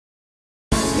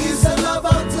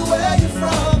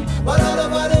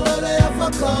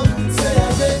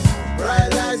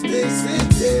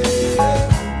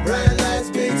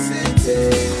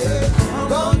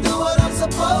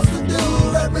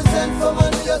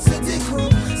city crew.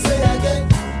 Say again,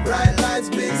 bright lights,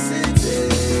 big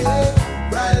city.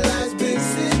 Bright lights, big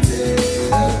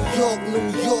city. New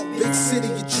York, big city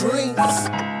of dreams.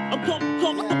 I'm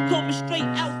coming straight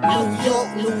out.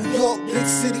 New York, big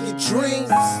city of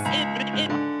dreams.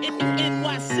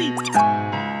 NYC.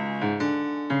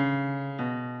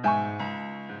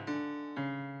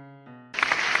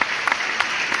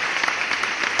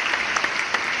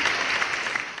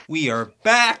 We are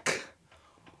back.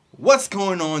 What's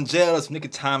going on, Jail? It's Nick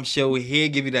of Time Show here.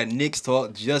 Give you that Knicks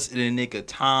talk just in the nick of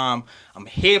time. I'm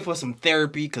here for some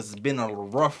therapy because it's been a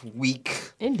rough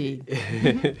week. Indeed.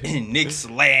 In Knicks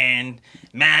land.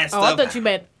 Mad stuff. Oh, I thought you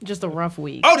meant just a rough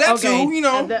week. Oh, that too, you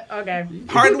know. Okay.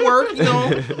 Hard work, you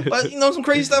know. But, you know, some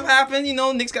crazy stuff happened. You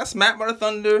know, Knicks got smacked by the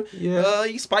Thunder. Yeah.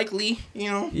 Spike Lee,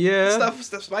 you know. Yeah.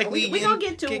 Stuff Spike Lee. We gonna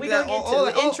get to it.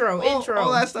 Intro.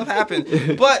 All that stuff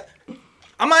happened. But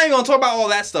I'm not even gonna talk about all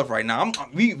that stuff right now.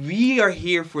 We are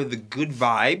here for the good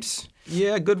vibes.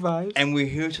 Yeah, good vibes. And we're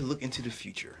here to look into the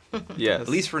future. Yes. At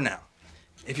least for now.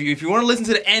 If you want to listen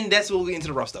to the end, that's what we'll get into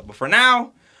the rough stuff. But for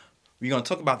now, we're gonna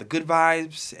talk about the good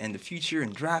vibes and the future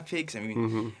and draft picks.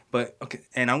 But okay,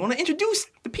 and I want to introduce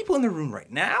the people in the room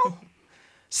right now.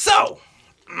 So,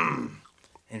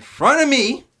 in front of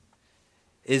me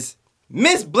is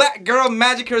Miss Black Girl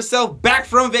Magic herself, back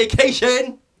from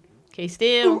vacation.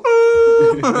 K-Still.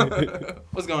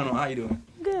 What's going on? How you doing?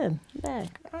 Good.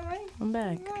 Back. All right. I'm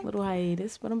back. Little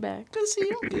hiatus, but I'm back. Good to see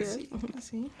you. Good to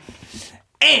see you.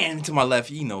 And to my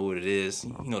left, you know what it is.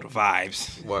 You know the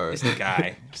vibes. Word. It's the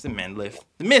guy. It's the man lift.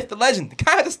 The myth, the legend, the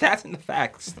guy with the stats and the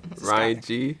facts. Ryan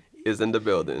G is in the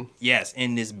building. Yes,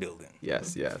 in this building.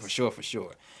 Yes. For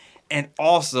sure. And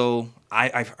also,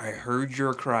 I heard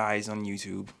your cries on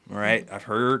YouTube, all right? I've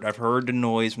heard the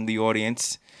noise from the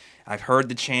audience. I've heard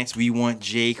the chants, we want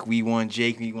Jake, we want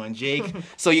Jake, we want Jake.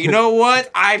 So you know what?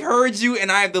 I've heard you,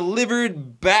 and I've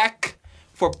delivered back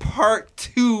for part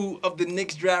 2 of the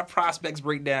Knicks draft prospects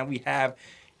breakdown. We have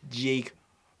Jake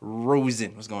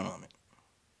Rosen. What's going on, man?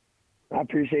 I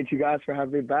appreciate you guys for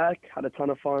having me back. Had a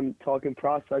ton of fun talking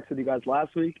prospects with you guys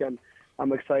last week, and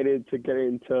I'm excited to get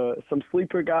into some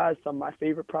sleeper guys, some of my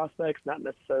favorite prospects, not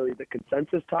necessarily the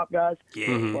consensus top guys,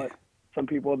 but some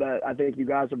people that I think you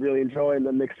guys would really enjoy and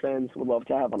the Knicks fans would love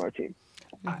to have on our team.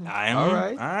 I am. All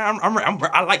right.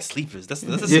 I like sleepers. That's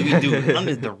what we do.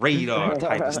 Under the radar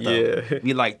type of stuff. Yeah.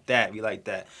 We like that.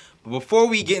 But before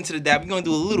we get into that, we're gonna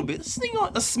do a little bit, a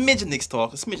smidge of Knicks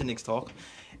talk.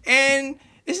 And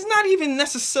this is not even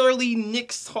necessarily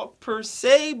Knicks talk per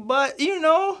se, but you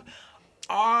know,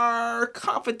 our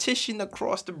competition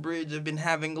across the bridge have been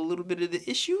having a little bit of the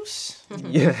issues.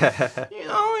 Yeah. You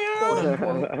know,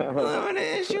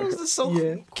 the issues.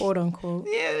 Quote unquote.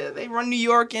 Yeah, they run New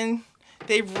York and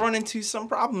they've run into some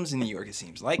problems in New York, it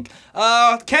seems like.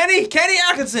 Kenny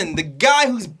Atkinson, the guy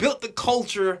who's built the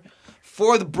culture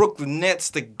for the Brooklyn Nets,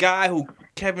 the guy who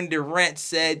Kevin Durant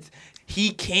said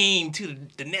he came to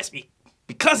the Nets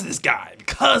because of this guy,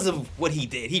 because of what he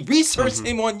did. He researched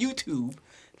him on YouTube,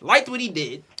 liked what he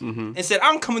did, and said,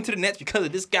 I'm coming to the Nets because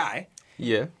of this guy.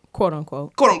 Yeah. Quote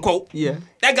unquote. Quote unquote. Yeah.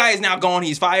 That guy is now gone.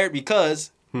 He's fired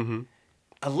because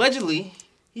allegedly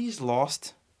he's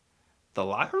lost the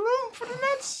locker room for the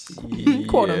Nets.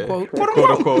 Quote unquote.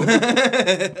 Quote unquote.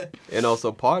 And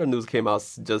also part of the news came out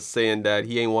just saying that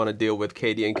he ain't want to deal with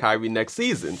KD and Kyrie next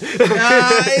season.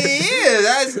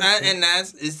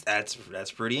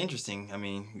 That's pretty interesting. I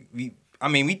mean,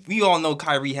 we all know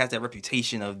Kyrie has that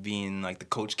reputation of being like the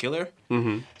coach killer.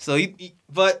 So,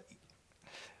 but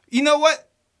you know what?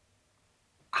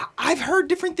 I've heard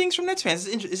different things from Nets fans.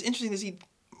 It's interesting to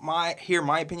hear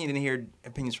my opinion and hear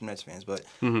opinions from Nets fans. But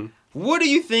what do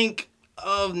you think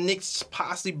of Knicks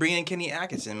possibly bringing Kenny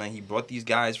Atkinson? Man, he brought these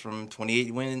guys from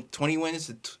 20 wins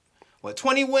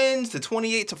to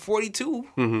 28 to 42.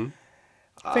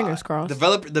 Fingers crossed.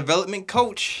 Development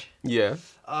coach. Yeah.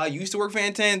 Used to work for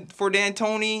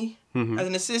D'Antoni as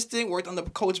an assistant. Worked under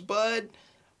Coach Bud.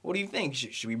 What do you think?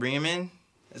 Should we bring him in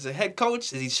as a head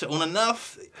coach? Is he shown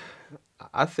enough?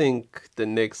 I think the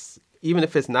Knicks, even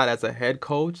if it's not as a head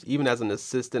coach, even as an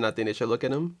assistant, I think they should look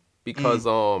at him. Because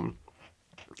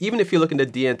even if you're looking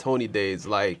at D'Antoni days,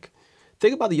 like,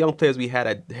 think about the young players we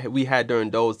had during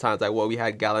those times. Like, we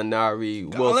had Gallinari,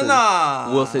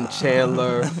 Wilson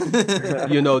Chandler,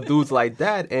 dudes like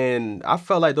that. And I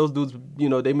felt like those dudes,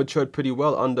 they matured pretty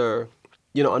well under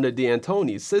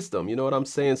D'Antoni's system. You know what I'm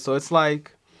saying? So it's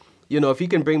like, if he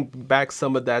can bring back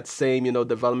some of that same,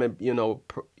 development,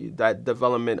 that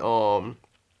development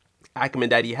acumen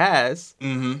that he has,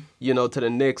 to the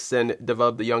Knicks and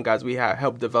develop the young guys we have,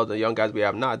 help develop the young guys we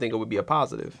have now, I think it would be a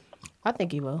positive. I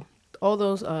think he will. all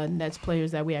those Nets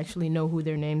players that we actually know who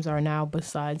their names are now,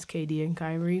 besides KD and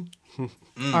Kyrie,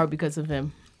 are because of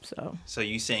him. So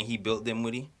you saying he built them,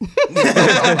 Woody? Is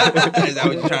that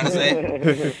what you're trying to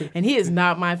say? And he is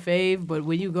not my fave, but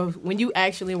when you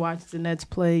actually watch the Nets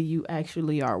play, you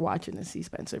actually are watching to see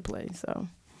Spencer play. So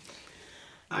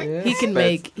he can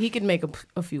make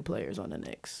a few players on the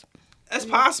Knicks. That's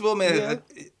possible, man.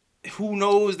 Yeah. Who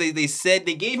knows? They said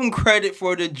they gave him credit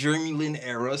for the Jeremy Lin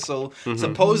era, so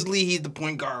supposedly he's the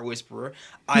point guard whisperer.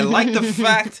 I like the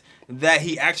fact that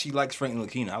he actually likes Frank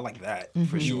Ntilikina. I like that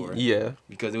for sure. Yeah,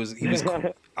 because he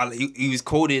was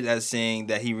quoted as saying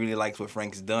that he really likes what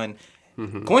Frank's done.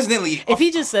 Coincidentally, if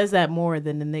he just says that more,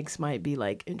 then the Knicks might be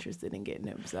like interested in getting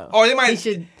him. So they might.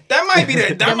 That might be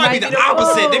the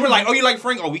opposite. They were like, "Oh, you like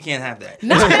Frank? Oh, we can't have that."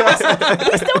 No,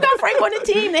 we still got Frank on the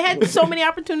team. They had so many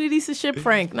opportunities to ship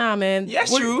Frank. Nah, man. Yeah,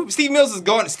 that's true. Steve Mills is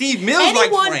gone. Steve Mills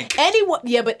likes Frank.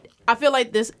 Yeah, but I feel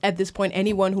like at this point,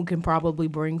 anyone who can probably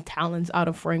bring talents out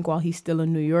of Frank while he's still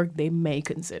in New York, they may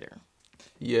consider.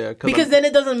 Yeah, because then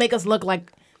it doesn't make us look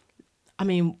like. I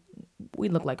mean, we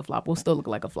look like a flop. We'll still look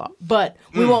like a flop, but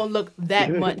we won't look that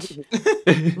much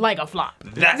like a flop.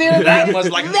 That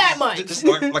much like that much, just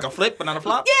like a flip, but not a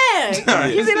flop. Yeah,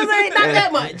 you see what I'm saying? Not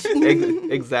that much.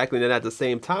 Exactly. And then at the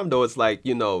same time, though, it's like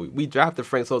we drafted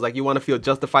Frank, so it's like you want to feel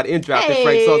justified in drafting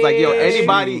Frank. So it's like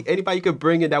anybody you could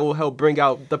bring in that will help bring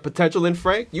out the potential in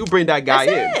Frank, you bring that guy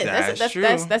in. That's true.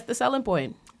 That's the selling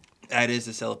point. That is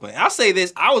the selling point. I'll say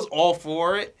this: I was all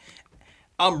for it.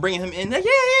 I'm bringing him in. Like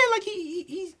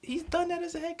he's done that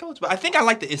as a head coach, but I think I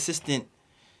like the assistant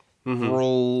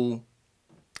role.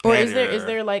 Or is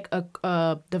there like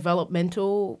a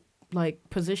developmental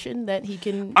position that he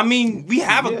can? I mean, we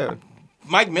have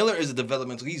Mike Miller is a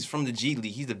developmental. He's from the G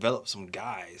League. He's developed some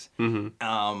guys,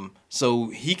 so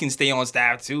he can stay on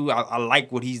staff too. I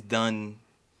like what he's done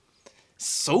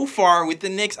so far with the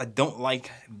Knicks. I don't like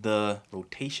the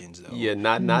rotations though. Yeah,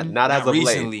 not as of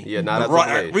recently. Late. Yeah, not as of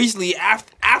late. Recently,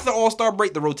 after All-Star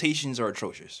break, the rotations are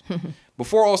atrocious.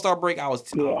 Before All-Star break, I was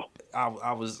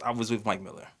with Mike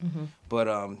Miller,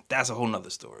 but that's a whole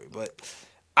nother story. But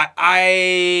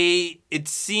it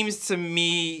seems to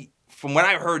me, from what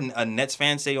I've heard a Nets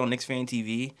fan say on Knicks Fan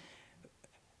TV,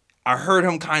 I heard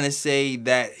him kind of say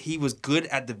that he was good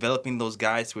at developing those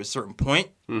guys to a certain point.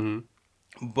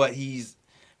 But he's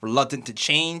reluctant to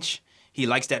change. He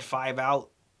likes that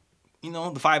 5-out, the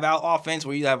 5-out offense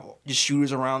where you have just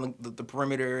shooters around the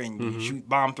perimeter and you shoot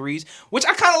bomb threes, which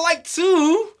I kind of like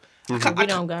too. We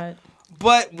don't got.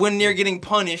 But when they're getting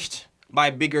punished by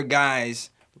bigger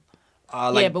guys,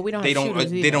 but we don't have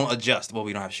shooters either. They don't adjust. Well,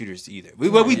 we don't have shooters either.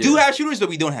 We do have shooters, but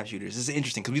we don't have shooters. This is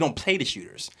interesting because we don't play the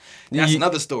shooters. That's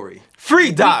another story.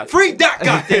 Free dot.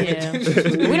 Goddamn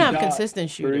it. We don't have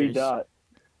consistent shooters. Free dot.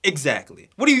 Exactly.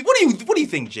 What do you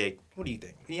think, Jake? What do you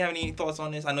think? Do you have any thoughts on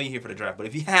this? I know you're here for the draft, but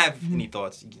if you have any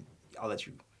thoughts, I'll let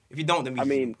you. If you don't, then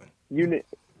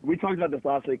we talked about this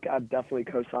last week. I'd definitely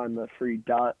co-sign the free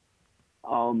dot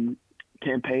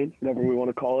campaign, whatever we want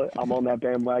to call it. I'm on that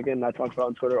bandwagon. I talk about it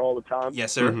on Twitter all the time.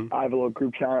 Yes, sir. I have a little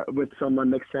group chat with some of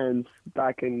my Knicks fans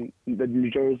back in the New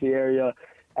Jersey area.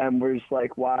 And we're just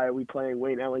like, why are we playing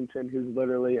Wayne Ellington, who's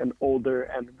literally an older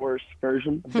and worse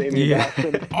version of Damian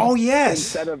Dotson? Oh, yes.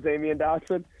 Instead of Damian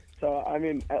Dotson. So, I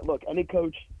mean, look, any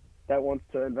coach that wants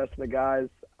to invest in the guys,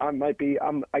 I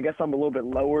guess I'm a little bit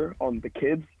lower on the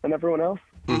kids than everyone else.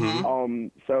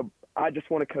 So I just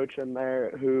want a coach in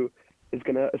there who is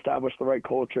going to establish the right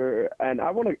culture. And I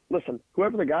want to, listen,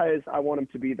 whoever the guy is, I want him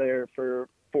to be there for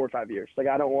 4 or 5 years. Like,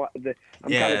 I don't want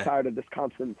I'm kind of tired of this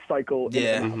constant cycle.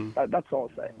 That's all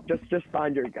I'll say. Just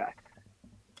find your guy.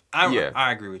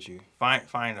 I agree with you. Find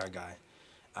our guy.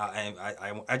 And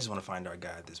I just want to find our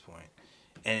guy at this point.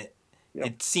 And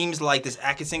it seems like this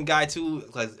Atkinson guy too,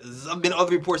 because there's been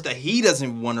other reports that he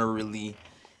doesn't want to really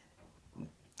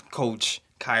coach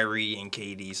Kyrie and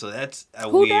KD, so that's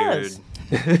Who weird. Does?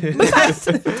 Besides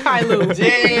Ty Lue.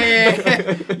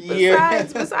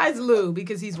 Besides Lue,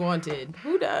 because he's wanted.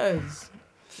 Who does?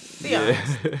 Be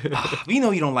honest. We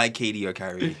know you don't like KD or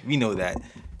Kyrie. We know that.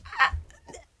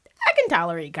 I can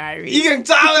tolerate Kyrie. You can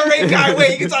tolerate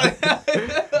Kyrie.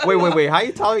 Wait. How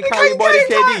you tolerate Kyrie more than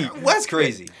KD? That's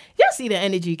crazy. Y'all see the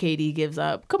energy KD gives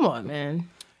up. Come on, man.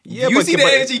 Yeah, you see the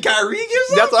energy Kyrie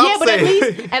gives up? That's what I'm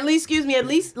saying. But at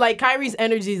least like Kyrie's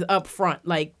energy is up front.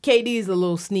 Like KD is a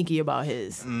little sneaky about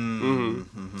his.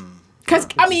 Cause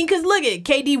look at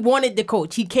KD wanted the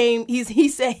coach. He came. He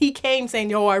said he came saying,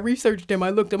 "Yo, I researched him.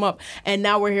 I looked him up." And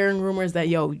now we're hearing rumors that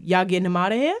y'all getting him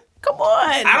out of here. Come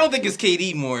on. I don't think it's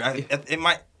KD more. It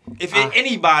might. If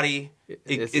anybody,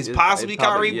 it's possibly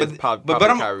Kyrie. But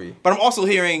I'm also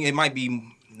hearing it might be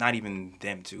not even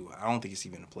them two. I don't think it's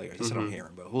even a player. That's what I'm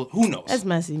hearing, but who knows? That's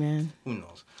messy, man. Who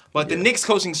knows? But the Knicks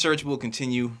coaching search will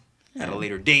continue at a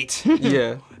later date.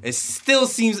 Yeah. It still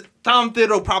seems Tom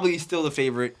Thibodeau probably is still the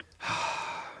favorite.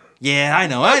 Yeah, I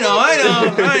know.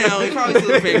 He's probably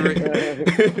still the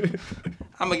favorite.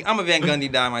 I'm a Van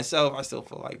Gundy guy myself. I still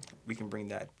feel like we can bring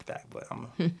that back, but I'm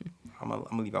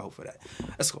gonna leave out hope for that.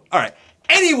 That's cool. All right.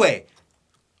 Anyway,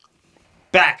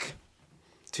 back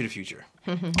to the future.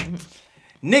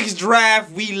 Knicks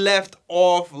draft. We left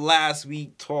off last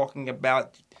week talking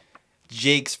about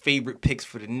Jake's favorite picks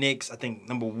for the Knicks. I think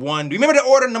number 1. Do you remember the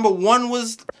order? Number 1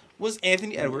 was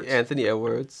Anthony Edwards. Anthony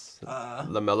Edwards.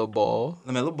 LaMelo Ball.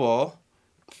 LaMelo Ball.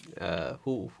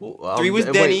 Who? 3 was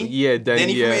Denny. Yeah, Denny.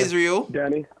 Denny from Israel.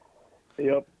 Danny.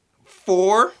 Yep.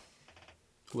 4.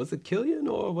 Was it Killian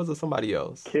or was it somebody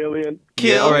else? Killian.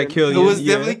 Kill. Yeah, all right, Killian. It was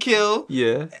definitely Kill.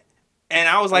 Yeah. And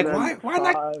I was like, And then why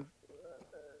not? 5,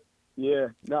 yeah.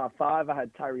 No, 5, I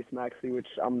had Tyrese Maxey, which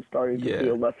I'm starting to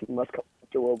feel less and less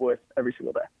comfortable with every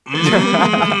single day.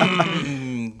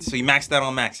 So you maxed out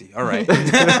on Maxey. All right. There.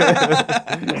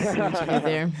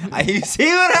 You see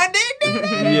what I did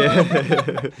there?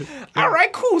 Yeah. All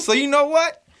right, cool. So you know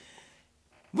what?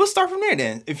 We'll start from there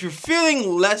then. If you're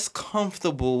feeling less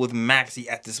comfortable with Maxey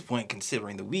at this point,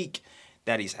 considering the week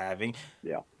that he's having,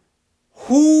 Yeah.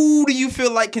 who do you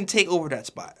feel like can take over that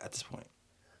spot at this point?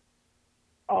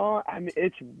 I mean,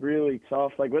 it's really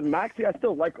tough. Like, with Maxey, I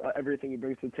still like everything he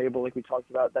brings to the table. Like we talked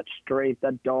about, that strength,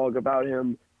 that dog about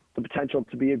him, the potential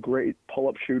to be a great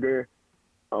pull-up shooter.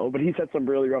 But he's had some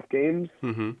really rough games.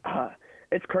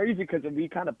 It's crazy because we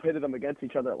kind of pitted them against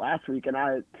each other last week, and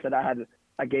I said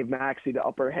I gave Maxey the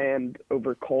upper hand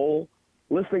over Cole.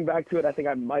 Listening back to it, I think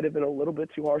I might have been a little bit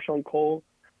too harsh on Cole.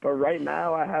 But right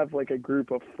now, I have like a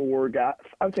group of 4 guys.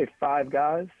 I would say 5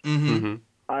 guys.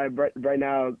 Right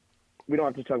now, we don't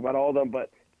have to talk about all of them, but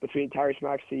between Tyrese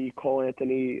Maxey, Cole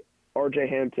Anthony, R.J.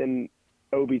 Hampton,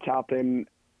 Obi Toppin,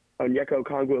 Onyeka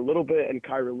Okongwu a little bit, and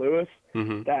Kyra Lewis,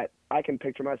 that I can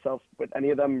picture myself with any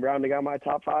of them rounding out my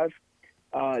top 5.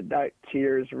 That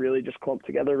tier is really just clumped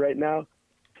together right now.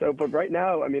 So, but right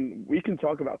now, I mean, we can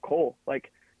talk about Cole.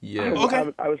 Like, I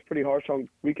was pretty harsh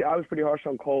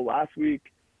on Cole last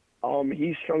week.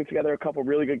 He strung together a couple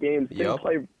really good games. Didn't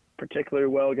play particularly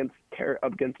well against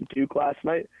Duke last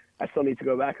night. I still need to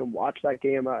go back and watch that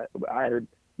game. I had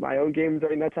my own game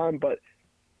during that time, but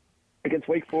against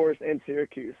Wake Forest and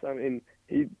Syracuse, I mean,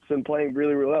 he's been playing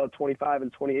really, really well, 25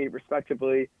 and 28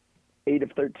 respectively, 8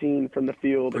 of 13 from the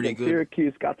field. Pretty against good.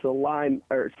 Syracuse, got to the line,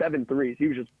 or 7 threes. He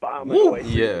was just bombing away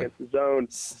against the zone.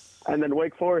 And then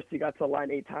Wake Forest, he got to the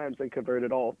line 8 times and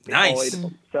converted all 8 of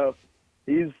them. So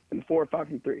he's in 4 or 5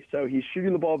 from 3. So he's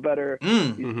shooting the ball better.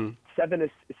 He's 7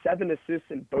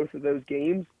 assists in both of those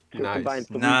games to combine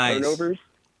 3 turnovers.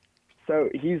 So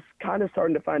he's kind of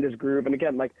starting to find his groove. And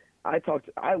again, like I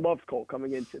loved Cole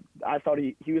coming into. I thought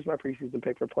he was my preseason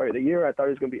pick for Player of the Year. I thought he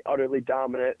was going to be utterly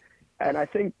dominant. And I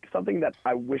think something that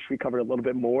I wish we covered a little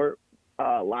bit more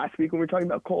last week when we were talking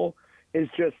about Cole is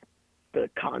just the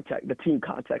team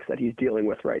context that he's dealing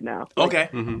with right now. Okay.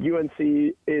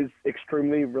 UNC is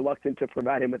extremely reluctant to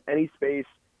provide him with any space.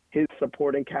 His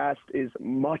supporting cast is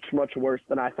much, much worse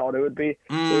than I thought it would be.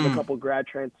 There's a couple grad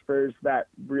transfers that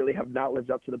really have not lived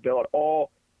up to the bill at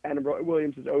all. And Roy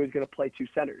Williams is always going to play 2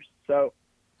 centers. So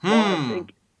while I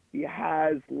think he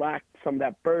has lacked some of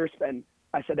that burst, and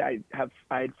I said I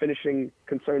had finishing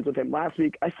concerns with him last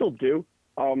week. I still do.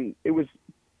 It was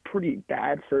pretty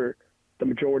bad for the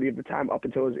majority of the time up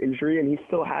until his injury, and he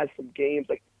still has some games.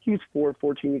 Like, he was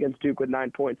 4-14 against Duke with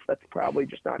 9 points. That's probably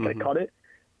just not going to cut it.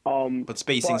 But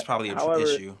spacing's probably an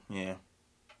issue. Yeah.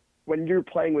 When you're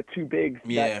playing with 2 bigs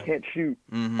that can't shoot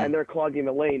and they're clogging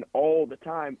the lane all the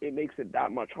time, it makes it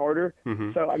that much harder.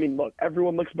 So, I mean, look,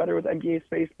 everyone looks better with NBA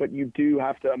space, but you do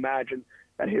have to imagine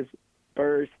that his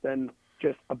burst and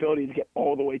just ability to get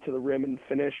all the way to the rim and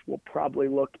finish will probably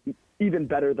look even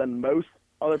better than most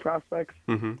other prospects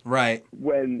Right.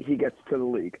 when he gets to the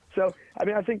league. So, I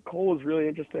mean, I think Cole is really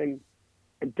interesting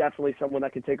and definitely someone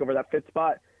that can take over that 5th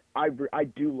spot. I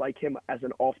do like him as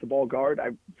an off-the-ball guard.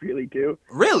 I really do.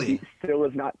 Really?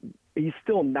 He's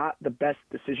still not the best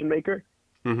decision maker.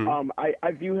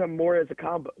 I view him more as a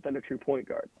combo than a true point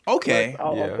guard. Okay.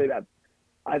 I'll say that.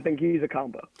 I think he's a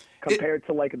combo compared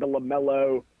to like the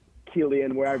LaMelo,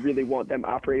 Killian, where I really want them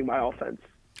operating my offense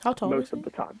How tall is most he? of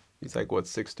the time. He's like,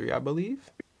 6'3", I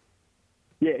believe?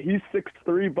 Yeah, he's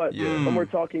 6'3", but when we're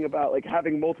talking about like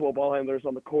having multiple ball handlers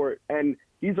on the court, and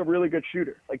he's a really good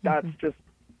shooter. Like, that's just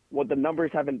what the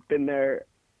numbers haven't been there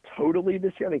totally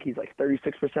this year. I think he's like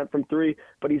 36% from 3,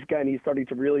 but he's starting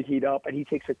to really heat up, and he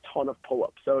takes a ton of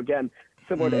pull-ups. So again,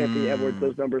 similar to Anthony Edwards,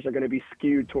 those numbers are going to be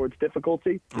skewed towards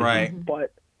difficulty. Right.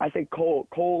 But I think Cole's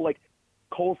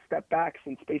step backs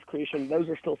and space creation, those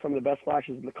are still some of the best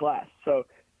flashes in the class. So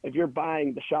if you're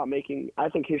buying the shot making, I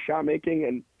think his shot making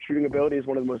and shooting ability is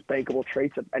one of the most bankable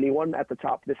traits of anyone at the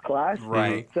top of this class.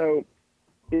 Right. So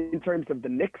in terms of the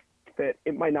Knicks fit,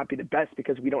 it might not be the best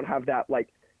because we don't have that like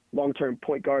long-term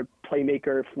point guard,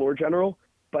 playmaker, floor general.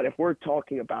 But if we're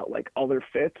talking about like other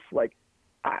fits, like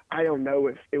I don't know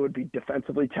if it would be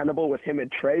defensively tenable with him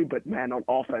and Trey, but man, on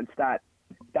offense, that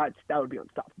would be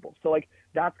unstoppable. So like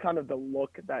that's kind of the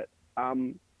look that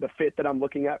the fit that I'm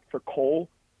looking at for Cole,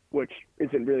 which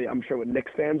isn't really, I'm sure, what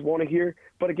Knicks fans want to hear.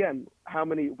 But again,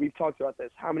 we've talked about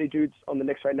this, how many dudes on the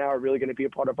Knicks right now are really going to be a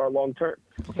part of our long term?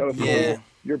 So if Cole,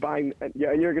 you're buying, and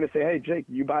you're going to say, hey, Jake,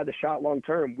 you buy the shot long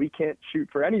term. We can't shoot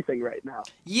for anything right now.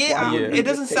 Yeah, it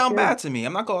doesn't sound bad to me.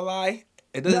 I'm not going to lie.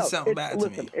 It doesn't sound bad to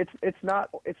me. It's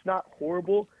not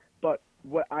horrible, but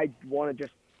what I want to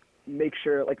just make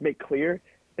clear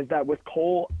is that with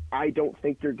Cole, I don't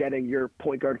think you're getting your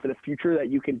point guard for the future that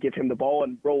you can give him the ball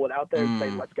and roll it out there and say,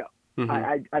 let's go.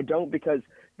 I don't, because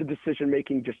the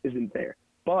decision-making just isn't there.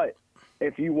 But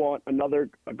if you want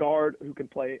a guard who can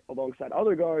play alongside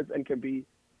other guards and can be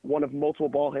one of multiple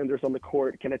ball handlers on the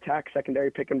court, can attack secondary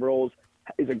pick and rolls,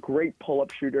 is a great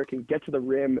pull-up shooter, can get to the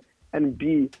rim, and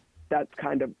be that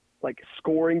kind of like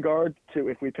scoring guard to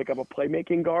if we pick up a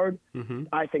playmaking guard,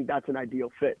 I think that's an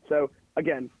ideal fit. So,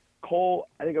 again, Cole,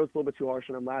 I think I was a little bit too harsh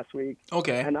on him last week.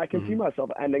 Okay. And I can see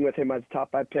myself ending with him as a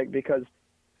top 5 pick because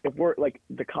if we're like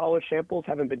the college samples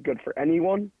haven't been good for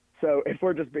anyone. So if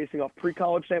we're just basing off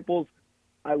pre-college samples,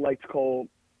 I liked Cole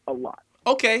a lot.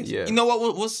 Okay. Yeah. You know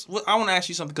what? I want to ask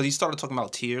you something because you started talking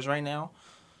about tiers right now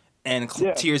and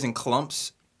tiers and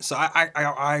clumps. So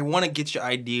I want to get your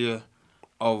idea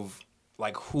of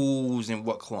like who's in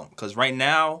what clump because right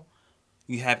now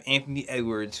you have Anthony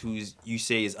Edwards, who's you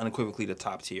say is unequivocally the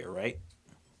top tier, right?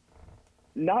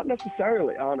 Not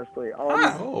necessarily, honestly.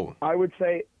 I would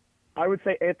say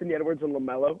Anthony Edwards and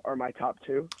LaMelo are my top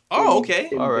 2. Oh, okay.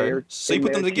 All right. So you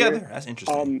put them together. That's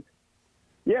interesting.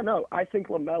 I think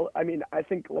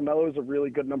LaMelo is a really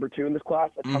good number 2 in this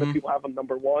class. A ton of people have him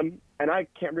number 1, and I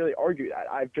can't really argue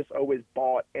that. I've just always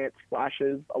bought Ant's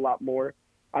flashes a lot more.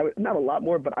 Not a lot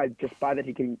more, but I just buy that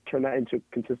he can turn that into a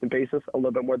consistent basis a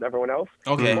little bit more than everyone else.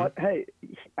 Okay. But, hey,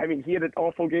 I mean, he had an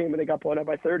awful game, and they got blown out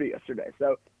by 30 yesterday.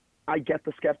 So I get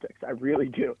the skeptics. I really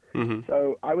do.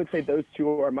 So I would say those 2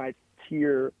 are my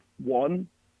tier 1.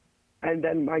 And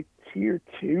then my tier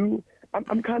 2,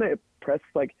 I'm kind of impressed.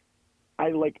 Like,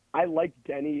 I like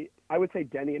Denny. I would say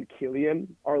Denny and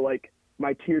Killian are, like,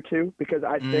 my tier 2 because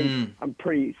I think I'm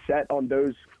pretty set on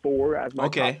those 4 as my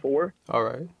top 4. All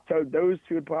right. So those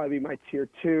 2 would probably be my tier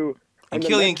 2. And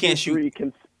Killian can't shoot.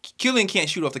 Killian can't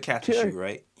shoot off the catch and shoot,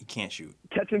 right? He can't shoot.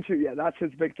 Catch and shoot, yeah, that's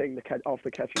his big thing, the catch off the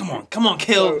catch and shoot. Come on,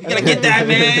 Kill. You gotta get that,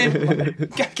 man. You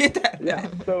gotta get that. Yeah.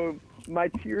 So my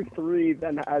tier 3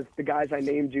 then has the guys I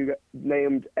named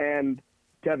and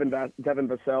Devin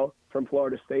Vassell from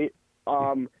Florida State.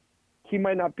 He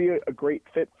might not be a great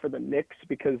fit for the Knicks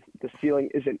because the ceiling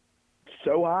isn't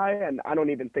so high, and I don't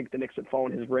even think the Knicks would fall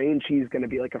in his range. He's going to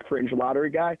be like a fringe lottery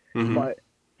guy, but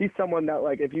he's someone that,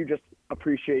 like, if you just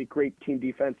appreciate great team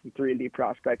defense and 3-and-D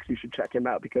prospects, you should check him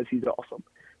out because he's awesome.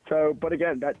 So, but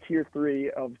again, that tier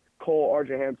 3 of Cole,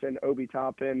 R.J. Hampton, Obi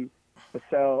Toppin,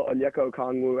 Vassell, Onyeka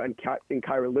Okongwu, and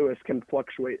Kyra Lewis can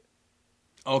fluctuate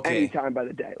any time by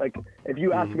the day. Like, if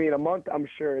you ask me in a month, I'm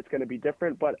sure it's going to be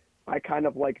different, but I kind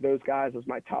of like those guys as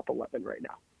my top 11 right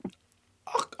now.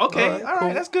 Okay, all right,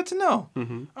 cool. That's good to know.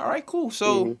 All right, cool.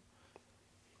 So,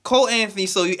 Cole Anthony.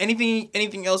 So,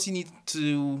 anything else you need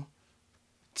to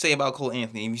say about Cole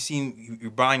Anthony?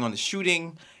 You're buying on the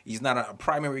shooting. He's not a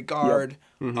primary guard.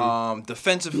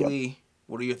 Defensively,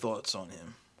 what are your thoughts on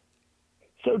him?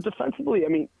 So defensively, I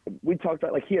mean, we talked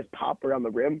about like he has pop around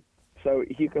the rim, so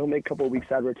he'll make a couple of weak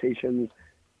side rotations.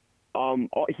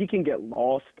 He can get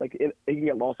lost. He can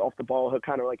get lost off the ball. He'll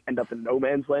kind of like end up in no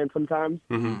man's land sometimes.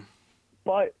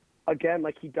 But again,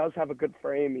 like he does have a good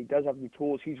frame. He does have some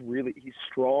tools. He's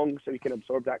strong, so he can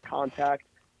absorb that contact.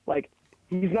 Like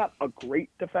he's not a great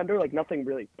defender. Like nothing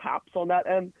really pops on that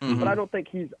end. But I don't think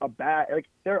he's a bad. Like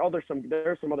there are some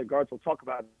other guards we'll talk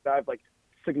about that have like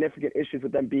significant issues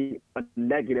with them being a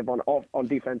negative on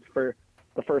defense for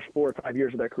the first 4 or 5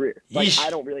 years of their career. Like I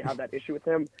don't really have that issue with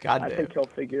him. I think he'll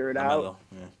figure it out.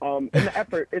 And the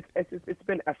effort, it's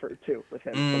been effort too with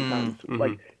him sometimes.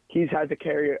 Like he's had to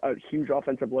carry a huge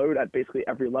offensive load at basically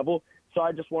every level. So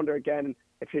I just wonder again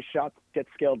if his shots get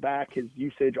scaled back, his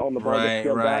usage on the ball gets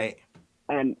scaled back.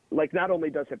 And like not only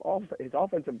does his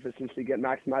offensive efficiency get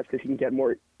maximized because he can get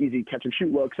more easy catch and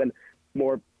shoot looks, and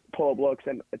more pull-up looks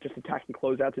and just attacking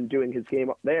closeouts and doing his game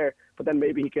up there, but then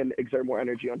maybe he can exert more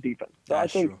energy on defense. So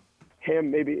That's I think true.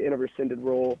 him maybe in a rescinded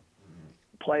role,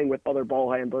 playing with other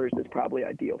ball handlers is probably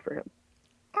ideal for him.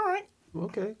 All right.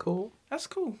 Okay, cool. That's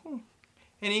cool.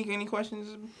 Any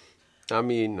questions? I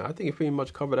mean, I think it pretty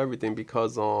much covered everything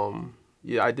because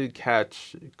yeah, I did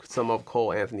catch some of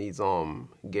Cole Anthony's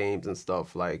games and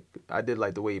stuff. Like I did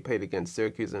like the way he played against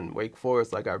Syracuse and Wake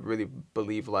Forest. Like I really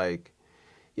believe like,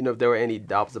 you know, if there were any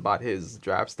doubts about his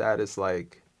draft status,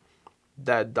 like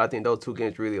that I think those two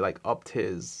games really like upped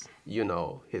his, you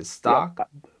know, his stock.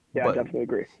 Yeah, But- I definitely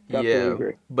agree. Yeah,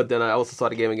 Agree. but then I also saw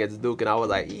the game against Duke and I was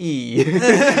like, ee.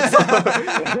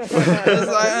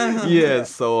 Yeah,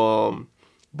 so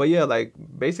but yeah, like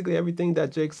basically everything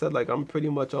that Jake said, like I'm pretty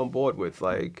much on board with.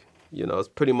 Like, you know, it's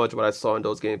pretty much what I saw in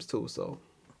those games too. So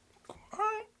All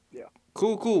right. Yeah.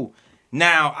 Cool.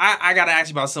 Now I gotta ask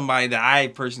you about somebody that I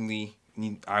personally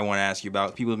I want to ask you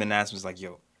about. People have been asking us like,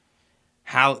 yo,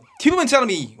 people been telling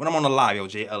me when I'm on the live, yo,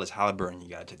 Jay Ellis, Halliburton, you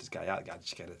gotta check this guy out. Gotta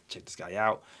check this guy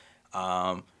out.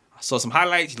 I saw some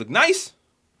highlights. He looked nice.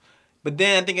 But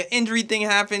then I think an injury thing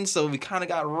happened, so we kind of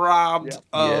got robbed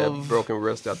of... broken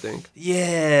wrist, I think.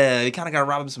 Yeah, we kind of got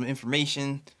robbed of some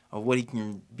information of what he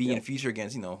can be in the future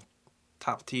against, you know,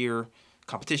 top tier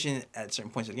competition at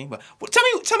certain points of the game. But tell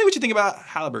me what you think about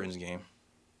Halliburton's game.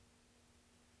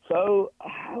 So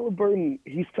Halliburton,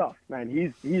 he's tough, man.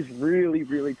 He's really,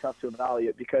 really tough to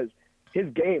evaluate because his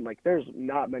game, like, there's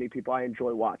not many people I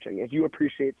enjoy watching. If you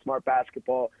appreciate smart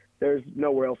basketball, there's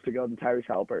nowhere else to go than Tyrese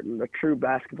Halliburton, a true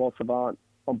basketball savant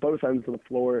on both ends of the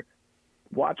floor.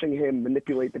 Watching him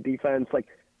manipulate the defense, like,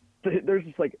 there's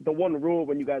just, like, the one rule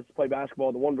when you guys play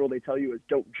basketball, the one rule they tell you is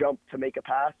don't jump to make a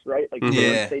pass, right? Like, you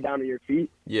stay down on your feet.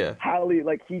 Yeah. Hallie,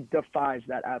 like, he defies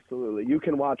that absolutely. You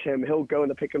can watch him. He'll go in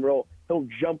the pick and roll. He'll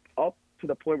jump up to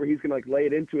the point where he's going to, like, lay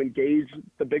it in to engage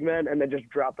the big man and then just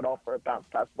drop it off for a bounce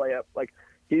pass layup. Like,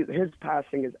 his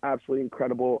passing is absolutely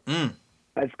incredible.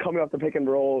 As coming off the pick and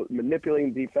roll,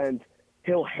 manipulating defense,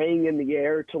 he'll hang in the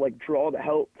air to, like, draw the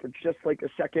help for just, like, a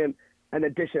second and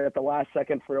then dish it at the last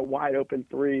second for a wide open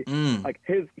three. Like,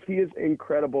 he is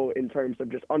incredible in terms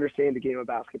of just understanding the game of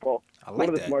basketball. I like One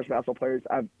of the that. smartest basketball players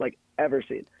I've, like, ever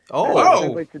seen. Oh. And that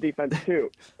translates to defense,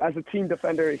 too. As a team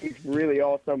defender, he's really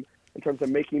awesome in terms of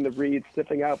making the reads,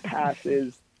 sniffing out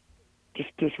passes, just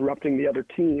disrupting the other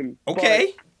team.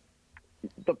 Okay.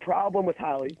 But the problem with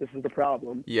Hallie, this is the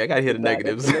problem. Yeah, I gotta hear the that if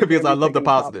negatives the Knicks because I are love the taking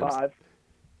top positives. five,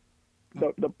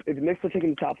 if the Knicks are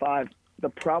taking the top five, the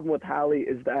problem with Hallie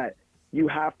is that you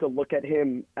have to look at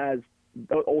him as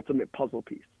the ultimate puzzle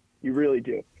piece. You really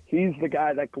do. He's the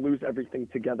guy that glues everything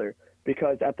together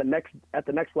because at the next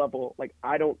level, like,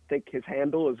 I don't think his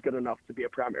handle is good enough to be a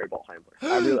primary ball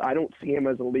handler. I don't see him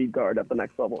as a lead guard at the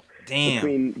next level. Damn.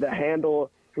 Between the handle,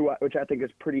 which I think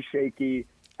is pretty shaky,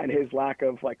 and his lack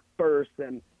of, like, burst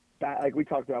and like we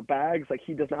talked about bags, like,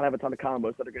 he does not have a ton of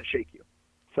combos that are going to shake you.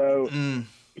 So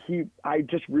I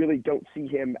just really don't see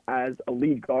him as a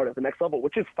lead guard at the next level,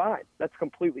 which is fine. That's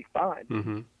completely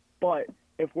fine. But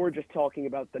if we're just talking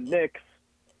about the Knicks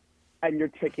and you're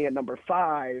taking at number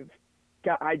 5,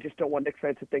 I just don't want Knicks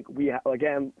fans to think we,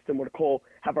 again, similar to Cole,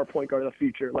 have our point guard of the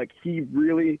future. Like, he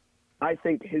really, I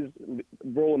think his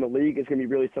role in the league is going to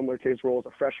be really similar to his role as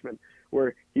a freshman,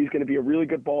 where he's going to be a really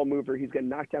good ball mover. He's going to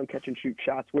knock down catch and shoot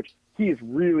shots, which he is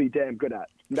really damn good at,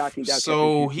 knocking down. So catch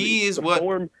and shoot he threes. is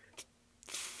what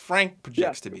Frank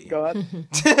projects to be. Go ahead.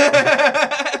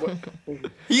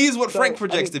 He's what So, Frank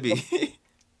projects to be.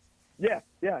 Yeah.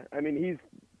 I mean,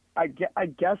 I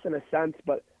guess in a sense,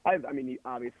 but I mean,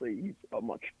 obviously he's a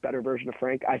much better version of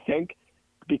Frank, I think,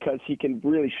 because he can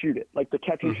really shoot it. Like, the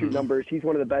catch and shoot numbers, he's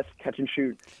one of the best catch and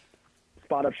shoot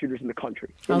spot up shooters in the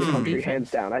country.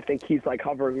 Hands down. I think he's, like,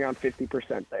 hovering around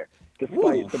 50% there,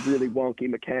 despite the really wonky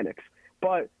mechanics.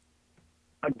 But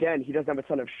again, he doesn't have a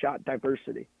ton of shot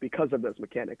diversity because of those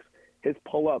mechanics. His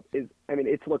pull-up is, I mean,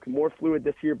 it's looked more fluid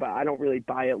this year, but I don't really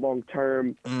buy it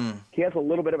long-term. He has a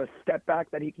little bit of a step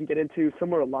back that he can get into,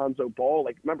 similar to Lonzo Ball.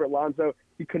 Like, remember Lonzo,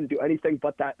 he couldn't do anything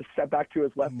but that step back to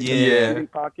his left because of the shooting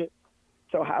pocket.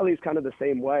 So Hallie's kind of the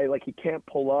same way. Like, he can't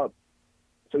pull up,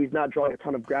 so he's not drawing a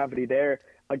ton of gravity there.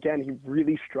 Again, he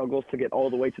really struggles to get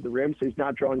all the way to the rim, so he's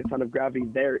not drawing a ton of gravity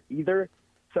there either.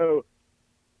 So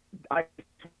I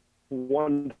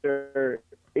wonder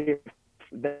if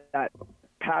that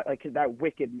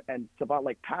wicked and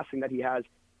savant-like passing that he has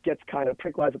gets kind of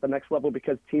tranquilized at the next level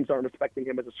because teams aren't respecting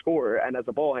him as a scorer and as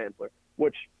a ball handler,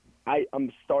 which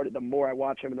the more I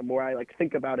watch him and the more I, like,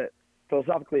 think about it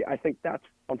philosophically, I think that's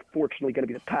unfortunately going to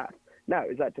be the path. Now,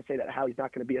 is that to say that Hallie's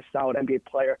not going to be a solid NBA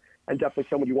player and definitely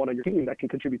someone you want on your team that can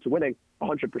contribute to winning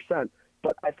 100%?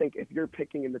 But I think if you're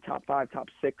picking in the top 5, top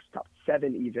 6, top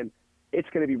 7 even, it's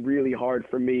going to be really hard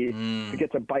for me to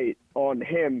get to bite on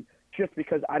him just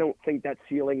because I don't think that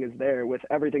ceiling is there with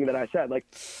everything that I said. Like,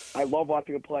 I love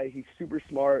watching him play. He's super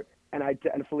smart, and I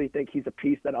definitely think he's a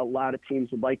piece that a lot of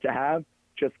teams would like to have.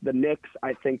 Just the Knicks,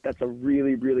 I think that's a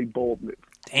really, really bold move.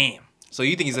 Damn. So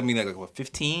you think he's going to be like what,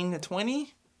 15 to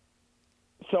 20?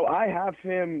 So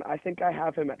I think I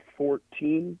have him at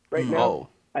 14 right now. Oh.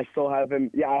 I still have him.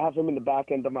 Yeah, I have him in the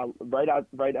back end of my right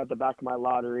at the back of my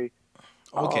lottery.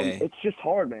 Okay. It's just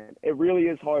hard, man. It really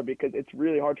is hard because it's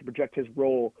really hard to project his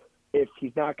role if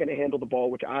he's not going to handle the ball,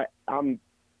 which I'm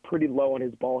pretty low on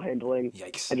his ball handling.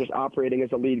 Yikes. And just operating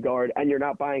as a lead guard, and you're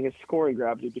not buying his scoring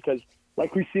gravity because,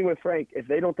 like we've seen with Frank, if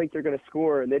they don't think they're going to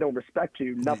score and they don't respect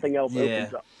you, nothing else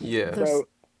opens up. Yeah. So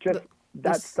just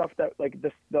that stuff that like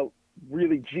the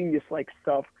really genius-like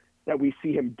stuff that we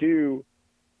see him do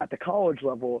at the college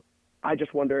level, I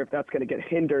just wonder if that's going to get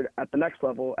hindered at the next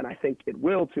level, and I think it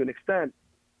will to an extent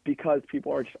because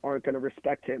people aren't going to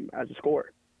respect him as a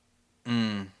scorer.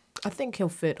 I think he'll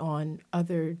fit on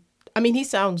other. I mean, he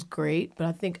sounds great,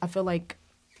 but I feel like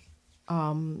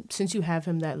since you have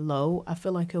him that low, I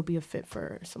feel like he'll be a fit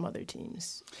for some other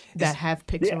teams that have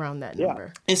picks around that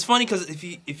number. It's funny because if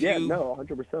you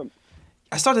 100%.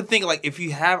 I start to think like if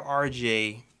you have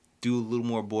RJ do a little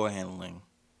more ball handling,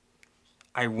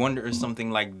 I wonder if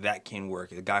something like that can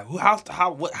work. A guy who how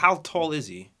tall is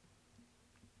he?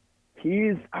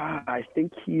 He's I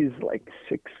think he's like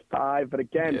 6'5", but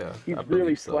again, he's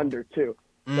really slender too.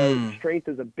 So strength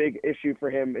is a big issue for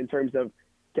him in terms of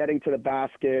getting to the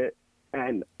basket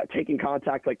and taking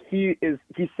contact. Like he's 6'5",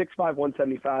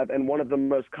 175, and one of the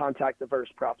most contact averse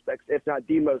prospects, if not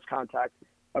the most contact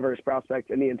averse prospect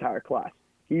in the entire class.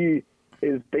 He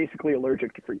is basically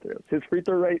allergic to free throws. His free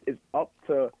throw rate is up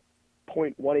to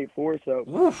 .184.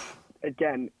 So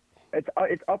again, it's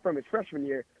up from his freshman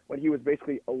year when he was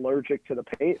basically allergic to the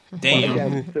paint. Damn. But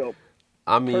again, still,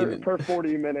 I mean, per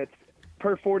 40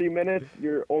 minutes,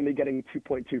 you're only getting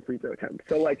 2.2 free throw attempts.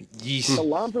 So like Yeesh. the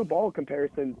Lonzo Ball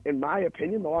comparisons, in my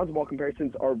opinion, the Lonzo Ball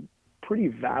comparisons are pretty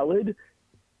valid.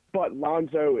 But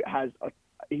Lonzo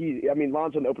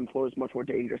Lonzo in the open floor is much more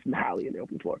dangerous than Hallie in the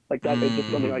open floor. Like that is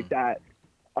just something like that.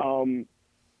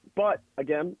 But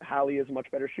again, Hallie is a much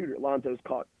better shooter. Lonzo's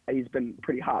he's been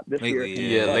pretty hot this year.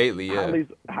 Lately, yeah.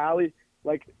 Hallie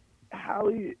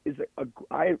is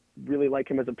I really like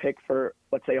him as a pick for,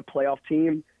 let's say, a playoff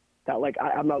team that, like,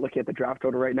 I'm not looking at the draft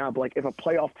order right now, but like if a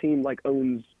playoff team like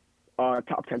owns a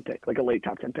top 10 pick, like a late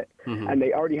top 10 pick, and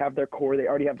they already have their core, they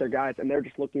already have their guys, and they're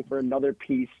just looking for another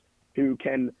piece who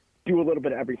can do a little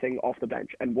bit of everything off the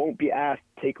bench and won't be asked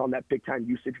to take on that big-time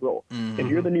usage role. If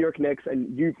you're the New York Knicks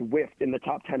and you've whiffed in the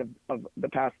top 10 of the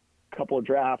past couple of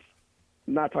drafts,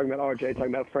 I'm not talking about RJ,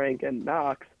 talking about Frank and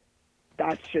Knox,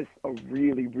 that's just a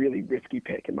really, really risky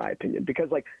pick in my opinion.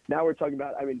 Because, like, now we're talking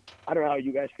about, I mean, I don't know how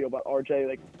you guys feel about RJ,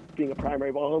 like, being a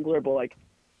primary ball handler, but, like,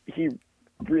 he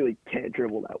really can't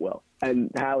dribble that well.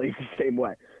 And Hallie's the same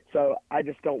way. So I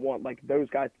just don't want, like, those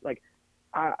guys, like,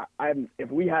 if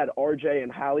we had RJ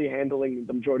and Hallie handling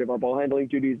the majority of our ball handling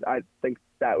duties, I think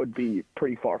that would be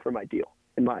pretty far from ideal,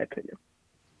 in my opinion.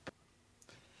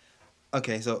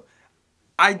 Okay, so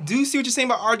I do see what you're saying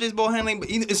about RJ's ball handling, but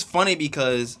it's funny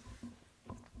because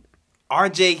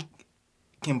RJ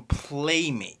can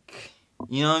play make.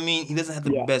 You know what I mean? He doesn't have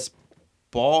the best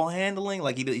ball handling.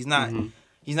 Like he's not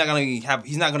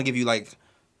gonna give you like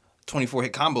 24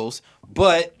 hit combos,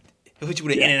 but he'll hit you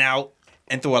with an in and out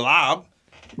and throw a lob.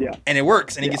 Yeah. And it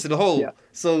works, and he gets to the hole. Yeah.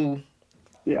 So.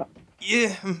 Yeah.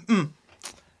 Yeah.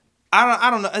 I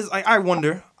don't know. It's like, I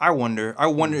wonder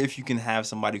if you can have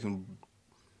somebody who can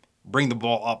bring the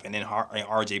ball up and then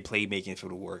RJ playmaking if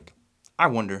it'll work. I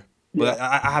wonder, but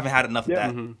I haven't had enough of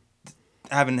that.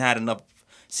 I haven't had enough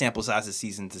sample size this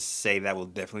season to say that will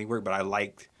definitely work. But I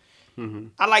liked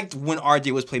when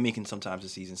RJ was playmaking sometimes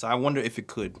this season. So I wonder if it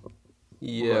could.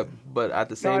 Yeah, but at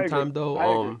the same time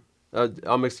though,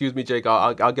 excuse me, Jake.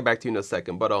 I'll get back to you in a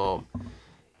second. But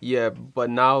but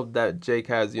now that Jake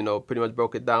has pretty much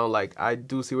broke it down, like I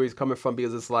do see where he's coming from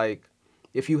because it's like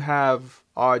if you have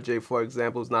RJ, for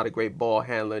example, who's not a great ball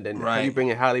handler, then you bring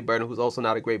in Halliburton, who's also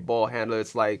not a great ball handler.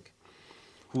 It's like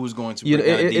who's going to bring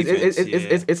down defense?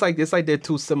 It's like they're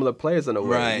two similar players in a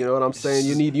way. Right. You know what I'm saying?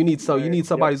 You need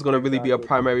somebody who's going to really be a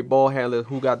primary ball handler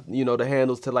who got the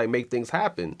handles to like make things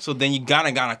happen. So then you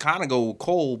gotta kind of go with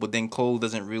Cole, but then Cole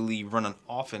doesn't really run an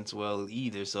offense well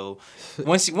either. So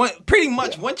once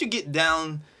you get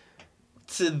down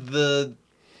to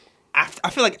I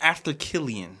feel like after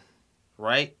Killian,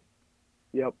 right?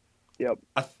 Yep.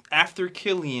 After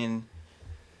Killian,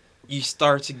 you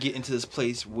start to get into this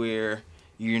place where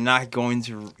you're not going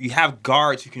to. You have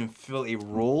guards who can fill a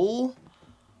role,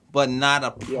 but not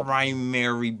a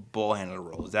primary ball handler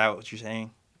role. Is that what you're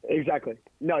saying? Exactly.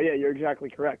 No, yeah, you're exactly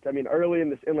correct. I mean, early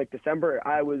in like December,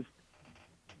 I was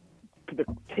the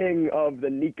king of the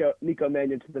Nico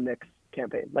Mannion to the Knicks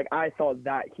campaign. Like, I thought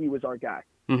that he was our guy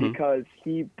because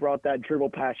he brought that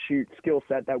dribble, pass, shoot skill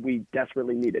set that we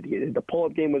desperately needed. The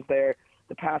pull-up game was there,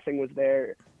 the passing was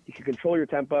there. You could control your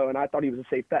tempo, and I thought he was a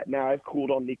safe bet. Now I've cooled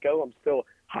on Nico. I'm still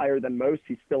higher than most.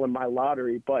 He's still in my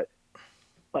lottery, but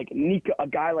like Nico, a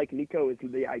guy like Nico is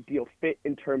the ideal fit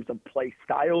in terms of play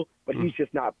style, but he's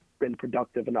just not been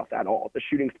productive enough at all. The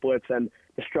shooting splits and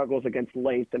the struggles against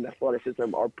length and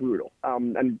athleticism are brutal,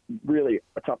 and really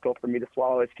a tough pill for me to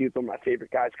swallow. As he's one of my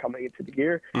favorite guys coming into the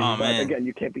year. Oh, but man. again,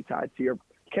 you can't be tied to your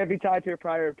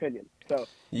prior opinion. So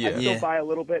I still buy a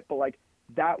little bit, but like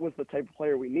that was the type of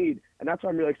player we need, and that's why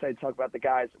I'm really excited to talk about the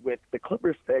guys with the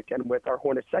Clippers pick and with our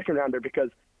Hornets second rounder, because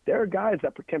there are guys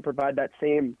that can provide that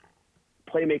same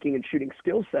playmaking and shooting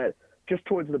skill set just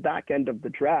towards the back end of the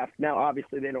draft. Now,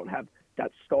 obviously, they don't have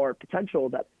that star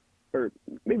potential or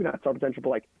maybe not star potential, but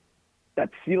like that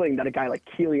ceiling that a guy like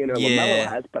Killian or LaMelo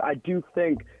has. But I do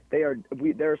think there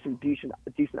are some decent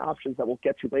options that we'll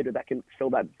get to later that can fill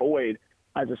that void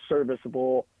as a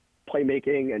serviceable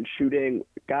playmaking and shooting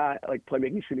guy, like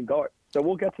playmaking and shooting guard. So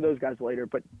we'll get to those guys later,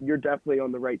 but you're definitely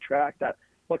on the right track that,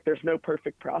 look, there's no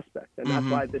perfect prospect, and that's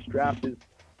why this draft is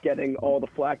getting all the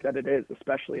flack that it is,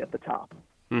 especially at the top.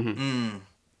 Isn't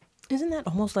that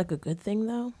almost like a good thing,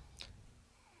 though?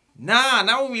 Nah,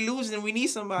 now when we losing, we need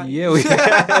somebody. Yeah, We've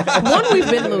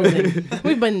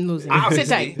been losing. Sit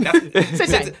tight. Sit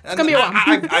tight. Come here.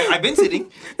 I've been sitting.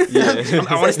 Yeah.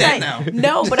 I want to stand now.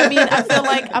 No, but I mean,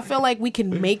 I feel like we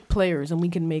can make players and we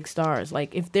can make stars.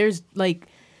 Like, if there's like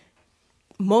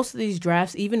most of these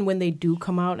drafts, even when they do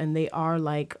come out and they are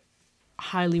like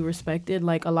highly respected,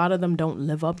 like a lot of them don't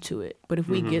live up to it. But if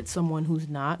we get someone who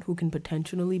can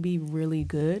potentially be really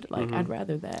good, like I'd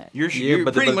rather that. You're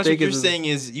but pretty the much thing what you're is- saying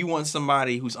is you want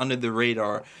somebody who's under the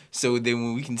radar, so then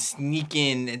when we can sneak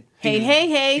in and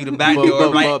Hey. through the back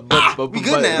door, we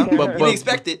good now. We didn't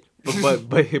expect it.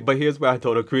 But here's where I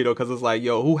told Credo, because it's like,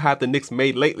 yo, who have the Knicks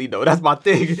made lately though? That's my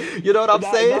thing. You know what I'm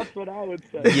saying? That's what I would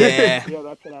say. Yeah. Yeah,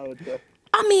 that's what I would say.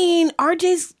 I mean,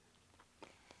 RJ's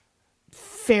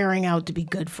faring out to be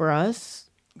good for us.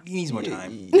 He needs more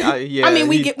time. Yeah, I mean,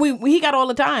 he got all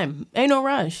the time. Ain't no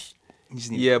rush.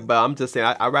 Yeah, but I'm just saying,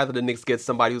 I'd rather the Knicks get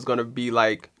somebody who's gonna be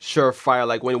like surefire.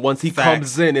 Like once he Facts.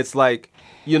 comes in, it's like,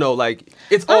 you know, like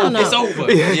it's I over. don't know. It's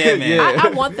over. Yeah, man. Yeah. I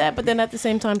want that, but then at the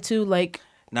same time too, like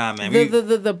Nah, man.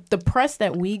 the press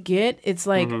that we get, it's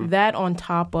like that on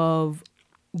top of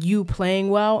you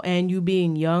playing well and you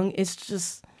being young. It's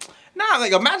just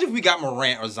Like imagine if we got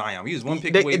Morant or Zion. We was one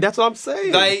pick away. That's what I'm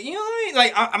saying. Like, you know what I mean?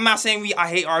 Like, I'm not saying I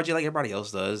hate RJ like everybody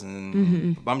else does,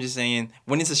 but I'm just saying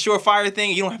when it's a surefire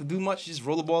thing, you don't have to do much. You just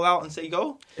roll the ball out and say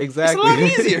go. Exactly. It's a lot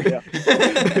easier.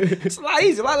 It's a lot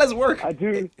easier, a lot less work. I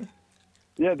do.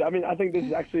 Yeah, I mean, I think this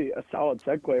is actually a solid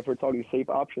segue if we're talking safe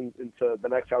options into the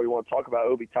next guy we want to talk about,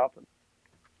 Obi Toppin.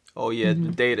 Oh yeah,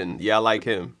 Dayton. Yeah, I like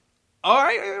him. All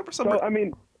right. So I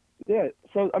mean, the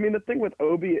thing with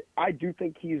Obi, I do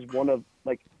think he's one of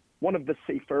the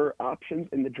safer options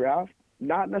in the draft.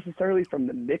 Not necessarily from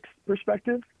the Knicks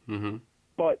perspective,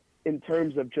 but in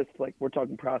terms of just like we're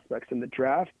talking prospects in the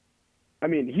draft. I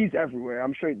mean, he's everywhere.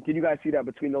 I'm sure. Did you guys see that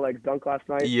between the legs dunk last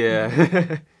night?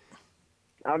 Yeah.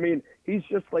 I mean, he's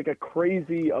just like a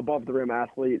crazy above the rim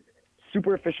athlete,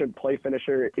 super efficient play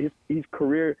finisher. His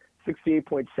career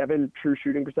 68.7 true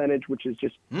shooting percentage, which is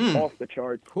just off the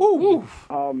charts.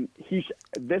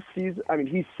 This season, I mean,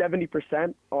 he's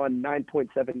 70% on 9.7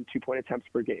 2-point attempts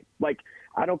per game. Like,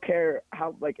 I don't care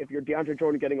how, like, if you're DeAndre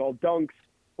Jordan getting all dunks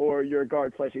or you're a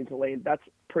guard slicing into lane, that's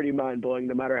pretty mind blowing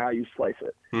no matter how you slice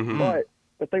it. But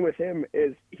the thing with him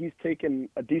is he's taken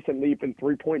a decent leap in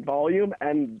 3-point volume,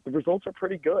 and the results are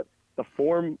pretty good. The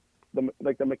form,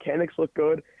 the mechanics look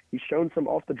good. He's shown some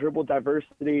off the dribble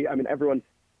diversity. I mean, everyone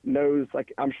knows,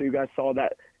 like, I'm sure you guys saw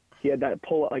that he had that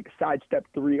pull, like, sidestep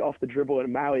 3 off the dribble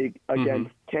in Maui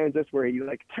against Kansas, where he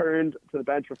like turned to the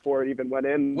bench before it even went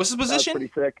in. What's his position?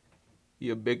 Pretty sick.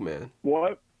 You're a big man.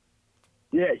 What?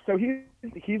 Yeah, so he's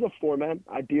a 4-man.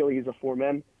 Ideally, he's a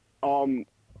 4-man.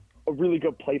 A really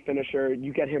good play finisher.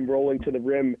 You get him rolling to the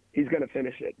rim, he's gonna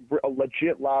finish it. A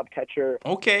legit lob catcher.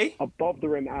 Okay. Above the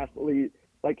rim athlete.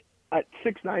 Like at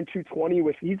 6'9", 220,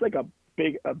 he's like a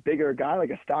bigger guy,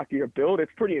 like a stockier build.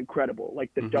 It's pretty incredible.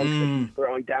 Like the dunks that he's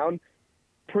throwing down,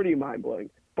 pretty mind blowing.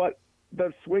 But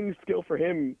the swing skill for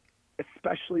him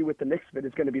especially with the Knicks fit,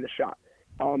 is going to be the shot.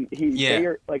 Yeah. They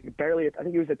are, like, barely, I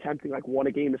think he was attempting like one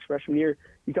a game his freshman year.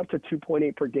 He's up to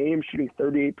 2.8 per game, shooting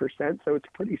 38%, so it's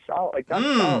pretty solid. Like, that's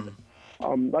solid.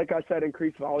 Like I said,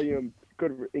 increased volume,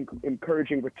 good,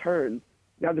 encouraging returns.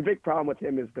 Now, the big problem with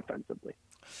him is defensively.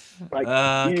 Like,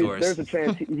 of course. there's a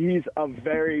chance he's a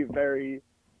very, very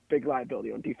big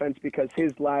liability on defense because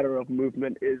his lateral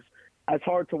movement is as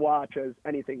hard to watch as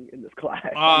anything in this class.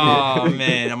 Oh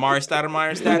man, Amari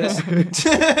Stoudemire status.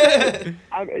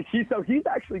 He's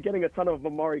actually getting a ton of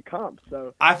Amari comps.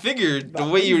 So I figured the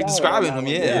way you were describing him,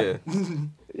 yeah.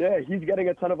 Yeah, he's getting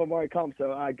a ton of Amari comps.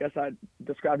 So I guess I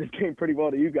described his game pretty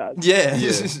well to you guys. Yeah.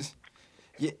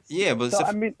 Yeah, but so,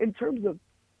 I mean, in terms of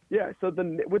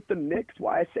with the Knicks,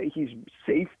 why I say he's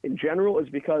safe in general is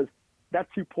because that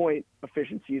 2-point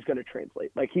efficiency is going to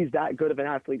translate. Like, he's that good of an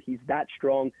athlete. He's that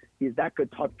strong. He's that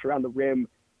good touch around the rim.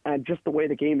 And just the way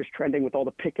the game is trending with all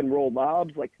the pick and roll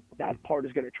lobs, like, that part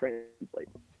is going to translate.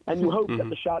 And you hope that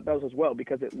the shot does as well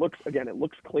because it looks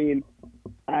clean,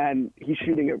 and he's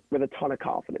shooting it with a ton of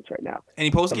confidence right now.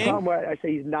 Any post game? The problem where I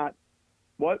say he's not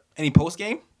 – what? Any post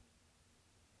game?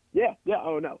 Yeah.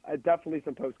 Oh, no. Definitely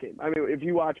some post game. I mean, if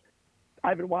you watch – I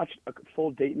haven't watched a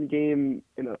full Dayton game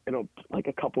in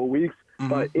a couple of weeks,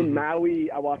 but in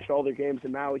Maui, I watched all their games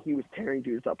in Maui. He was tearing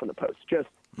dudes up in the post, just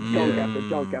dunk after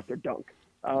dunk after dunk,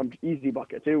 easy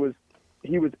buckets. He was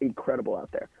incredible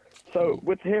out there. So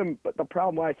with him, but the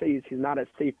problem why I say he's not as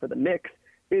safe for the Knicks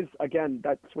is, again,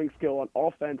 that swing skill on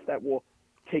offense that will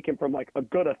take him from like a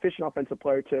good, efficient offensive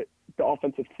player to the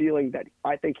offensive ceiling that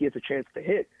I think he has a chance to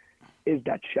hit is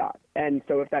that shot. And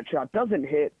so if that shot doesn't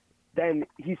hit, then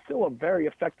he's still a very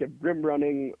effective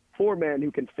rim-running four-man who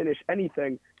can finish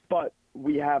anything. But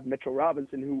we have Mitchell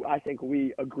Robinson, who I think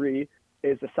we agree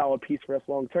is a solid piece for us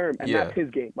long-term, and that's his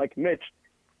game. Like, Mitch,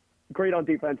 great on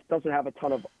defense, doesn't have a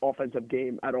ton of offensive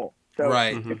game at all. So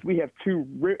if we have two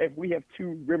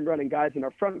rim-running guys in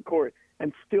our front court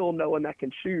and still no one that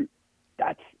can shoot,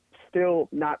 that's still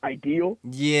not ideal.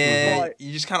 Yeah, but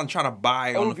you're just kind of trying to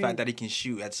buy on the fact that he can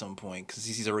shoot at some point because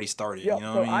he's already started. Yeah, you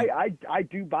know what I mean? I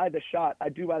do buy the shot.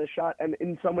 And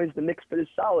in some ways the Knicks fit is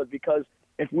solid because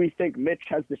if we think Mitch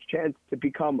has this chance to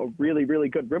become a really, really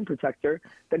good rim protector,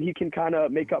 then he can kind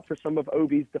of make up for some of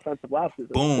Obi's defensive lapses.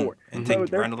 Boom, and take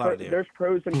Randall out of there. There's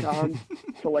pros and cons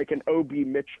to like an Obi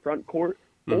Mitch front court.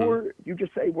 Or you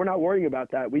just say, we're not worrying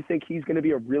about that. We think he's going to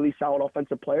be a really solid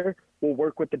offensive player. We'll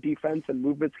work with the defense and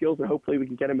movement skills, and hopefully we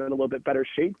can get him in a little bit better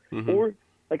shape. Or,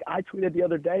 like I tweeted the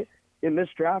other day, in this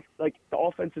draft, like, the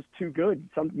offense is too good.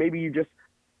 Maybe you just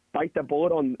bite the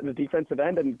bullet on the defensive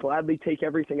end and gladly take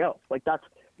everything else. Like,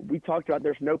 we talked about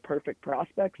there's no perfect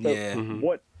prospect.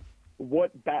 So what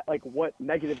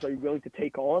negatives are you willing to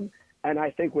take on? And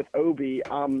I think with Obi,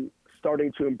 I'm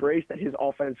starting to embrace that his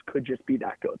offense could just be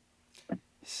that good.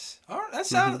 All right, that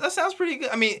sounds pretty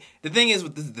good. I mean, the thing is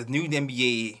with the new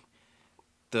NBA,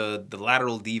 the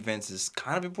lateral defense is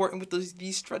kind of important with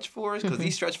these stretch fours because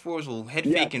these stretch fours will head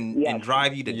fake and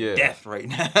drive you to death right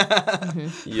now.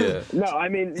 No, I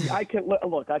mean, I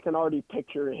can already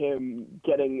picture him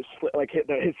getting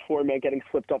his foreman getting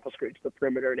slipped off a screen to the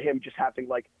perimeter and him just having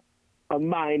like a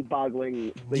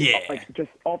mind-boggling, like just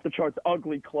off the charts,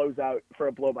 ugly closeout for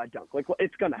a blow by dunk. Like,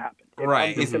 it's gonna happen.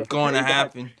 Right, it's going to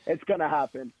happen. It's gonna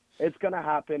happen. It's gonna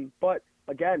happen. But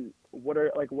again, what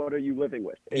are you living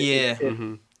with? If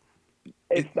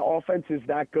the offense is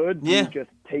that good, you just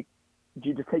take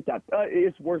that.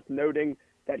 It's worth noting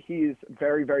that he's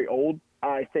very, very old.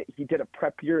 I think he did a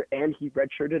prep year and he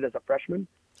redshirted as a freshman.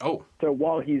 Oh, so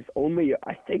while he's only,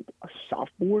 I think, a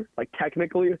sophomore, like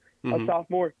technically a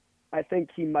sophomore, I think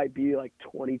he might be like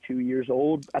 22 years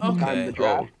old at the time of the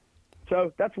draft.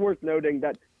 So that's worth noting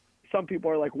that some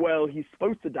people are like, well, he's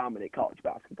supposed to dominate college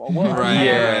basketball.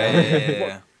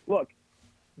 Well, Look,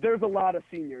 there's a lot of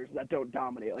seniors that don't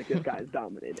dominate like this guy's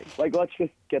dominating. Like, let's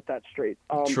just get that straight.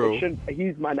 True.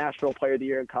 He's my National Player of the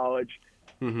Year in college.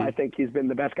 I think he's been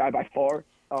the best guy by far.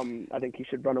 I think he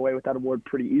should run away with that award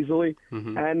pretty easily.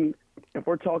 And if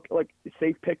we're talking, like,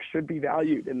 safe picks should be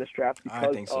valued in this draft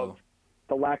because of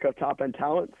the lack of top-end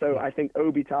talent. So I think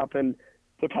Obi Toppin,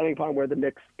 depending upon where the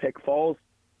Knicks pick falls,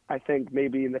 I think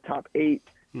maybe in the top 8,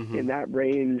 in that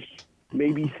range,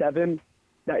 maybe 7,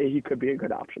 that he could be a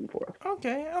good option for us.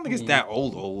 Okay, I don't think it's that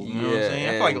old. You know what I'm saying?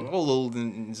 I feel like old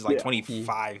is like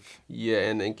 25. Yeah,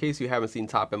 and in case you haven't seen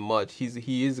Toppin much,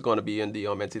 he is going to be in the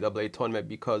NCAA tournament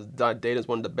because Dayton's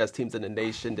one of the best teams in the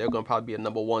nation. They're going to probably be a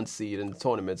number 1 seed in the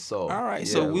tournament. So all right,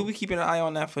 so we'll be keeping an eye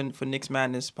on that for Knicks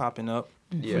Madness popping up.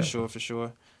 For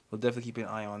sure. We'll definitely keep an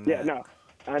eye on that. Yeah, no,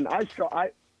 and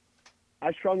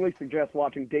I strongly suggest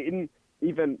watching Dayton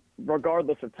even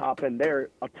regardless of top end, they're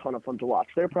a ton of fun to watch.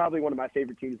 They're probably one of my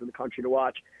favorite teams in the country to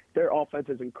watch. Their offense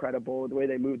is incredible. The way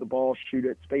they move the ball, shoot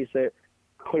it, space it,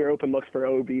 clear open looks for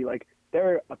Obi. Like,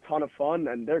 they're a ton of fun,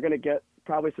 and they're going to get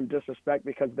probably some disrespect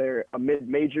because they're a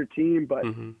mid-major team, but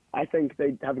I think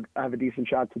they have a decent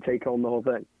shot to take home the whole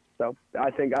thing. So I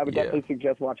think I would definitely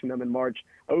suggest watching them in March.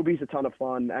 Obi's a ton of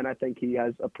fun, and I think he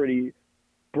has a pretty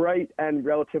bright and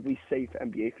relatively safe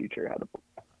NBA future ahead of him.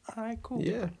 All right, cool.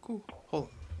 Yeah. Cool. Hold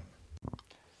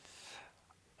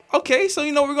on. Okay, so,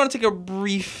 we're going to take a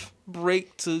brief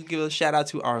break to give a shout out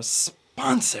to our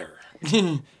sponsor.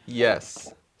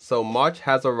 Yes. So March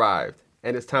has arrived,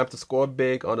 and it's time to score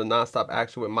big on the nonstop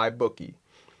action with MyBookie.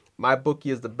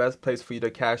 MyBookie is the best place for you to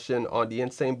cash in on the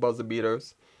insane buzzer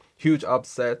beaters, huge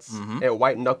upsets, and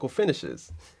white knuckle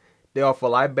finishes. They offer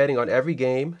live betting on every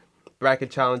game,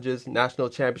 bracket challenges, national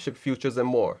championship futures, and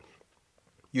more.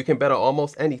 You can bet on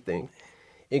almost anything,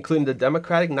 including the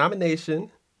Democratic nomination,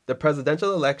 the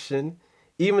presidential election,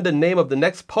 even the name of the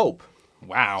next pope.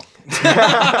 Wow.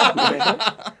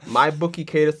 MyBookie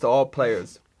caters to all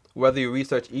players. Whether you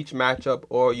research each matchup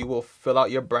or you will fill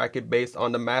out your bracket based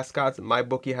on the mascots,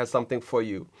 MyBookie has something for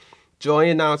you.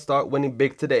 Join now and start winning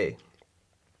big today.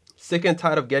 Sick and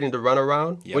tired of getting the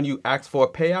runaround when you ask for a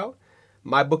payout?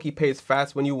 MyBookie pays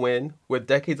fast when you win, with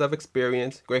decades of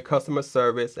experience, great customer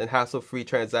service, and hassle-free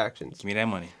transactions. Give me that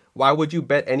money. Why would you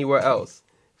bet anywhere else?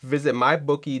 Visit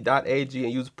mybookie.ag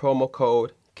and use promo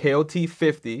code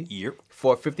KOT50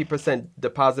 for a 50%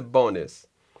 deposit bonus.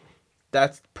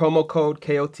 That's promo code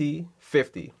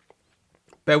KOT50.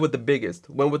 Bet with the biggest,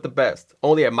 win with the best.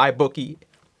 Only at MyBookie.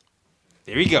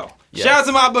 There we go. Yes. Shout out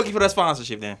to MyBookie for that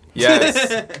sponsorship, then.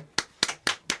 Yes.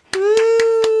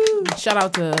 Shout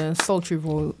out to sultry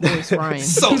voice Ryan.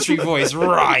 Sultry voice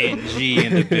Ryan G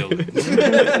in the building.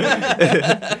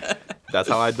 That's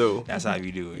how I do. That's how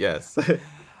you do it. Yes.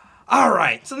 All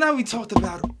right. So now we talked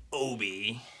about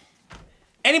Obi.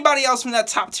 Anybody else from that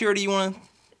top tier that you want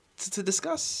to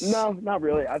discuss? No, not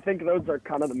really. I think those are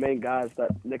kind of the main guys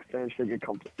that Knicks fans should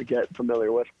get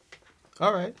familiar with.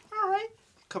 All right.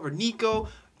 Covered Nico.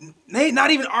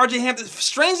 Not even RJ Hampton.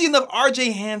 Strangely enough,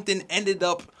 RJ Hampton ended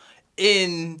up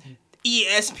in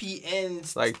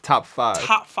ESPN's top 5.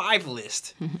 Top 5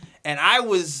 list. And I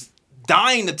was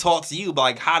dying to talk to you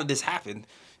about how did this happen?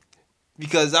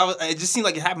 Because it just seemed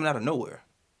like it happened out of nowhere.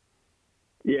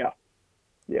 Yeah.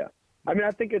 I mean,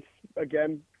 I think it's,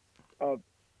 again, a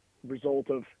result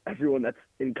of everyone that's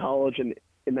in college and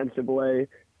in NCAA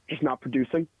just not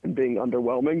producing and being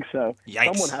underwhelming. So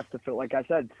someone has to fill, like I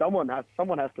said, someone has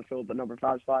to fill the number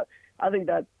 5 spot. I think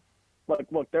that,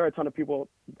 look, there are a ton of people.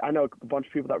 I know a bunch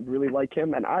of people that really like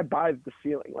him, and I buy the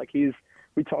ceiling.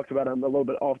 We talked about him a little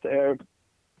bit off the air.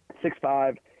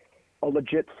 6'5", a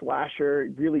legit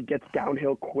slasher, really gets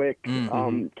downhill quick,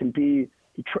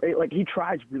 he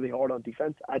tries really hard on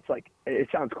defense. It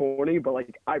sounds corny, but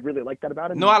I really like that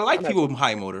about him. No, I like people with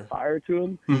high motor. Fire to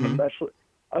him,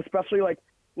 especially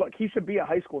look, he should be a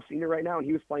high school senior right now, and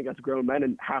he was playing against grown men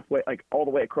and halfway, all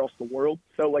the way across the world.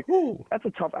 So that's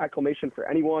a tough acclimation for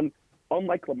anyone.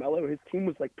 Unlike LaMelo, his team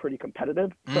was pretty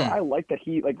competitive. So I like that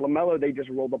he LaMelo, they just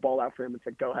rolled the ball out for him and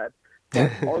said, "Go ahead." But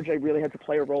RJ really had to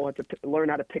play a role, had to learn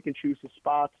how to pick and choose his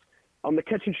spots. The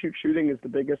catch and shoot shooting is the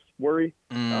biggest worry.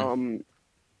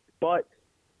 But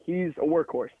he's a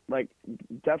workhorse.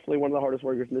 Definitely one of the hardest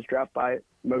workers in this draft by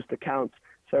most accounts.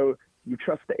 So you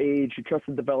trust the age, you trust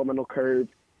the developmental curve,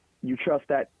 you trust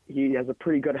that he has a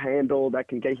pretty good handle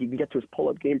he can get to his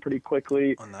pull-up game pretty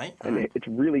quickly. And it's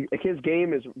really his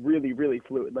game is really, really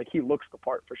fluid. He looks the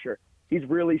part for sure. He's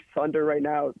really thunder right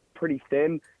now, pretty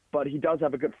thin, but he does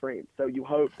have a good frame. So you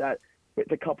hope that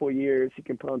with a couple of years he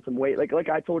can put on some weight. Like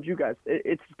I told you guys,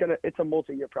 it's a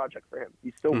multi-year project for him.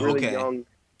 He's still really young.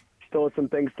 Still has some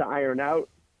things to iron out.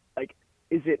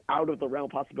 Is it out of the realm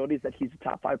of possibilities that he's a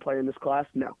top 5 player in this class?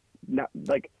 No, not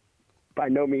by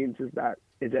no means is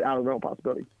it out of the realm of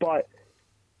possibilities. But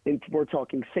we're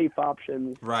talking safe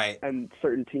options, right? And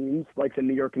certain teams like the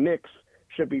New York Knicks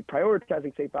should be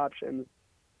prioritizing safe options.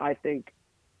 I think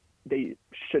they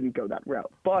shouldn't go that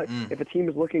route. But if a team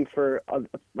is looking for a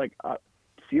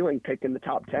ceiling pick in the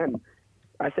top 10,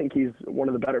 I think he's one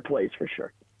of the better plays for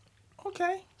sure.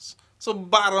 Okay. So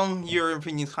your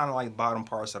opinion is kind of like bottom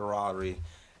parts of the lottery,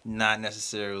 not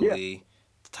necessarily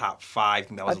top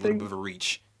 5. That was a little bit of a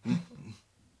reach.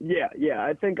 Yeah.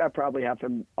 I think I probably have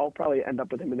him. I'll probably end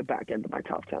up with him in the back end of my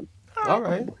top 10. All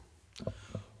right.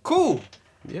 Cool.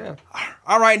 Yeah.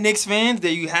 All right, Knicks fans,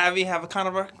 there you have it. Have a kind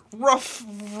of a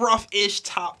rough-ish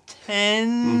top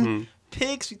 10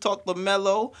 picks. We talked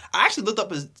LaMelo. I actually looked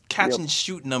up his catch and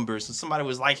shoot numbers, and somebody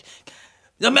was like,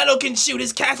 LaMelo can shoot.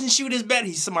 His catch and shoot is better.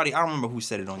 He's somebody. I don't remember who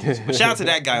said it on YouTube. But shout out to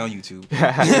that guy on YouTube.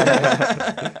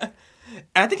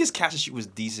 And I think his catch and shoot was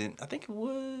decent. I think it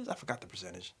was. I forgot the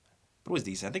percentage, but it was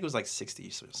decent. I think it was like 60,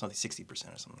 so something 60%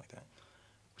 or something like that,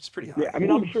 which is pretty high. Yeah, I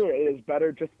mean, I'm sure it is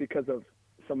better just because of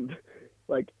some,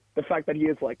 like, the fact that he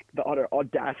has, like, the utter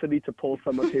audacity to pull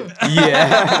some of his.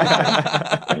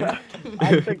 Yeah.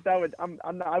 I think that would.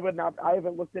 I would not. I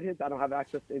haven't looked at his. I don't have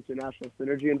access to international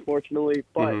synergy, unfortunately.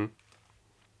 But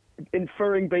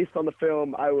inferring based on the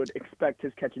film, I would expect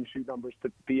his catch and shoot numbers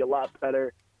to be a lot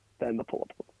better than the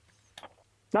pull-up.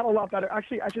 Not a lot better.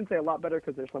 Actually, I shouldn't say a lot better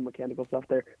because there's some mechanical stuff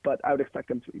there. But I would expect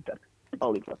him to be better.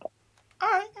 I'll leave it at that.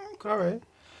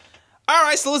 All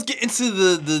right, so let's get into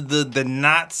the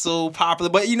not so popular,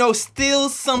 but still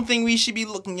something we should be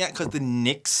looking at because the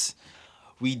Knicks,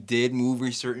 we did move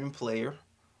a certain player,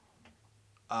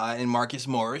 in Marcus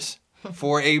Morris,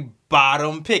 for a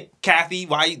bottom pick. Kathy,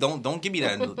 why don't give me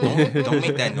that? Don't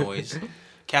make that noise.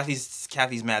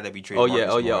 Kathy's mad that we traded.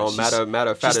 Marcus Morris.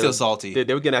 Matter of fact, she's still salty.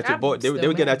 They were getting at your boy. They were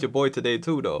getting at your boy today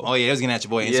too, though. Oh yeah, they was getting at your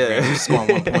boy on Instagram. He was scoring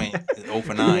 1 point, 0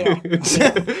 for 9.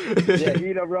 Yeah, he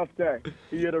had a rough day.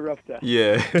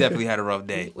 Yeah, definitely had a rough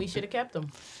day. We should have kept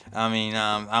him. I mean,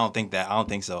 I don't think that. I don't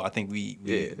think so. I think we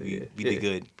did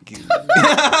good.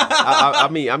 I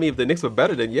mean, if the Knicks were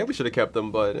better, then we should have kept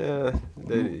them. But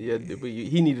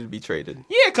he needed to be traded.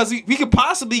 Yeah, because we could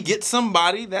possibly get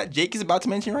somebody that Jake is about to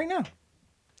mention right now.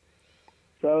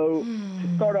 So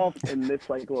to start off in this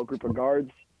little group of guards,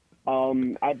 I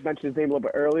mentioned his name a little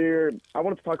bit earlier. I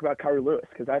wanted to talk about Kyrie Lewis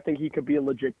because I think he could be a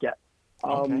legit get.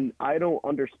 I don't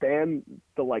understand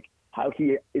how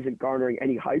he isn't garnering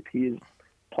any hype. He is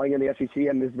playing in the SEC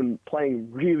and has been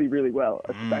playing really, really well,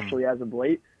 especially as of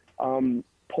late.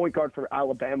 Point guard for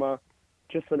Alabama,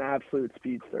 just an absolute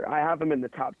speedster. I have him in the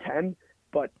top 10,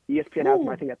 but ESPN has him,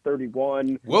 I think, at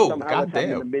 31. Whoa, some outlets have him in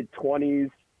goddamn. the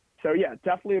mid-20s. So, yeah,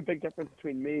 definitely a big difference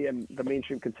between me and the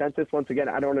mainstream consensus. Once again,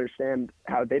 I don't understand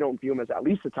how they don't view him as at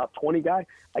least a top 20 guy.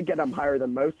 I get him higher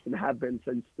than most and have been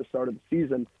since the start of the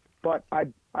season. But I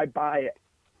buy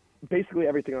basically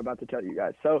everything I'm about to tell you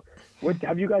guys. So,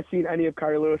 have you guys seen any of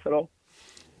Kyrie Lewis at all?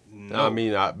 No. I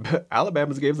mean,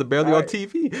 Alabama's games are barely on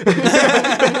TV.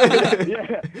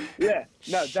 Yeah.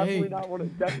 No, definitely not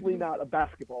definitely not a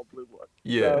basketball blue blood.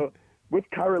 Yeah. So, with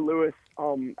Kyrie Lewis,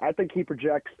 I think he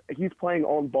projects. He's playing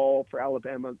on ball for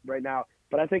Alabama right now,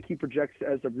 but I think he projects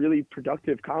as a really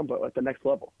productive combo at the next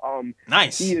level.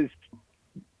 Nice. He is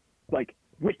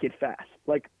wicked fast,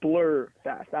 blur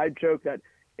fast. I joke that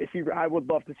I would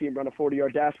love to see him run a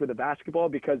 40-yard dash with a basketball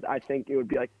because I think it would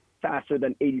be faster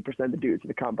than 80% of the dudes in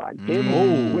the combine.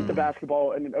 Him with the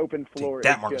basketball and an open floor.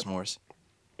 That Marcus Morris.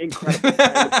 Incredible.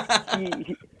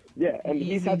 And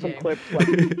he's had some clips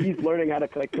he's learning how to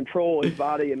control his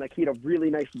body, and he had a really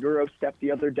nice Euro step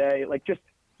the other day. Just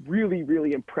really,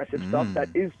 really impressive stuff. That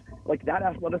is that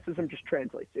athleticism just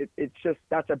translates. It's just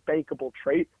that's a bankable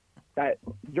trait that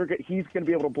he's going to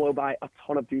be able to blow by a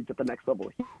ton of dudes at the next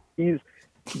level. He's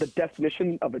the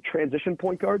definition of a transition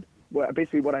point guard.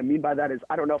 Basically, what I mean by that is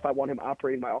I don't know if I want him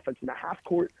operating my offense in the half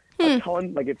court a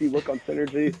ton. If you look on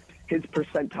Synergy, his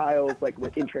percentiles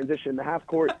in transition in the half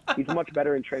court, he's much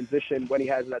better in transition when he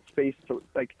has that space to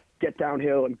get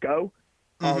downhill and go.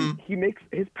 He makes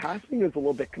his passing is a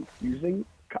little bit confusing,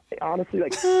 honestly.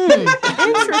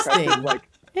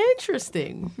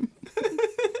 Interesting.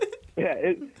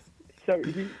 Yeah. So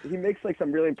he makes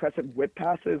some really impressive whip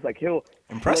passes. He'll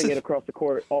sling it across the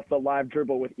court off the live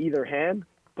dribble with either hand,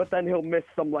 but then he'll miss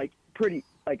some pretty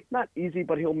not easy,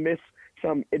 but he'll miss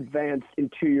some advanced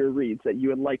interior reads that you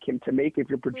would like him to make if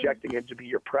you're projecting him to be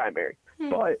your primary.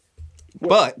 But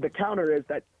the counter is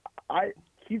that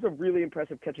he's a really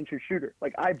impressive catch and shoot shooter.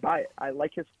 I buy it. I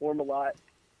like his form a lot.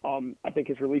 I think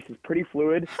his release is pretty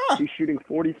fluid. He's shooting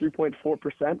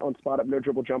 43.4% on spot-up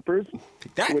no-dribble jumpers,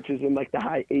 which is in the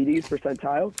high 80s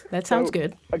percentile. That sounds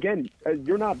good. Again,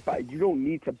 you don't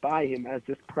need to buy him as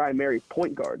this primary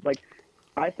point guard.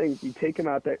 I think you take him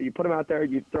out there, you put him out there,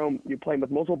 you play him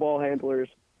with multiple ball handlers,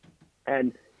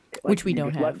 and which we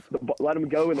don't have. Let him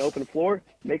go in the open floor,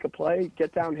 make a play,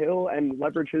 get downhill, and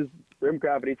leverage his rim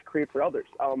gravity to create for others.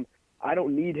 I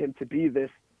don't need him to be this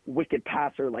wicked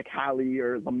passer like Hallie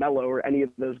or LaMelo or any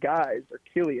of those guys or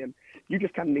Killian. You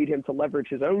just kind of need him to leverage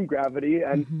his own gravity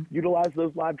and utilize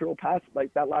those live drill pass,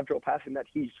 that live drill passing that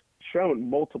he's shown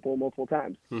multiple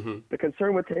times. The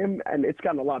concern with him, and it's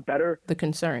gotten a lot better. The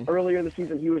concern. Earlier in the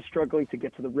season, he was struggling to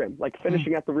get to the rim,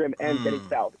 finishing at the rim and getting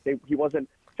fouled. He wasn't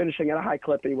finishing at a high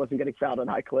clip and he wasn't getting fouled at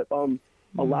a high clip.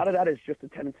 A lot of that is just a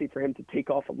tendency for him to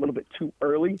take off a little bit too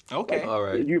early. Okay. All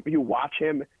right. You watch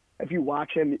him if you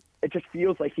watch him, it just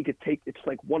feels like he could take it's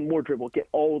like one more dribble, get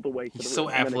all the way to the He's so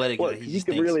rim, and then athletic explode. that He just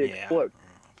can thinks, really yeah. explode.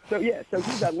 So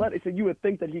he's athletic. So you would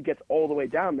think that he gets all the way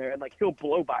down there, and like he'll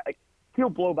blow by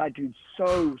dudes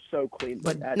so clean,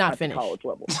 But at not the finish. college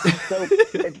level. So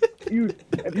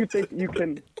if you think you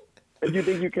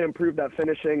can improve that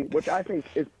finishing, which I think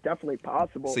is definitely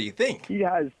possible. So you think? He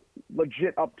has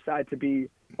legit upside to be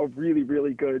a really,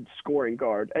 really good scoring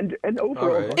guard and overall,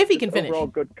 All right. guard, If he can just finish. overall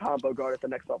good combo guard at the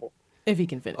next level. If he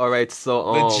can finish. All right, so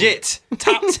Legit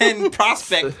top 10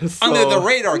 prospect So- under the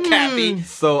radar, Kathy.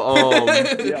 So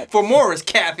Yeah. For Morris,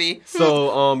 Kathy.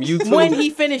 YouTube. When he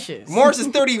finishes. Morris is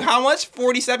 30. How much?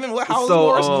 47. What? How old is So,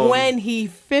 Morris? When he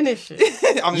finishes.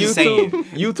 I'm just saying.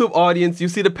 YouTube audience, you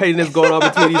see the pettiness going on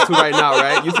between these two right now,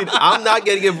 right? You see, I'm not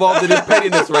getting involved in this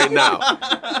pettiness right now.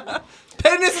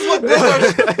 Pettiness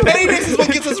is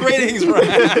what gets us ratings,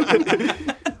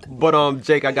 right? But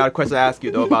Jake, I got a question to ask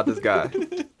you though about this guy.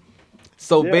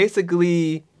 So Yeah.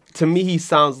 basically, to me, he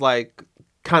sounds like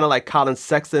kind of like Colin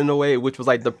Sexton in a way, which was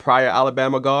like the prior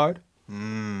Alabama guard.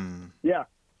 Yeah.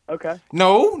 Okay.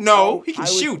 No, he can I would-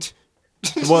 shoot.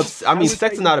 Well, I mean, would say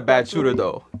Sexton's not a bad he's shooter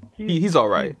though. He's all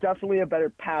right. He's definitely a better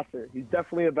passer. He's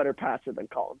definitely a better passer than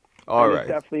Colin. All And right. He's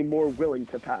definitely more willing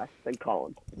to pass than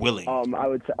Colin. Willing.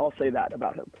 I'll say that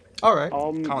about him. All right.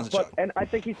 Colin's a chuck. And I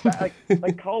think he's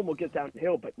like Colin will get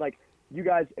downhill, but like you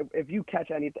guys, if you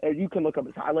catch anything, you can look up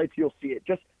his highlights, you'll see it.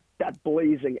 Just that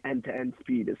blazing end-to-end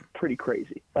speed is pretty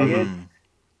crazy. Like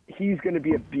he's going to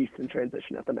be a beast in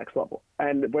transition at the next level.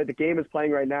 And where the game is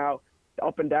playing right now,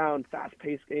 up and down,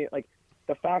 fast-paced game, like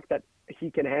the fact that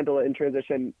he can handle it in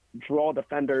transition, draw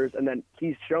defenders, and then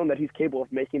he's shown that he's capable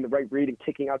of making the right read and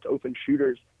kicking out to open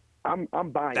shooters. I'm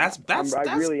buying. I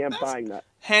really am buying that.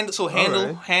 Handle.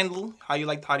 How do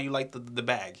you like the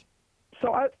bag?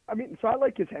 So I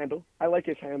like his handle.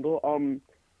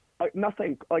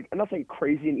 Nothing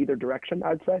crazy in either direction.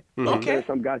 I'd say. Okay. There's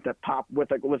some guys that pop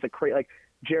with a crate like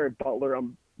Jared Butler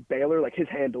on Baylor. Like his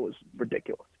handle is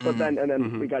ridiculous. But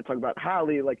then we got to talk about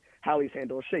Hallie. Like Hallie's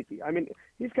handle is shaky. I mean,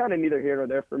 he's kind of neither here nor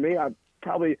there for me. I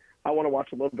want to watch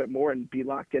a little bit more and be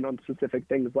locked in on specific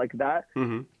things like that.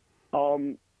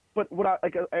 But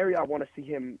an area I want to see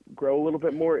him grow a little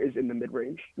bit more is in the mid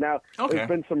range. Now, there's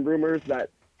been some rumors that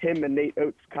him and Nate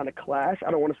Oates kind of clash. I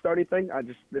don't want to start anything.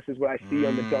 This is what I see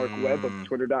on the dark web of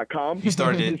Twitter.com. You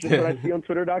started it. This is what I see on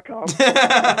Twitter.com.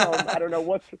 I don't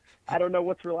know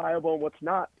what's reliable and what's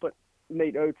not. But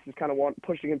Nate Oates is kind of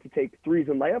pushing him to take threes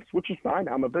and layups, which is fine.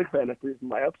 I'm a big fan of threes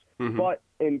and layups. But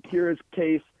in Kira's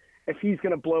case, if he's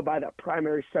going to blow by that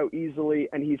primary so easily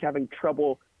and he's having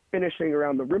trouble finishing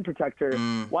around the rim protector,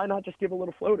 why not just give a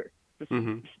little floater? Just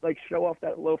like show off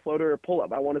that low floater or pull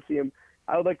up. I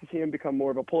would like to see him become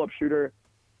more of a pull up shooter.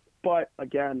 But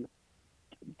again,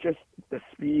 just the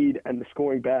speed and the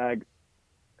scoring bag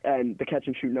and the catch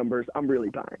and shoot numbers, I'm really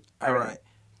buying. All right.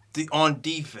 On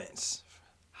defense,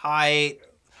 height,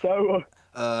 So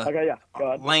okay, yeah, go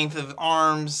ahead. length of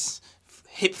arms,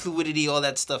 hip fluidity, all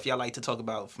that stuff y'all like to talk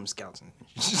about from scouting.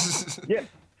 Yeah.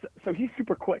 So he's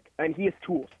super quick, and he has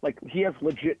tools. Like, he has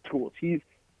legit tools.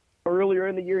 Earlier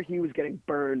in the year, he was getting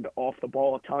burned off the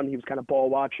ball a ton. He was kind of ball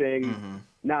watching,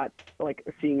 not like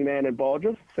seeing man and ball,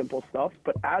 just simple stuff.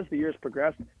 But as the years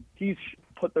progressed, he's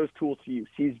put those tools to use.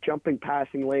 He's jumping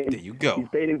passing lanes. There you go. He's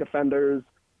baiting defenders.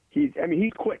 He's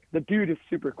quick. The dude is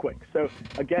super quick. So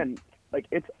again, like,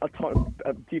 it's a ton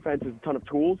of defense is a ton of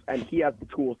tools, and he has the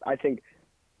tools, I think,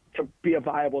 to be a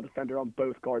viable defender on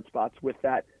both guard spots with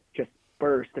that just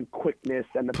burst and quickness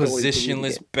and the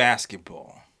Positionless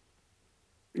basketball.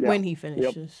 Yeah. When he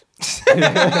finishes.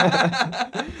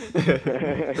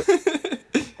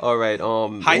 All right.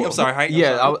 Height. I'm sorry. Height. I'm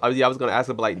Yeah, sorry. I was gonna ask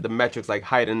about like the metrics, like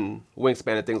height and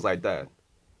wingspan and things like that.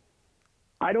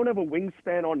 I don't have a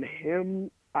wingspan on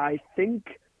him. I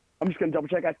think I'm just gonna double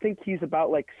check. I think he's about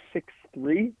like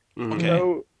 6'3". Okay.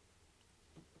 So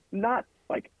not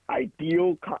like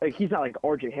ideal. He's not like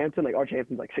RJ Hampton. Like RJ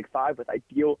Hampton's like 6'5" with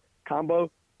ideal combo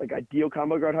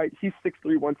guard height. He's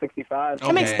 6'3", 165.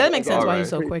 That makes sense why Alright. he's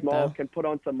so Pretty quick, small, though. can put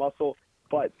on some muscle,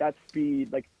 but that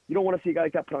speed, like, you don't want to see a guy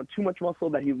like that put on too much muscle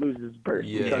that he loses burst.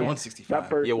 Yeah. because 165. That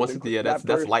burst Yeah, is 160, yeah, that that's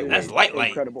burst lightweight. is That's lightweight.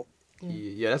 Incredible.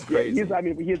 Yeah, that's Yeah,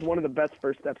 crazy. he has one of the best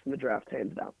first steps in the draft,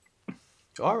 hands down.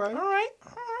 All right. All right.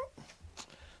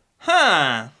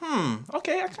 Huh.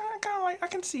 Okay. I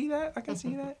can see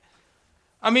that.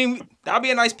 I mean, that'll be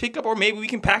a nice pickup, or maybe we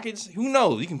can package. Who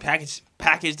knows? We can package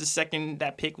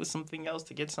that pick with something else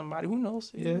to get somebody. Who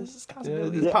knows? Yeah, There's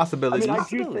possibilities. there's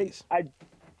possibilities.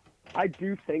 I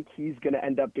do think he's going to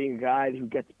end up being a guy who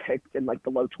gets picked in like the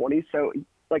low 20s. So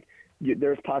like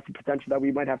there's possible potential that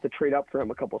we might have to trade up for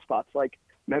him a couple spots, like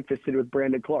Memphis did with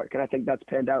Brandon Clark, and I think that's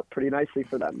panned out pretty nicely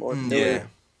for them. Or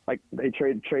like they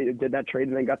did that trade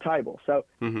and then got Tybal. So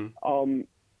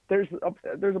there's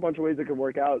a bunch of ways it could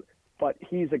work out. But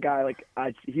he's a guy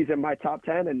he's in my top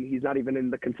 10, and he's not even in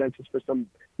the consensus for some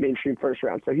mainstream first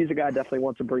round. So he's a guy I definitely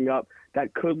want to bring up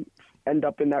that could end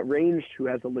up in that range, who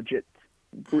has a legit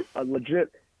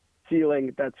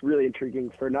ceiling that's really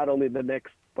intriguing for not only the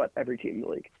Knicks but every team in the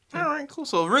league. All right, cool.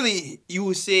 So really, you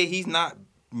would say he's not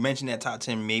mentioned that top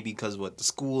 10 maybe because what the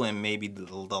school and maybe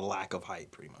the lack of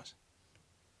hype, pretty much.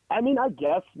 I mean, I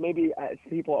guess maybe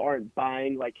people aren't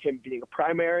buying like him being a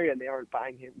primary, and they aren't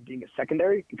buying him being a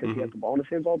secondary because he has the ball in his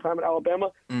hands all the time at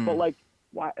Alabama. But like,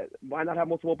 why not have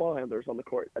multiple ball handlers on the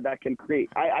court that can create?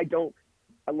 I know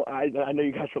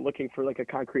you guys are looking for like a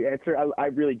concrete answer. I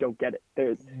really don't get it.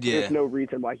 There's no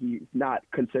reason why he's not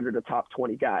considered a top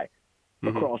 20 guy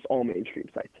across all mainstream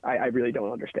sites. I really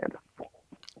don't understand.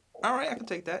 All right, I can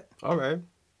take that. All right.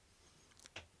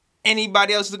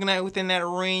 Anybody else looking at within that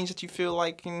range that you feel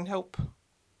like can help?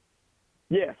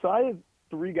 Yeah, so I have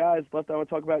 3 guys left I want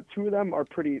to talk about. 2 of them are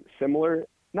pretty similar.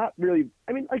 Not really,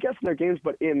 I mean, I guess in their games,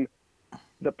 but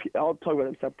I'll talk about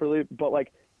them separately. But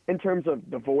like in terms of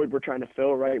the void we're trying to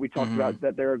fill, right? We talked about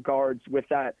that there are guards with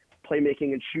that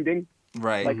playmaking and shooting.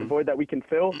 Right. Like the void that we can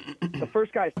fill. The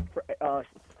first guy is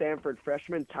Stanford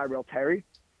freshman Tyrell Terry.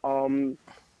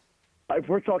 If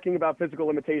we're talking about physical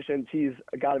limitations, he's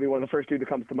got to be one of the first dude that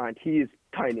comes to mind. He's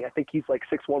tiny. I think he's like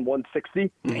 6'1", 160,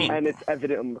 and it's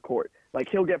evident on the court. Like,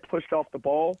 he'll get pushed off the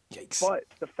ball, but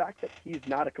the fact that he's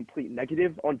not a complete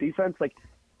negative on defense, like,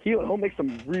 he'll make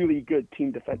some really good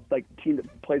team defense, like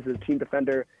plays as a team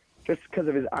defender, just because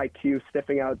of his IQ,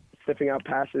 stiffing out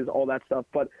passes, all that stuff.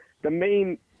 But the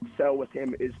main sell with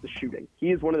him is the shooting.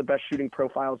 He is one of the best shooting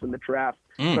profiles in the draft,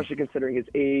 especially considering his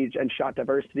age and shot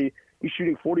diversity. He's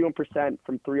shooting 41%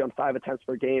 from 3 on 5 attempts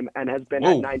per game and has been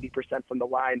at 90% from the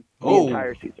line the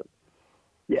entire season.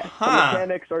 Yeah,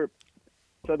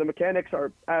 the mechanics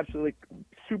are absolutely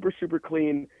super, super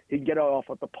clean. He can get it off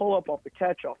the pull-up, off the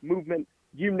catch, off movement.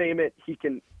 You name it, he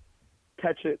can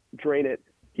catch it, drain it.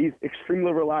 He's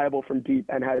extremely reliable from deep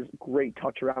and has great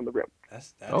touch around the rim.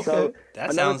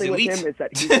 That sounds elite. With him is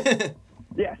that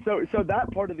so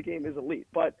that part of the game is elite.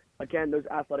 But again, those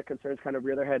athletic concerns kind of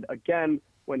rear their head again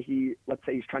when let's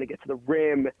say he's trying to get to the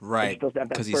rim, right?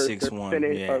 Because he's 6'1",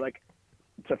 finish, or like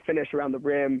to finish around the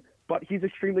rim. But he's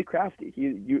extremely crafty.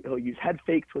 He'll use head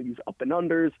fakes, he'll use up and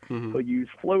unders, he'll use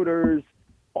floaters,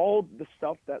 all the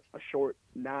stuff that a short,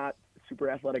 not super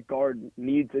athletic guard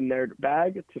needs in their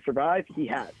bag to survive. He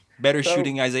has better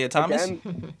shooting Isaiah Thomas.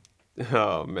 Again,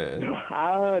 oh man,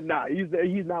 nah,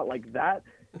 he's not like that.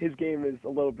 His game is a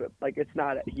little bit like it's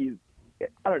not.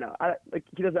 I don't know.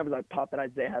 He doesn't have like pop that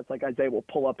Isaiah has. Like Isaiah will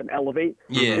pull up and elevate.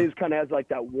 Yeah, his kind of has like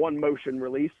that one motion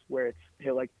release where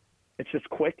it's just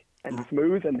quick and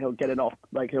smooth, and he'll get it off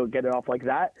like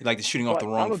that. Like the shooting off the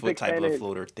wrong foot type of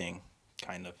floater thing,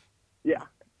 kind of. Yeah.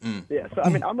 Yeah. So I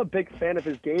mean, I'm a big fan of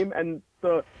his game, and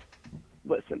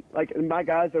listen, like my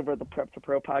guys over at the Prep to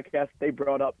Pro podcast, they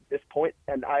brought up this point,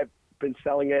 and I've been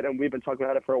selling it, and we've been talking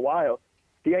about it for a while.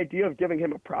 The idea of giving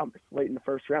him a promise late in the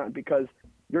first round, because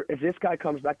if this guy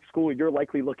comes back to school, you're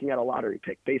likely looking at a lottery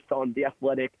pick based on the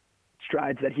athletic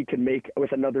strides that he can make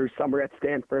with another summer at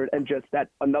Stanford and just that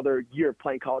another year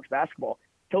playing college basketball.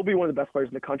 He'll be one of the best players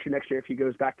in the country next year if he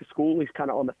goes back to school. He's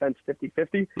kind of on the fence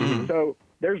 50-50. So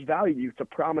there's value to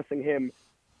promising him.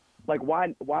 Like,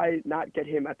 why not get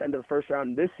him at the end of the first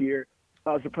round this year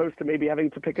as opposed to maybe having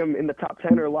to pick him in the top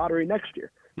 10 or lottery next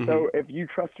year? So if you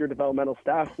trust your developmental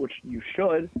staff, which you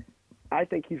should, I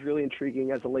think he's really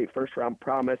intriguing as a late first-round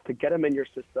promise to get him in your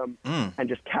system and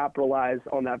just capitalize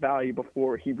on that value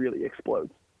before he really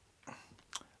explodes.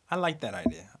 I like that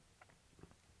idea.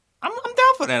 I'm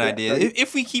down for that idea.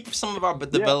 If we keep some of our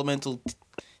developmental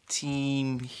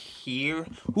team here,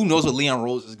 who knows what Leon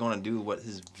Rose is going to do, what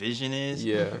his vision is.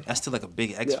 Yeah. That's still like a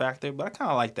big X factor, but I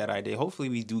kind of like that idea. Hopefully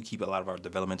we do keep a lot of our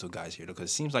developmental guys here because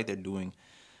it seems like they're doing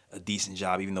a decent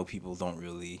job, even though people don't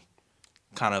really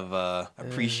kind of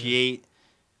appreciate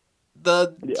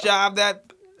the job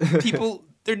that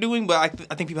they're doing. But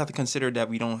I think people have to consider that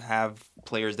we don't have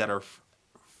players that are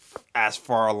as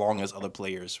far along as other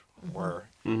players were.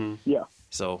 Yeah.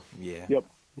 So yeah. Yep.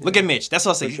 Look at Mitch. That's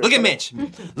what I'll say. Sure. Look at Mitch.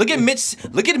 Look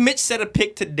at Mitch set a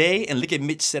pick today, and look at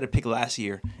Mitch set a pick last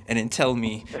year, and then tell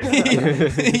me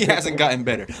he hasn't gotten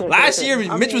better. Last year,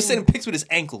 Mitch was setting picks with his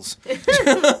ankles.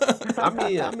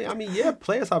 I mean, yeah,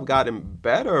 players have gotten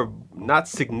better, not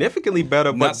significantly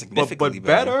better, but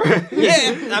better.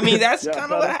 Yeah, I mean that's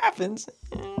kind of what happens.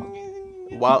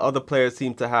 while other players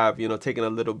seem to have, taken a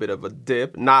little bit of a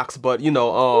dip. Knox, but,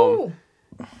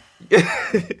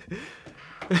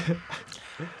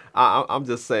 I'm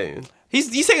just saying.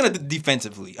 He's taking it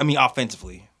defensively. I mean,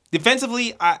 offensively.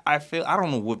 Defensively, I feel I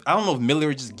don't know if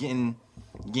Miller is just getting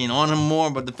on him more,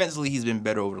 but defensively he's been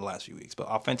better over the last few weeks. But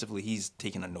offensively, he's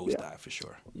taking a nosedive for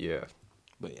sure. Yeah.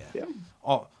 But yeah.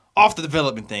 Off the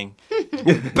development thing.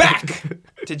 Back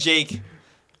to Jake.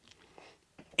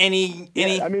 Any?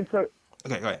 I mean, so.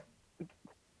 Okay, go ahead.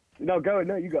 No, go ahead.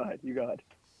 No, you go ahead. You go ahead.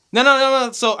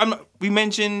 No. So we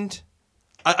mentioned.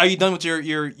 Are you done with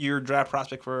your draft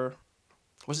prospect for?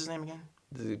 What's his name again?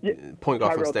 The point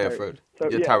guard from Stanford. So,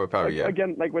 Tyrell Perry. Yeah.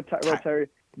 Again, like with Tyrell Perry,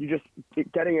 you just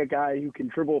getting a guy who can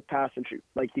dribble, pass, and shoot.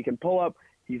 Like he can pull up.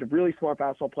 He's a really smart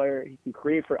basketball player. He can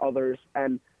create for others,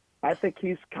 and I think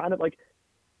he's kind of like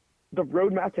the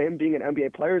roadmap to him being an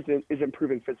NBA player is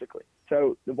improving physically.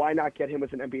 So why not get him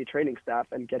as an NBA training staff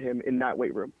and get him in that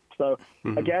weight room? So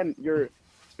again, you're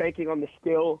banking on the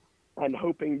skill and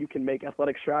hoping you can make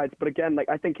athletic strides. But again, like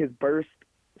I think his burst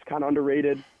is kind of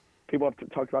underrated. People have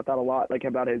talked about that a lot, like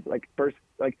about his like burst.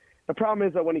 Like the problem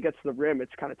is that when he gets to the rim,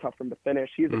 it's kind of tough for him to finish.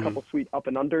 He has a couple sweet up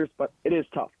and unders, but it is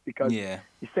tough because he's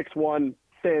 6'1",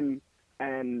 thin,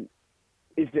 and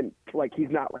isn't like he's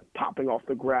not like popping off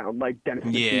the ground like Dennis. So,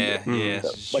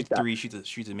 like that. Three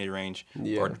shoots in mid range,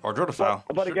 or draw the foul.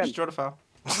 But again, just draw the foul.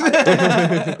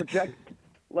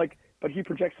 But he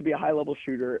projects to be a high level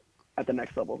shooter at the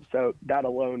next level, so that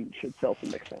alone should sell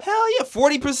some Knicks fans. Hell yeah,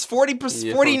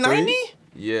 40-90.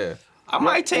 Yeah. I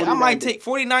might take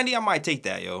 40-90. I might take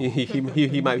that, yo. He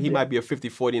might be a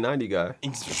 50-40-90 guy.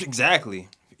 Exactly.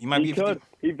 He might be.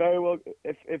 He very well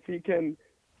if he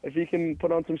can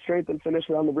put on some strength and finish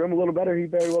around the rim a little better, he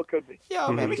very well could be. Yeah,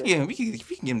 man, we can get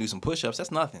him to do some push-ups.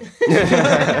 That's nothing.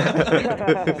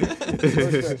 For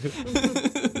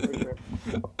sure.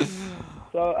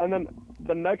 So, and then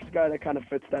the next guy that kind of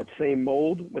fits that same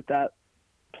mold with that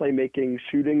playmaking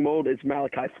shooting mold is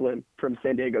Malachi Flynn from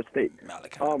San Diego State.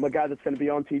 A guy that's going to be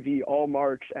on TV all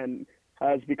March and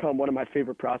has become one of my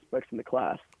favorite prospects in the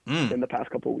class in the past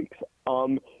couple of weeks.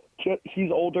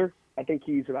 He's older. I think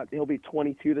he'll be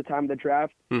 22 the time of the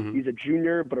draft. He's a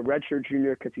junior, but a redshirt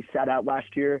junior because he sat out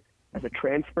last year as a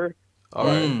transfer.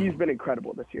 He's been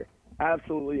incredible this year.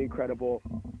 Absolutely incredible.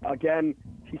 Again,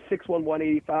 he's 6'1",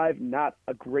 185, not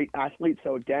a great athlete.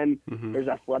 So again, there's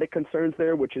athletic concerns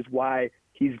there, which is why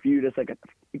he's viewed as like a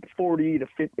 40 to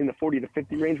 50 in the 40 to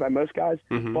 50 range by most guys.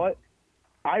 But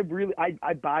I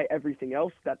buy everything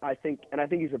else that I think, and I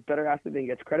think he's a better athlete than he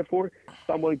gets credit for.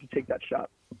 So I'm willing to take that shot.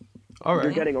 All right.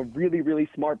 You're getting a really, really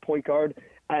smart point guard.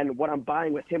 And what I'm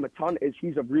buying with him a ton is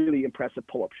he's a really impressive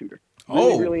pull-up shooter.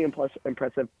 Really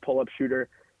impressive pull-up shooter.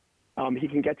 He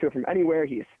can get to it from anywhere.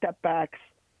 He has step backs.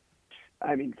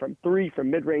 I mean, from three,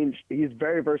 from mid-range. He's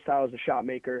very versatile as a shot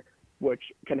maker, which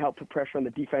can help put pressure on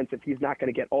the defense if he's not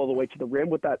going to get all the way to the rim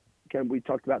with that. Again, we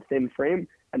talked about thin frame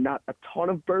and not a ton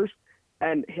of burst.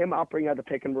 And him operating out the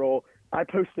pick and roll, I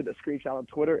posted a screenshot on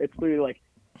Twitter. It's literally like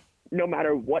no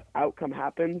matter what outcome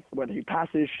happens, whether he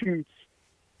passes, shoots,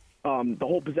 the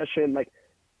whole possession, like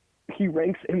he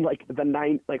ranks in like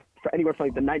the for anywhere from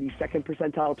like the 92nd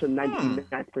percentile to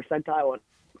 99th percentile on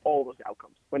all those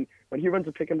outcomes. When he runs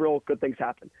a pick and roll, good things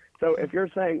happen. So if you're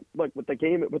saying, look, with the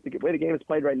way the game is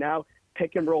played right now,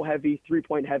 pick and roll heavy,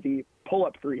 3-point heavy, pull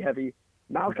up three heavy,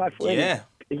 Malachi Flynn,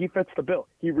 he fits the bill.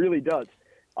 He really does.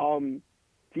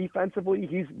 Defensively,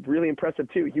 he's really impressive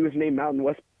too. He was named Mountain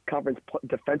West Conference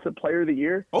Defensive Player of the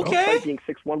Year. Despite being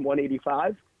 6'1",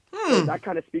 185. So that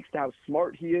kind of speaks to how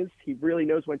smart he is. He really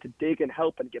knows when to dig and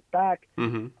help and get back.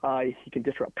 He can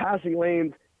disrupt passing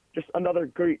lanes. Just another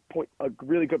a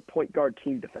really good point guard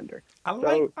team defender.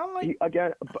 He,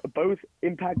 again, both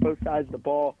impact both sides of the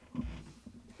ball.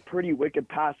 Pretty wicked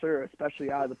passer,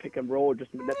 especially out of the pick and roll,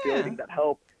 just manipulating that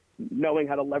help, knowing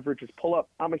how to leverage his pull up.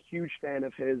 I'm a huge fan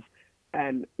of his,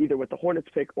 and either with the Hornets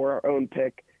pick or our own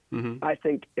pick. I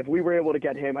think if we were able to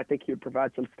get him, I think he would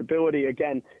provide some stability.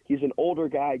 Again, he's an older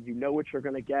guy. You know what you're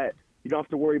going to get. You don't have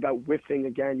to worry about whiffing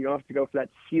again. You don't have to go for that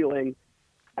ceiling.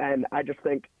 And I just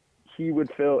think he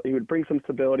would bring some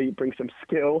stability, bring some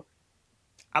skill.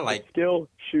 Skill,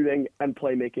 shooting, and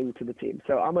playmaking to the team.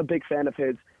 So I'm a big fan of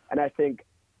his, and I think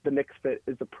the Knicks fit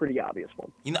is a pretty obvious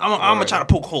one. You know, I'm gonna try to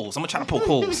poke holes.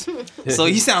 So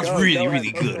he sounds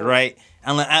really good, right?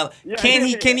 Can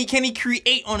he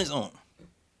create on his own?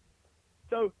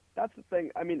 So that's the thing.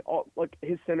 I mean,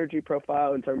 his synergy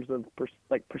profile in terms of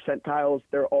percentiles,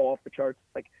 they're all off the charts.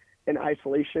 Like in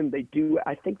isolation,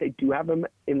 I think they do have him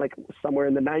in like somewhere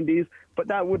in the 90s. But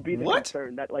that would be the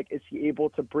concern. That like, is he able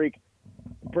to break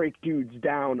dudes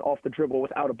down off the dribble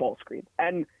without a ball screen?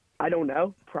 And I don't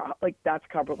know. That's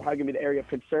probably going to be the area of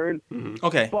concern.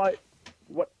 Okay. But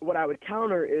what I would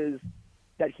counter is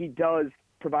that he does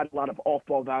provide a lot of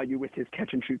off-ball value with his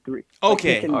catch-and-shoot three.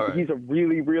 Okay. All right. He's a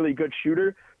really, really good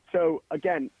shooter. So,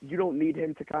 again, you don't need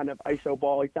him to kind of ISO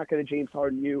ball. He's not going to James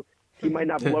Harden you. He might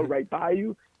not blow right by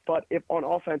you. But if on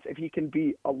offense, if he can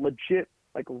be a legit,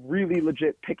 really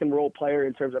legit pick-and-roll player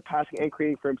in terms of passing and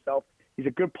creating for himself, he's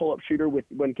a good pull-up shooter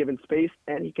when given space,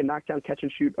 and he can knock down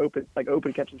catch-and-shoot, open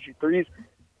catch-and-shoot threes.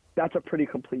 That's a pretty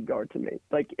complete guard to me.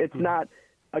 It's not,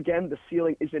 again, the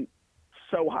ceiling isn't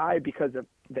so high because of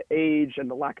the age and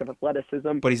the lack of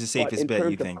athleticism. But he's the safest bet,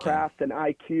 you think? In terms of craft and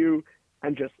IQ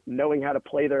and just knowing how to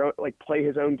play play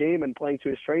his own game and playing to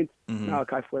his strengths,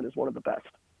 Malachi Flynn is one of the best.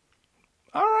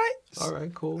 All right. All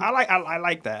right, cool. I like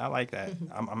that. I like that.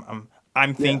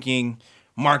 I'm thinking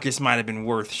Marcus might have been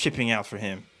worth shipping out for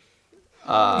him.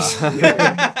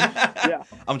 Yeah.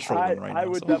 I'm trolling right now. I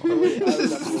would definitely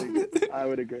agree. I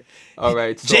would agree. All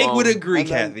right. So, Jake would agree,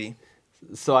 Kathy.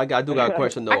 So I do got a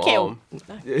question though.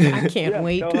 I can't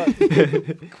wait. Go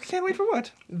ahead. Can't wait for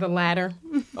what? The ladder.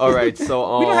 All right.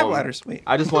 So We don't have ladders. Wait.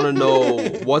 I just want to know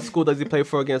what school does he play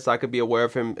for again, so I could be aware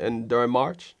of him during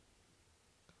March.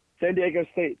 San Diego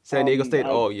State. San Diego State.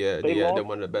 They're lost,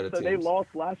 one of the better so teams. they lost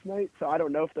last night, so I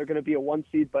don't know if they're going to be a 1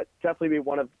 seed, but definitely be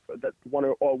one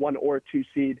or 2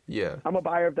 seed. Yeah. I'm a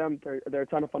buyer of them. They're a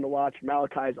ton of fun to watch.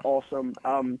 Malachi is awesome.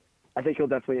 I think you'll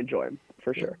definitely enjoy him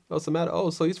for sure. What's the matter?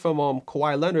 Oh, so he's from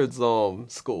Kawhi Leonard's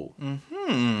school.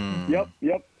 Yep.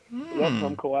 Yep,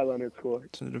 from Kawhi Leonard school.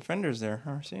 So the defenders there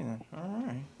are seeing that. All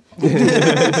right.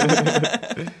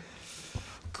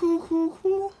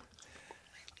 Cool.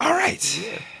 All right.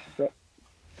 Yeah.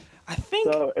 I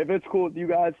think. So if it's cool with you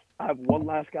guys, I have one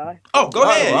last guy. Oh, go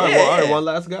ahead. All Yeah. right, one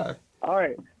last guy. All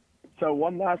right. So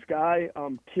one last guy,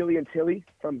 Killian Tilly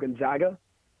from Gonzaga.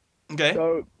 Okay.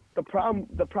 So the problem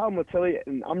with Tilly,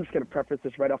 and I'm just going to preface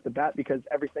this right off the bat because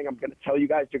everything I'm going to tell you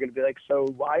guys, you're going to be like, so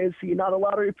why is he not a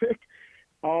lottery pick?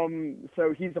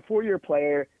 So he's a 4-year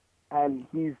player, and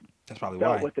he's That's probably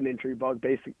dealt why. with an injury bug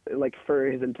basically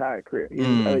for his entire career.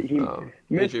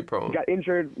 Injury prone. Got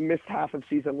injured, missed half of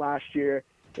season last year.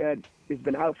 He's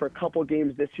been out for a couple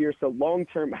games this year, so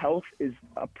long-term health is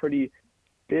a pretty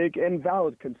big and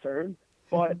valid concern.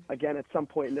 But again, at some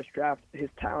point in this draft, his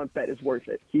talent bet is worth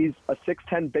it. He's a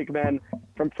 6'10" big man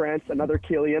from France, another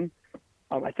Killian.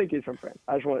 I think he's from France.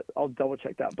 I'll double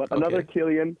check that. But another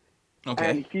Killian. Okay.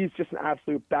 And he's just an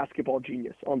absolute basketball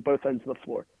genius on both ends of the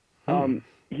floor. I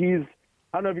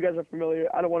don't know if you guys are familiar.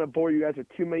 I don't want to bore you guys with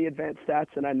too many advanced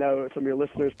stats, and I know some of your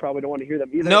listeners probably don't want to hear them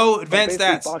either. No advanced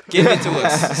stats. Give it to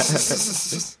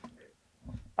us.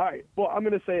 All right. Well, I'm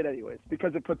going to say it anyways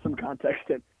because it puts some context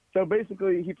in. So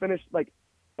basically, he finished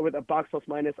with a box plus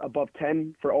minus above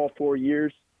 10 for all 4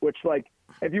 years, which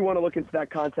if you want to look into that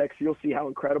context, you'll see how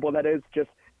incredible that is. Just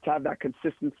to have that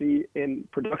consistency in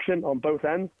production on both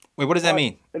ends. Wait, what does that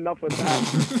mean? Enough with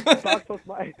that. Box plus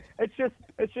minus. It just.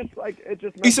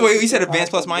 You said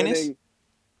advanced plus minus?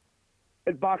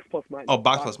 It's box plus minus. Oh,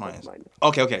 box plus minus.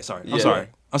 Okay. Sorry.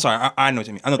 I'm sorry. I know what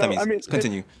you mean. I know what that means.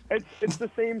 Continue. It's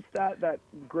the same stat that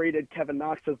graded Kevin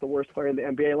Knox as the worst player in the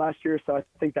NBA last year, so I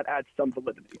think that adds some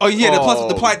validity. Oh yeah,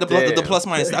 the plus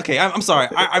minus. Okay, I'm sorry.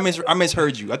 I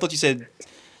misheard you. I thought you said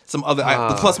some other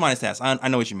the plus minus stats. I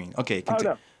know what you mean. Okay.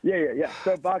 Continue. Oh no. Yeah.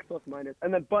 So box plus minus,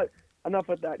 and then but enough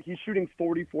with that. He's shooting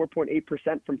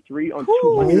 44.8% from 3 on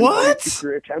 200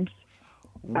 career attempts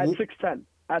at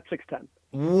 6'10".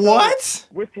 What?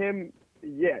 With him,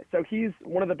 yeah. So he's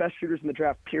one of the best shooters in the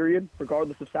draft, period,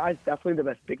 regardless of size. Definitely the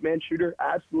best big man shooter.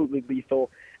 Absolutely lethal.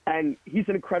 And he's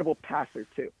an incredible passer,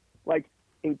 too.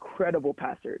 Incredible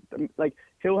passer.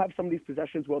 He'll have some of these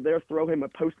possessions where they'll throw him a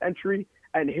post entry,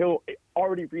 and he'll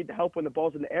already read the help when the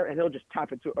ball's in the air, and he'll just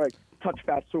tap it to touch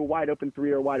fast to a wide open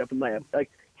 3 or a wide open layup.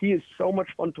 He is so much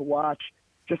fun to watch.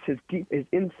 Just his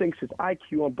instincts, his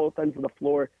IQ on both ends of the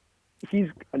floor. He's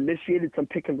initiated some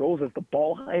pick and rolls as the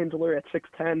ball handler at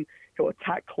 6'10". He'll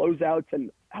attack closeouts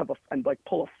and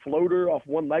pull a floater off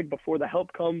one leg before the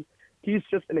help comes. He's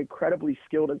just an incredibly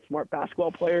skilled and smart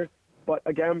basketball player. But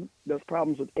again, those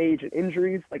problems with age and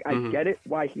injuries, I get it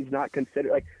why he's not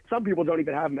considered. Some people don't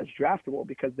even have him as draftable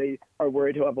because they are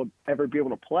worried he'll ever be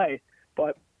able to play.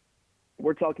 But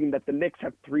we're talking that the Knicks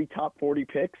have 3 top 40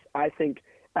 picks. I think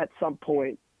at some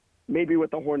point, maybe with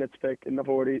the Hornets pick in the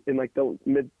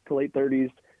mid to late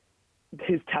 30s,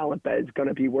 his talent bet is going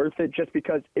to be worth it just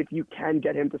because if you can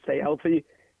get him to stay healthy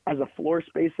as a floor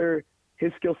spacer,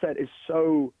 his skill set is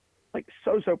so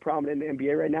prominent in the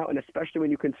NBA right now, and especially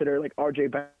when you consider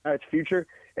RJ Barrett's future.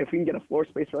 If we can get a floor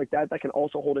spacer like that can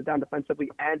also hold it down defensively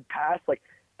and pass,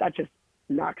 that just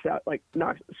knocks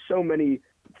so many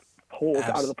pulled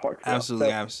out of the park. For us. Absolutely,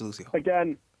 So, absolutely.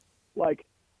 Again, like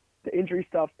the injury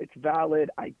stuff, it's valid.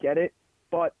 I get it,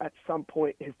 but at some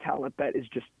point, his talent bet is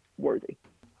just worthy.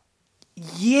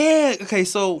 Yeah. Okay.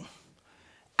 So,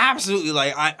 absolutely.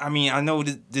 Like, I mean, I know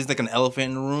there's like an elephant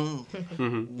in the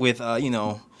room with,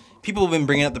 people have been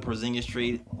bringing up the Porzingis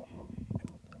trade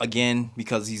again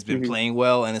because he's been playing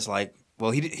well, and it's like,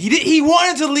 well, he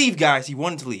wanted to leave, guys. He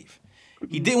wanted to leave.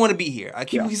 He didn't want to be here.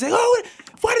 He's like, oh,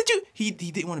 why did you? He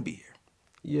didn't want to be here.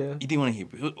 Yeah. He didn't want to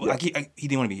be here. Like, he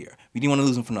didn't want to be here. We didn't want to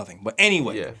lose him for nothing. But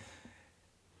anyway,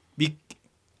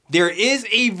 there is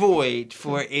a void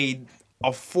for a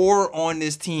 4 on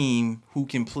this team who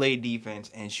can play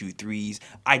defense and shoot threes.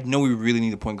 I know we really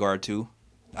need a point guard too.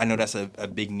 I know that's a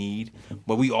big need,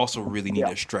 but we also really need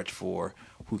a stretch 4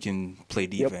 who can play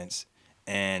defense.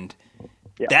 And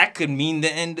that could mean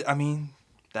the end. I mean,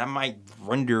 that might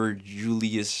render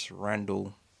Julius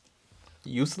Randle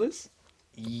useless.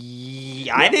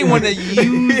 Yeah, I didn't want to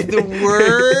use the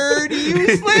word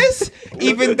useless,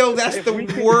 even though that's the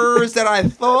words that I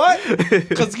thought.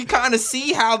 Because you kind of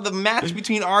see how the match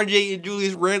between RJ and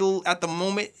Julius Randle at the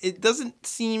moment, it doesn't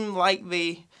seem like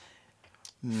they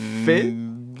fit.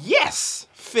 Yes,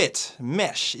 fit,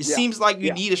 mesh. It seems like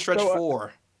you need a stretch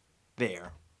 4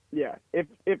 there. Yeah, if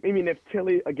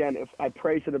Tilly, again, if I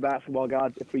pray to the basketball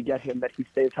gods, if we get him that he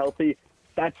stays healthy,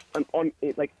 that's an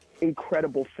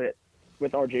incredible fit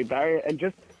with RJ Barrett, and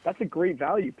just that's a great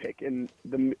value pick in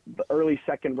the early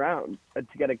second round to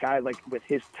get a guy like with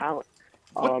his talent.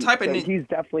 What type of he's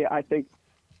definitely, I think.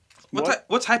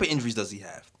 What type of injuries does he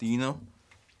have? Do you know?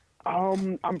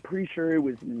 I'm pretty sure it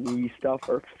was knee stuff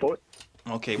or foot.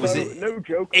 Okay, was it no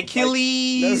joke?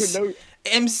 Achilles, no.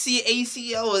 MC,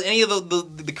 ACL, or any of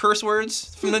the curse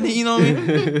words from the, you know what I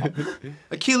mean?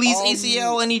 Achilles,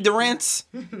 ACL, any Durant's?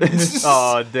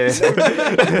 Oh,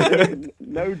 damn.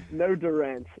 No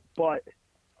Durant, but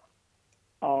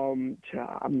I'm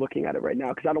looking at it right now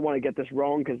because I don't want to get this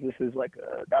wrong because this is like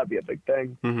that'd be a big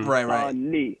thing. Mm-hmm. Right.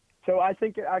 Knee. So I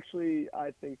think it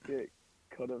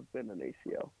could have been an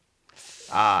ACL.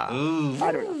 Ooh.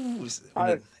 I don't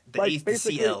know. The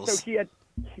ACLs. So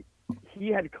he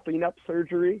had cleanup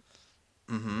surgery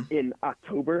in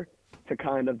October to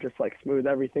kind of just like smooth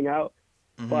everything out.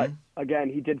 Mm-hmm. But again,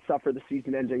 he did suffer the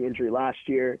season-ending injury last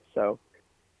year, so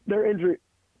there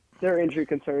are injury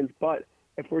concerns. But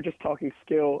if we're just talking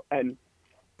skill and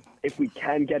if we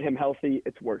can get him healthy,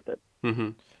 it's worth it.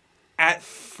 Mm-hmm. At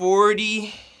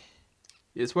 40,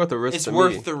 it's worth the risk. It's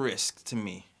worth the risk to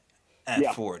me.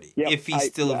 At 40, if he's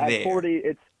still there. At 40,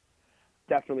 it's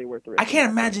definitely worth the risk. I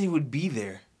can't imagine he would be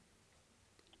there.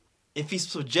 If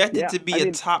he's projected to be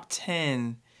a top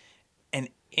 10 and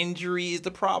injury is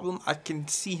the problem, I can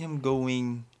see him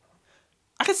going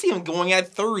at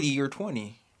 30 or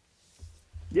 20.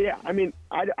 Yeah, I mean,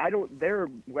 I don't. There are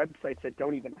websites that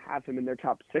don't even have him in their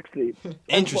top 60.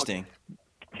 Interesting.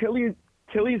 Look,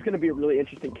 Tilly's going to be a really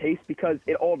interesting case because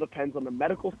it all depends on the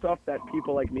medical stuff that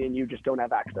people like me and you just don't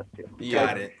have access to.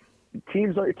 Got it.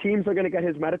 Teams are going to get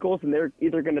his medicals, and they're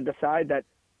either going to decide that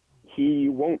he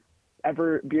won't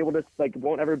ever be able to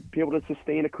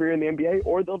sustain a career in the NBA,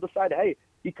 or they'll decide, hey,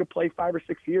 he could play 5 or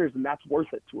 6 years, and that's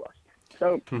worth it to us.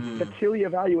 So the Tilly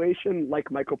evaluation, like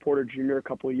Michael Porter Jr. a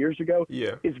couple of years ago,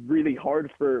 is really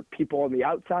hard for people on the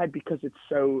outside because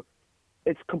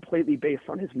it's completely based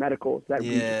on his medicals that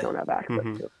we just don't have access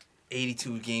to.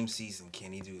 82 game season,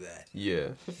 can he do that? Yeah,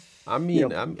 I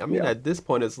mean, at this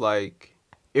point, it's like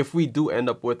if we do end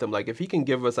up with him, like if he can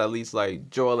give us at least like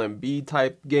Joel Embiid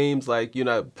type games, like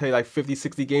play like 50,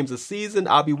 60 games a season,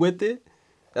 I'll be with it.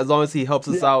 As long as he helps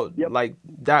us out like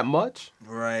that much.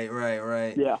 Right.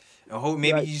 Yeah.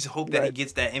 You just hope that he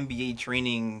gets that NBA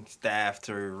training staff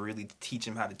to really teach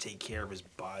him how to take care of his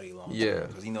body long term.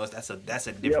 Because that's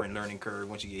a different learning curve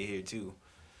once you get here too.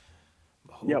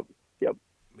 Yep.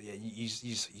 But yeah, you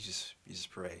just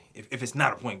pray. If it's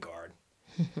not a point guard,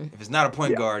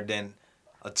 then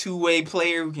a two-way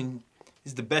player who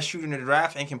is the best shooter in the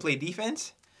draft and can play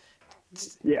defense.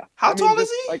 Yeah. How tall is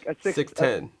he? Like a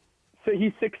 6'10". So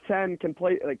he's 6'10", can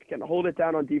play, like can hold it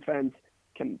down on defense,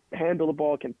 can handle the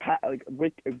ball, can a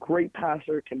great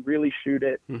passer, can really shoot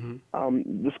it.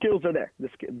 Mm-hmm. The skills are there.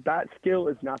 That skill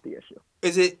is not the issue.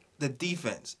 Is it the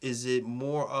defense? Is it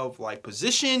more of like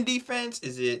position defense?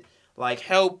 Is it like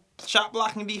help shot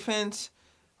blocking defense?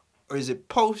 Or is it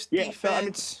post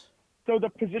defense? So the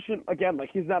position, again, like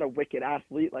he's not a wicked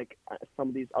athlete like some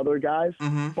of these other guys,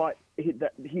 but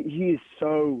he is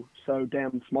so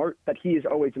damn smart that he is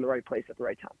always in the right place at the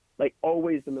right time. Like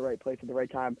always in the right place at the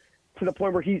right time, to the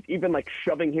point where he's even like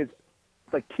shoving his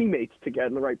like teammates to get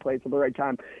in the right place at the right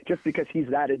time just because he's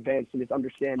that advanced in his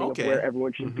understanding of where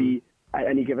everyone should be at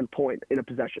any given point in a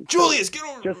possession. Julius, get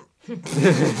over. Just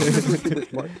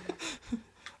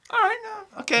All right,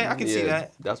 no, okay, I can see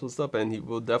that. That's what's up, and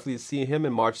we'll definitely see him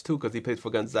in March too, because he plays for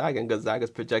Gonzaga, and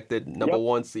Gonzaga's projected number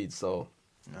 1 seed. So,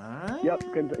 All right. yep,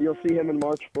 you'll see him in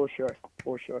March for sure.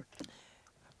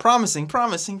 Promising. Okay,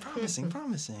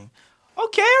 all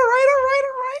right.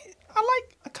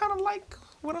 I kind of like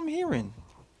what I'm hearing.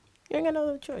 You ain't got no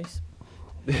other choice.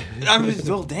 I mean,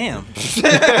 well, damn.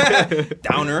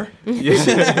 Downer.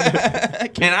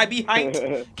 Can I be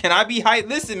hyped?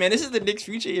 Listen, man, this is the Knicks'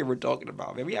 future here we're talking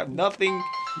about, man. We have nothing.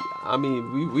 I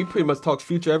mean, we pretty much talk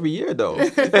future every year, though. I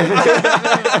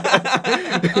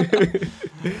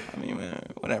mean,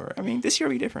 whatever. I mean, this year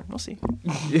will be different. We'll see.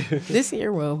 This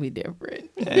year will be different.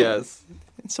 Yes.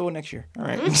 And so will next year. All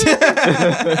right.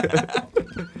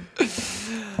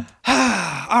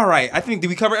 All right. I think, did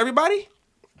we cover everybody?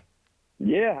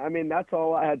 Yeah, I mean that's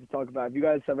all I had to talk about. If you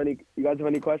guys have any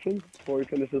questions before we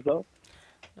finish this up?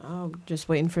 Oh, just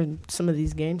waiting for some of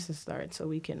these games to start so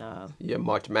we can. Yeah,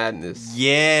 March Madness.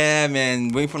 Yeah, man.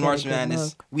 Waiting for Get a March good Madness.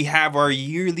 look. We have our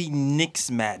yearly Knicks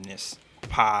Madness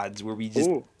pods where we just.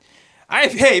 Ooh.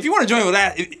 Hey, if you want to join with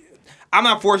that, I'm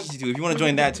not forcing you to. If you want to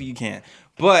join that too, you can.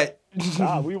 But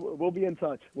We'll be in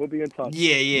touch.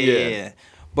 yeah.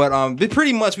 But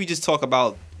pretty much we just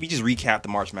recap the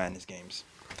March Madness games,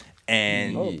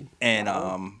 and well,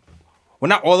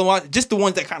 not all the ones, just the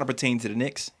ones that kind of pertain to the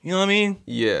Knicks. You know what I mean?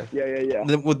 Yeah. Yeah.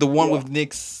 With the one with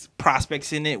Knicks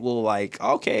prospects in it, we'll like,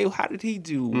 okay, how did he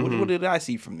do? What did I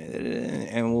see from it?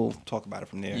 And we'll talk about it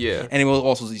from there. Yeah. And then we'll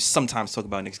also sometimes talk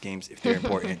about Knicks games if they're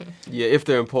important. Yeah, if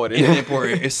they're important.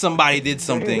 If somebody did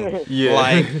something,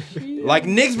 Yeah. like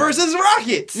Knicks versus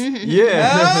Rockets.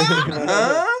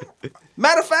 Yeah.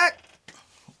 Matter of fact,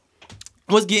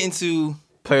 let's get into.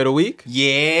 Player of the week?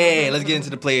 Yeah, let's get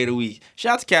into the player of the week.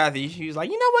 Shout out to Kathy. She was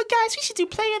like, you know what, guys? We should do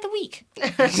player of the week.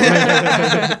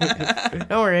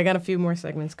 Don't worry, I got a few more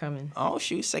segments coming. Oh,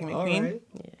 shoot. Segment All queen. right.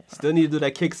 Still need to do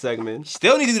that kick segment.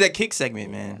 Still need to do that kick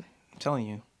segment, man. I'm telling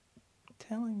you.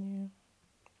 I'm going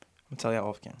to tell y'all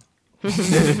off again.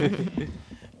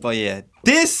 But yeah,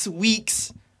 this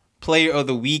week's player of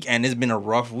the week, and it's been a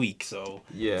rough week. So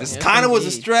Yeah. this Yes, kind of was a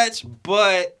indeed. stretch,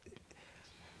 but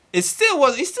he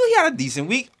had a decent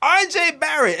week. RJ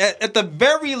Barrett, at the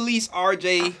very least,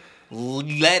 RJ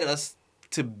led us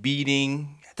to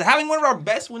having one of our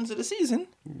best wins of the season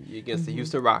Against the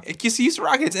Houston Rockets. against the Houston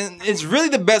Rockets. And it's really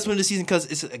the best win of the season because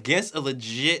it's against a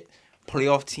legit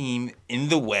playoff team in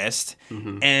the West.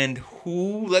 And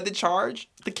who led the charge?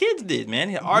 The kids did,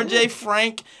 man. RJ,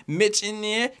 Frank, Mitch in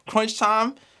there, crunch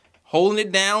time, holding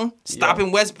it down,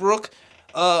 stopping Westbrook,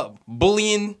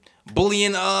 bullying. What's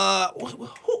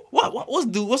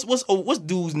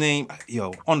dude's name?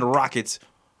 Yo, on the Rockets,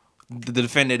 the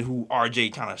defender who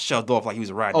RJ kind of shoved off like he was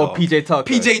a ride dog. PJ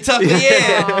Tucker. PJ Tucker,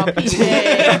 yeah.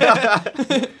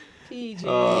 Oh,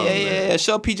 PJ. Yeah.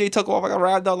 Shove PJ Tucker off like a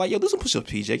ride dog. Like, yo, do some push-ups,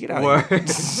 PJ. Get out of here. Word.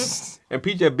 And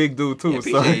PJ a big dude too. Yeah,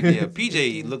 so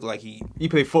PJ looked like he he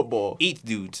play football. eats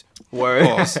dudes. Word.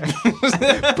 Pause.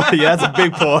 Yeah, that's a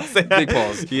big pause. Big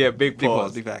pause. Yeah, big Big pause.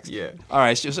 pause. Big facts. Yeah. All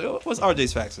right. So what's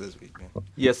RJ's facts for this week, man?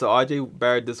 Yeah, so RJ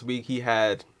Barrett this week, he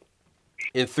had,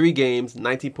 in 3 games,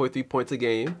 19.3 points a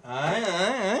game, All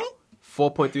right.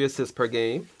 4.3 assists per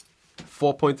game,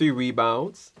 4.3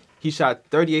 rebounds. He shot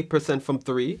 38% from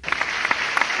 3.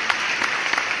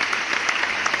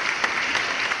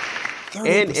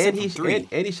 And he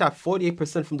shot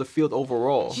 48% from the field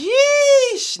overall.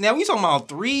 Yeesh. Now, we talking about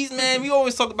threes, man. We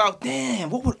always talk about, damn,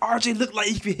 what would RJ look like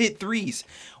if he hit threes?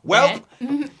 Well,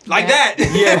 like that.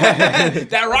 Yeah.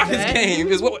 That Rockets game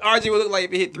is what RJ would look like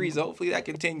if he hit threes. Hopefully that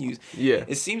continues. Yeah.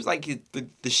 It seems like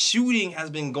the shooting has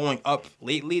been going up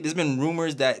lately. There's been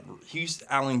rumors that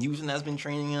Allen Houston has been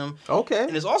training him. Okay.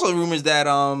 And there's also rumors that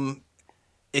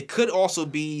it could also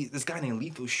be this guy named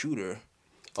Lethal Shooter.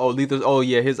 Oh, Lethal. Oh,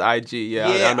 yeah, his IG. Yeah,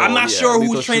 I know, I'm not sure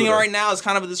Lethal who's training him Shooter. right now. It's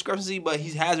kind of a discrepancy, but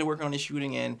he has been working on his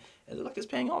shooting, and it looks like it's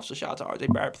paying off. So shout out to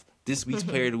RJ Barrett, this week's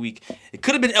player of the week. It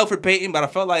could have been Elfrid Payton, but I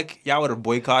felt like y'all would have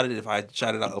boycotted it if I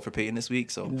shouted out Elfrid Payton this week.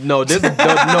 So No,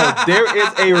 there is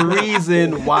a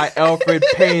reason why Elfrid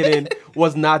Payton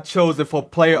was not chosen for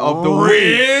player of the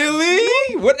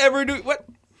week. really, what?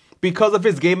 Because of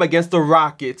his game against the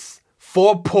Rockets.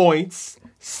 4 points,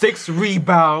 6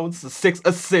 rebounds, 6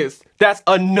 assists. That's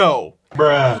a no.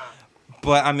 But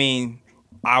I mean,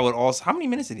 I would also. How many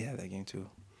minutes did he have that game too?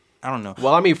 I don't know.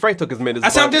 Well, I mean, Frank took his minutes.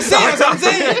 That's what I'm just saying.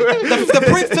 The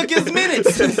Prince took his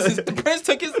minutes. The Prince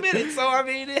took his minutes. So I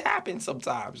mean, it happens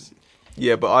sometimes.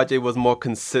 Yeah, but RJ was more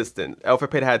consistent.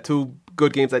 Elfrid Payton had 2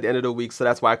 good games at the end of the week, so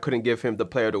that's why I couldn't give him the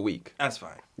player of the week. That's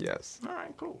fine. Yes. All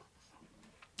right, cool.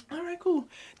 All right, cool.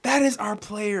 That is our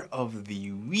player of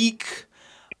the week.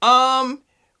 You know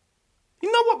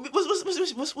what?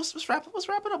 Let's wrap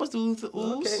it up. Let's do the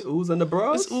ooze. Okay, ooze and the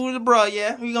bros. Let's ooze the bra.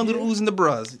 Yeah, we're gonna do the ooze and the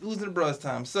bras. Ooze and the bras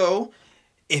time. So,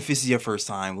 if it's your first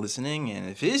time listening, and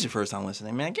if it is your first time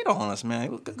listening, man, get on us,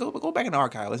 man. Go back in the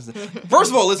archive. Listen. First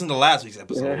of all, listen to last week's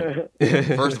episode.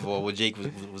 First of all, where Jake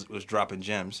was dropping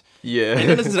gems. Yeah. And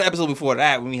then listen to the episode before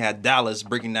that when we had Dallas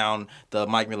breaking down the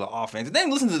Mike Miller offense. And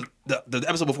then listen to the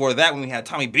episode before that when we had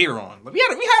Tommy Beer on. But we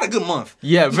had a good month.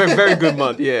 Yeah, very, very good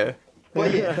month, yeah.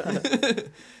 But yeah.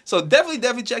 So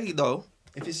definitely check it though.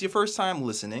 If it's your first time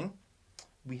listening,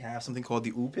 we have something called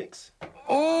the Ooh Picks.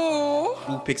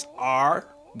 Ooh Picks are,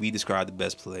 we describe the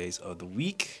best plays of the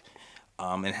week.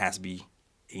 It has to be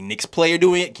a Knicks player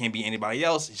doing it. Can't be anybody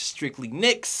else. It's strictly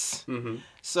Knicks. Mm-hmm.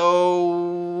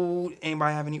 So,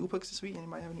 anybody have any Ooh Picks this week?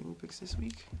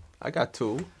 I got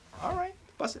 2. All right.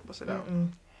 Bust it out.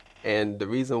 And the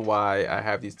reason why I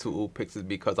have these 2 ooh picks is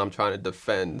because I'm trying to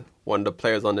defend one of the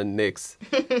players on the Knicks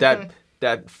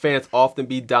that fans often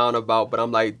be down about, but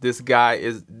I'm like, this guy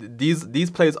is these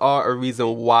players are a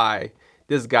reason why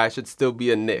this guy should still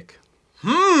be a Knick.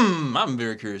 I'm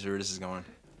very curious where this is going.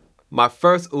 My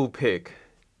first ooh pick,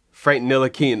 Frank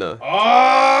Ntilikina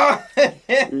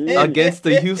against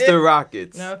the Houston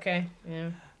Rockets. Okay. Yeah.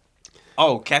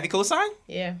 Oh, Kathy cosign?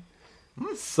 Yeah.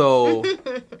 So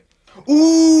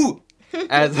Ooh!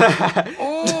 as I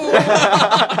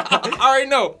already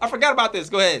know. I forgot about this.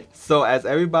 Go ahead. So as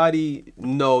everybody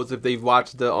knows, if they've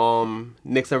watched the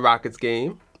Knicks and Rockets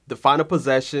game, the final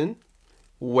possession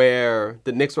where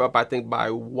the Knicks were up, I think,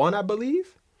 by 1, I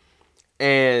believe,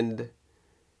 and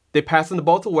they passed in the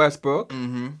ball to Westbrook.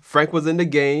 Mm-hmm. Frank was in the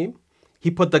game. He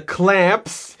put the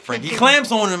clamps. Frankie clamps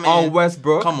on him, man. On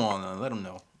Westbrook. Come on, let him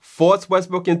know. Forced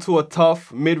Westbrook into a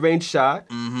tough mid-range shot.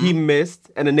 Mm-hmm. He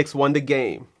missed, and the Knicks won the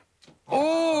game.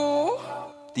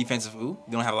 Defensive ooh.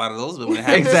 You don't have a lot of those, but when it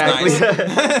happens, Exactly.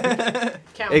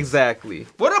 It's nice. Exactly.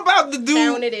 What about the dude?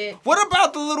 Counted it. What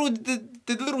about the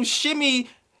little shimmy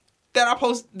that I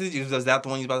posted? Was that the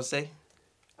one you was about to say?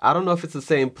 I don't know if it's the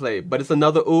same play, but it's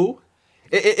another ooh.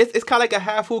 It's kind of like a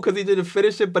half ooh because he didn't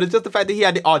finish it, but it's just the fact that he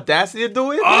had the audacity to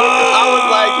do it. I was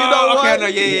like, you know what? Okay, I know,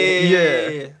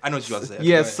 yeah. I know what you about to say. Okay,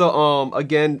 yeah, so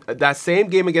again, that same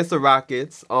game against the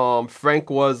Rockets, Frank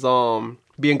was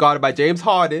being guarded by James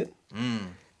Harden.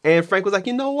 And Frank was like,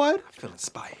 you know what? I feel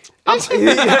inspired. and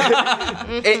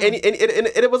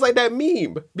it was like that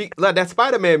meme, like that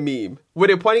Spider-Man meme, where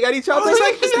they're pointing at each other.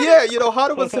 Yeah, you know,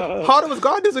 Harden was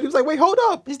guarding this, and he was like, wait, hold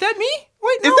up. Is that me?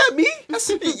 Wait, no. Is that me?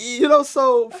 You know,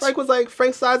 so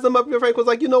Frank sized him up, and Frank was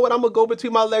like, you know what? I'm going to go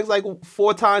between my legs like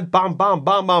 4 times, bam, bam,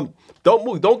 bam, bam. Don't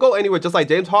move. Don't go anywhere, just like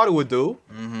James Harden would do.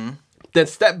 Mm-hmm. Then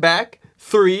step back.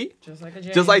 3, just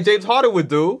like James Harden would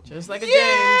do. Just like a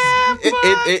James.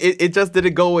 It just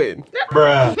didn't go in.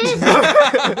 Bruh.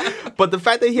 But the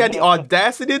fact that he had the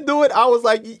audacity to do it, I was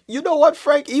like, you know what,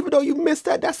 Frank? Even though you missed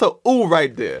that, that's a ooh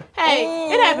right there. Hey,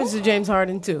 it happens to James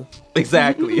Harden too.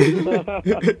 Exactly.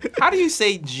 How do you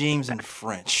say James in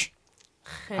French?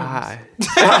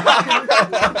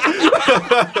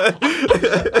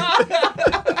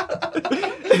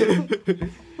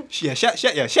 Shout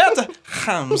out to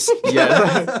Hams.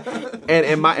 Yeah.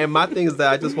 And my thing is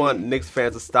that I just want Knicks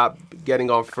fans to stop getting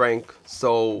on Frank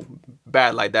so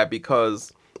bad like that,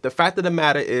 because the fact of the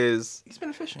matter is he's been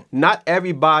efficient. Not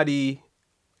everybody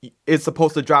is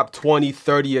supposed to drop 20,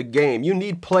 30 a game. You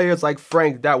need players like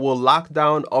Frank that will lock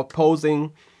down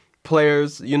opposing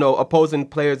players, who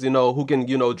can,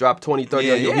 drop 20,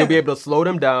 30. He'll be able to slow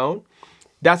them down.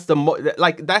 That's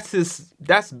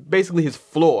that's basically his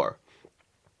floor.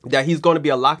 That he's going to be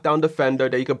a lockdown defender,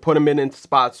 that you can put him in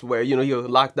spots where, he'll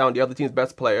lock down the other team's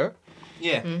best player.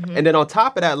 Yeah. Mm-hmm. And then on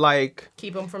top of that,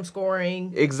 keep him from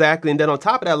scoring. Exactly. And then on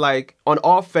top of that, on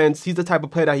offense, he's the type of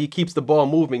player that he keeps the ball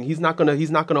moving. He's not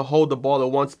gonna hold the ball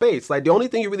in one space. Like, the only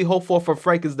thing you really hope for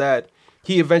Frank is that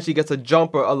he eventually gets a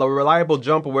jumper, a reliable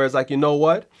jumper, where it's like, you know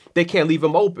what? They can't leave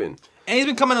him open. And he's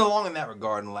been coming along in that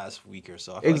regard in the last week or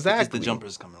so. I feel exactly. Like the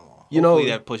jumpers coming along. Hopefully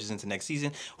that pushes into next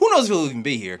season. Who knows if he'll even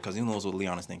be here, because who knows what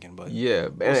Leon is thinking. But yeah,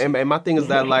 and my thing is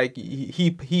that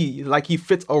he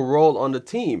fits a role on the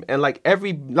team, and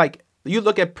you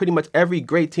look at pretty much every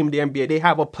great team in the NBA, they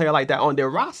have a player like that on their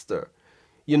roster.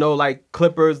 Like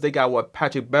Clippers, they got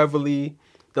Patrick Beverly.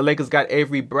 The Lakers got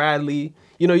Avery Bradley.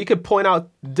 You could point out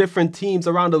different teams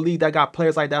around the league that got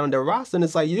players like that on their roster, and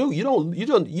it's like you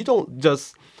don't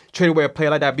just trade away a player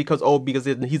like that because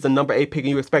he's the number 8 pick and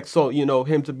you expect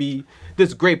him to be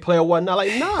this great player or whatnot.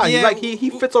 Like, nah, Yeah. he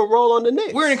fits a role on the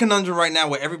Knicks. We're in a conundrum right now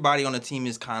where everybody on the team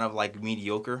is kind of like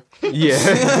mediocre. Yeah.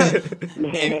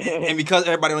 and because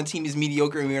everybody on the team is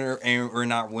mediocre and we're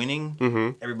not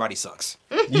winning, everybody sucks.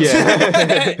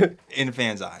 Yeah. In the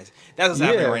fans' eyes. That's what's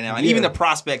happening right now. And even the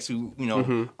prospects who,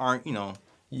 aren't,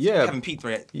 haven't peaked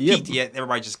yet,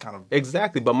 everybody just kind of...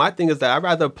 Exactly. But my thing is that I'd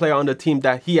rather a player on the team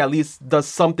that he at least does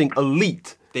something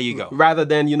elite. There you go. Rather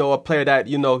than, a player that,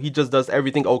 he just does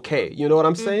everything okay. You know what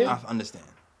I'm saying? I understand.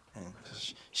 And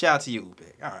shout out to you,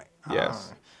 Upik. All right.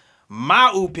 Yes.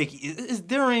 My Upik is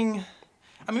during...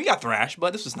 I mean, we got Thrash,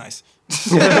 but this was nice.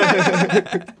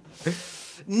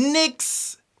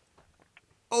 Knicks,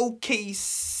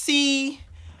 OKC,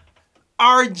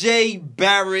 RJ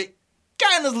Barrett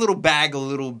got in his little bag a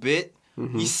little bit.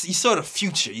 You saw the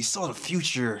future. You saw the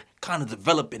future kind of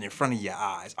developing in front of your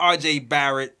eyes. RJ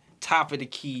Barrett, top of the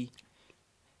key,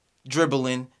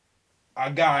 dribbling.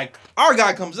 Our guy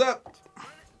comes up.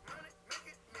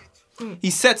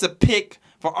 He sets a pick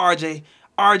for RJ.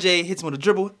 RJ hits him with a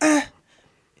dribble.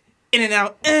 In and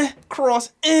out.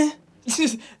 Cross.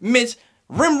 Mitch.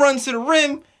 Rim runs to the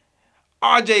rim.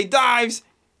 RJ dives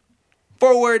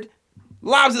forward.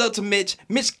 Lobs it up to Mitch.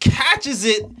 Mitch catches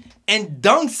it and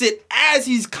dunks it as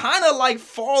he's kind of like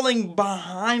falling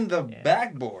behind the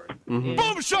backboard. Boom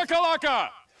shakalaka!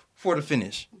 For the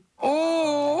finish.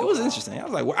 Oh, it was interesting. I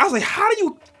was like, how do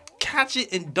you catch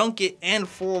it and dunk it and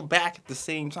fall back at the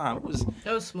same time?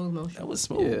 That was smooth motion. That was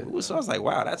smooth. Yeah. So I was like,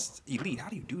 wow, that's elite. How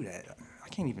do you do that? I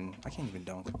can't even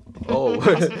dunk. Oh,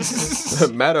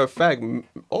 matter of fact,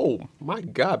 oh my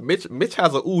God, Mitch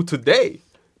has a ooh today.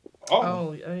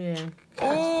 Oh yeah.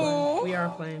 Oh. We are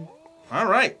playing. All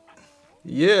right.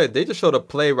 Yeah, they just showed a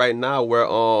play right now where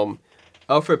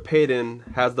Alfred Payton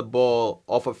has the ball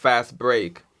off a fast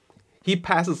break. He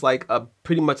passes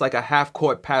pretty much like a half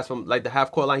court pass from like the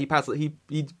half court line. He passes he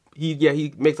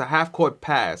makes a half court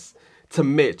pass to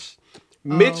Mitch.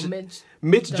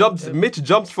 Mitch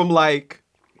jumps from like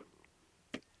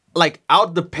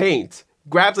out the paint,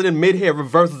 grabs it in mid-air,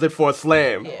 reverses it for a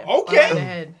slam. Yeah,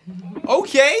 Okay.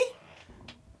 Okay.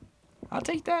 I'll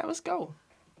take that. Let's go.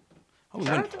 Shout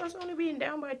out to us only being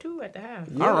down by 2 at the half.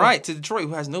 Yeah. All right, to Detroit,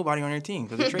 who has nobody on their team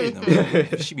because they traded them.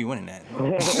 They should be winning that.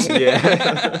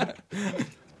 Yeah.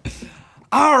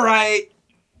 All right.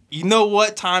 You know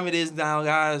what time it is now,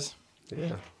 guys?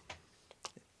 Yeah.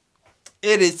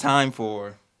 It is time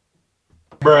for...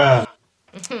 Bruh.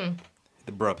 The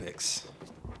bruh picks.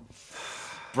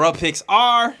 Bruh picks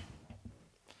are...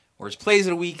 Worst plays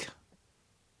of the week.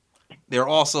 They're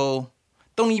also...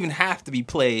 Don't even have to be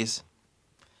plays.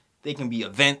 They can be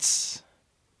events,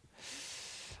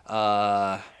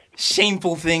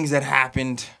 shameful things that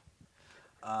happened,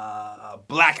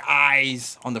 black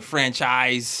eyes on the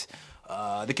franchise.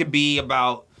 They could be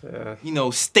about,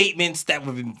 statements that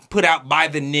have been put out by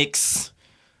the Knicks,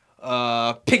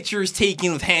 pictures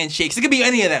taken with handshakes. It could be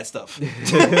any of that stuff.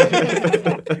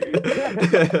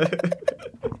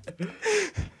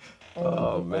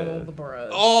 Oh man.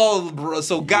 All the bros.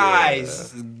 So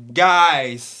guys.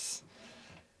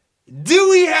 Do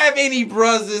we have any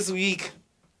bros this week?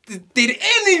 Did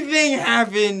anything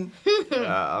happen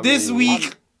this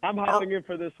week? I'm hopping in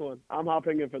for this one.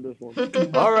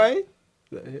 All right.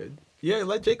 Yeah,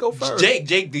 let Jake go first.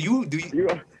 Jake, do you?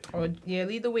 Oh, yeah,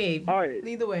 lead the way. All right.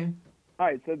 Lead the way. All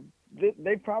right, so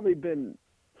they've probably been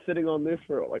sitting on this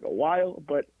for like a while,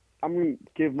 but I'm going to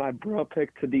give my bruh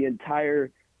pick to the entire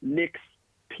Knicks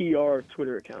PR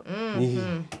Twitter account.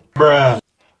 Bruh.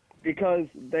 Because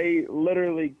they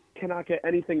literally cannot get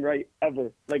anything right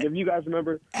ever. Like, if you guys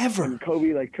remember, when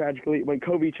Kobe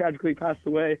tragically passed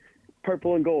away,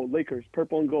 purple and gold, Lakers,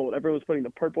 purple and gold. Everyone was putting the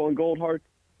purple and gold hearts.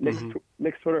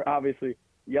 Knicks Twitter, obviously,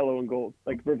 yellow and gold,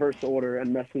 like reverse the order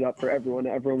and mess it up for everyone.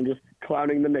 Everyone just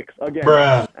clowning the Knicks again.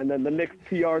 Bruh. And then the Knicks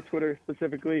PR Twitter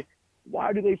specifically,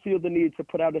 why do they feel the need to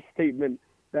put out a statement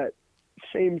that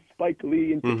shames Spike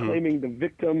Lee into claiming the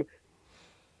victim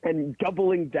and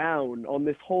doubling down on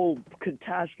this whole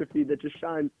catastrophe that just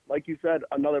shines, like you said,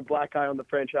 another black eye on the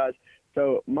franchise?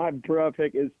 So my bruh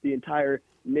pick is the entire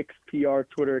Knicks PR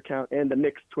Twitter account and the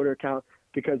Knicks Twitter account,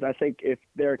 because I think if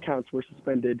their accounts were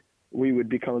suspended, we would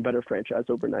become a better franchise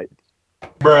overnight.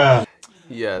 Bruh.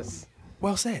 Yes.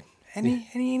 Well said.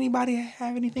 Anybody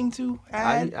have anything to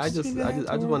add? I just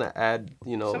want to add,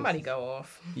 Somebody go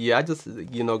off. Yeah, I just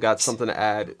got something to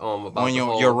add about on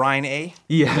your Ryan A.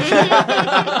 Yeah.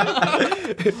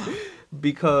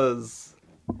 Because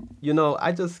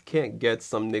I just can't get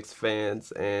some Knicks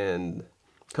fans, and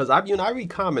because I read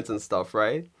comments and stuff,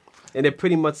 right? And they're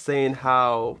pretty much saying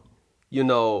how you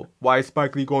know, why is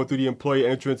Spike Lee going through the employee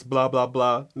entrance, blah, blah,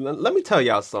 blah. Let me tell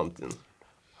y'all something.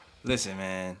 Listen,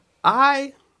 man.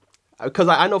 Because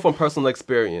I know from personal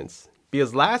experience,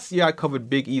 because last year I covered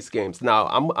Big East games. Now,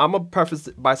 I'm going to preface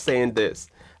it by saying this.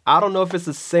 I don't know if it's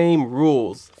the same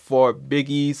rules for Big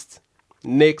East,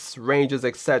 Knicks, Rangers,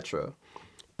 etc.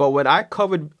 But when I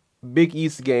covered Big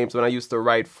East games, when I used to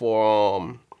write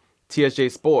for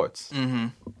TSJ Sports,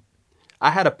 I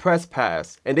had a press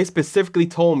pass, and they specifically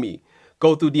told me,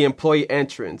 go through the employee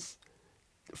entrance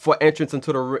for entrance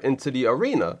into the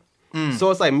arena.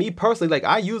 So it's like me personally, like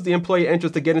I use the employee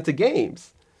entrance to get into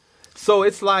games. So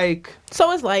it's like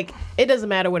it doesn't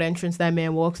matter what entrance that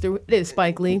man walks through. It is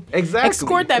Spike Lee. Exactly.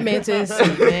 Escort that man to his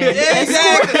seat, man.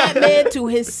 Escort that man to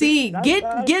his seat. Get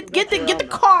the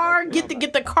car.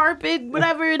 Get the carpet.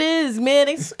 Whatever it is, man.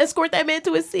 Escort that man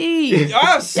to his seat.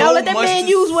 Y'all let that man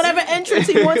use whatever entrance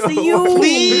he wants to use.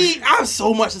 Please, I have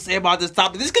so much to say about this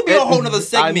topic. This could be a whole nother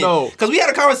segment. I know. Because we had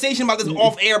a conversation about this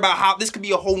off air about how this could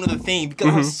be a whole nother thing. Because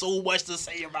I have so much to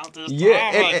say about this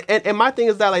topic. And my thing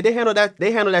is that like they handle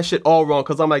that shit all wrong.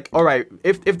 Because I'm like, all right,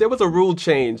 if there was a rule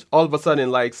change all of a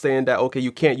sudden, like saying that okay,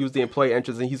 you can't use the employee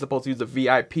entrance and he's supposed to use the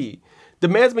VIP. The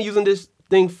man's been using this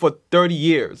thing for 30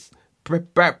 years,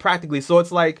 practically. So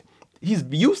it's like he's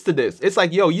used to this. It's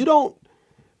like, yo, you don't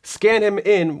scan him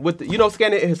in with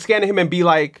scanning him and be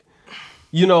like,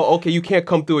 you know, okay, you can't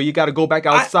come through. You got to go back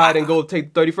outside and go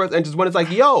take the 31st entrance. When it's like,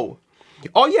 yo,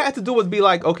 all you had to do was be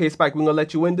like, okay, Spike, we're gonna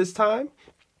let you in this time.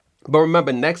 But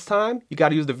remember, next time, you got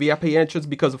to use the VIP entrance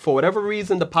because for whatever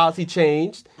reason, the policy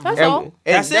changed. That's all. And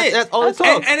That's it. That's all it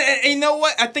took. And you know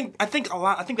what? I think a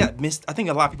lot of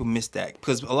people missed that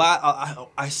because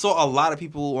I saw a lot of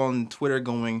people on Twitter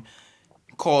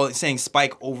saying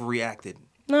Spike overreacted.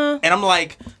 Nah. And I'm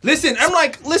like, listen.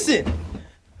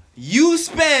 You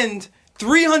spend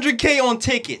 $300K on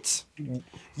tickets.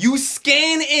 You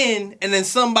scan in, and then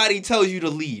somebody tells you to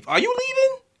leave. Are you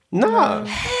leaving? Nah.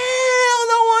 Hell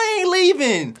no, I ain't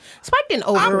leaving. Spike didn't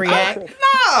overreact.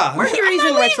 Nah. Mercury's in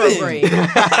I'm not retrograde. leaving. I'm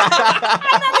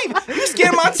not leaving. You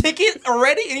scanned my ticket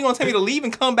already, and you gonna tell me to leave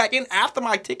and come back in after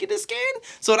my ticket is scanned,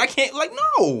 so that I can't? Like,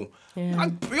 no. Yeah.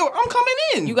 I'm coming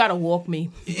in. You gotta walk me.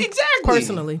 Exactly.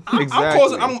 Personally.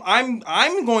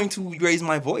 I'm going to raise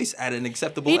my voice at an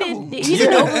acceptable level. He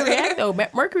didn't overreact though.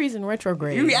 Mercury's in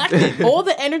retrograde. He reacted. All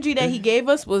the energy that he gave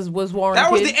us was warranted.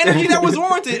 That was the energy that was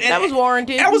warranted. That was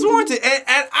warranted. That was warranted. And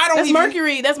I don't That's even...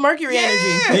 Mercury. That's Mercury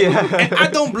energy. Yeah. And I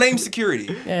don't blame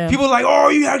security. Yeah. People are like, oh,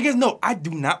 you have against... No, I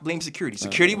do not blame security.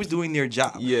 Security was doing their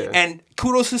job. Yeah. And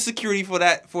kudos to security for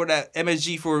that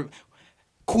MSG for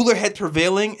cooler head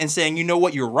prevailing and saying, you know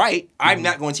what, you're right. I'm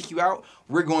not going to take you out.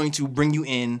 We're going to bring you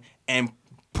in and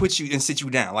put you and sit you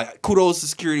down. Like, kudos to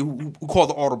security who called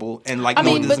the audible and like,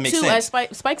 no, it doesn't make sense.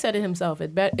 As Spike said it himself,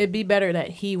 it'd be better that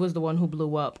he was the one who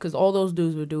blew up because all those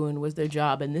dudes were doing was their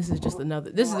job, and this is just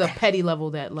this is a petty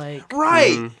level that like.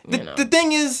 Right. The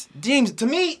thing is, James, to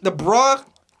me, the bruh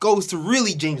goes to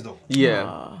really James Dolan.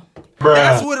 Yeah.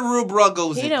 That's where the real bruh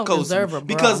goes. He don't goes deserve to. a bruh.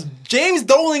 Because James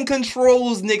Dolan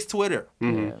controls Knicks Twitter.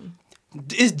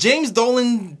 Is James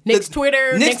Dolan Knicks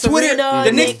Twitter, Knicks Arena,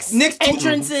 the Knicks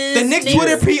entrances, the Knicks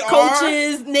Twitter PR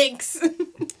coaches, Knicks.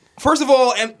 First of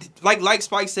all, and like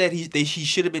Spike said, he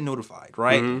should have been notified,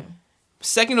 right?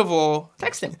 Second of all,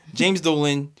 Text him. James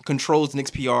Dolan controls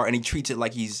Knicks PR and he treats it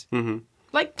like he's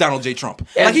Like Donald J. Trump.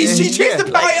 Like he treats the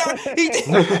PR. He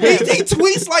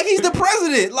tweets like he's the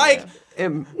president. Like.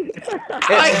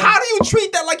 Like, how do you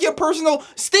treat that like your personal?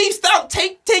 Steve, stop!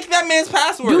 Take that man's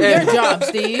password. Do your job,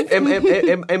 Steve.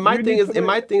 And my thing is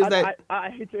that I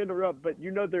hate to interrupt, but you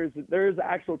know there is an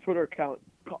actual Twitter account.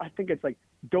 I think it's like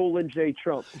Dolan J.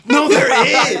 Trump. No, there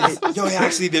is. Yo,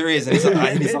 actually, there is, and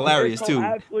it's hilarious too.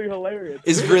 Absolutely hilarious.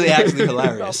 It's really actually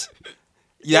hilarious.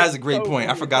 Yeah, that's a great point.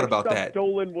 I forgot about stuff that.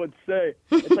 Dolan would say.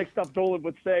 It's like stuff Dolan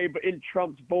would say, but in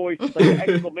Trump's voice, it's like an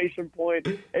exclamation point.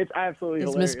 It's absolutely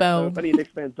hilarious. Misspelled. So if any Knicks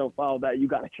fans don't follow that, you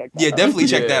gotta check that out. Yeah, definitely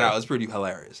check that out. It's pretty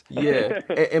hilarious. Yeah.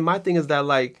 And my thing is that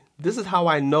like this is how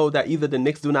I know that either the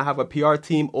Knicks do not have a PR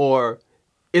team or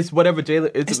it's whatever James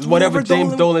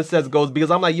Dolan says goes, because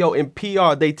I'm like, yo, in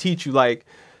PR they teach you like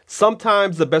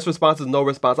sometimes the best response is no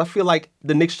response. I feel like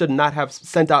the Knicks should not have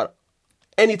sent out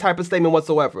any type of statement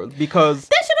whatsoever because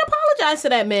they should apologize to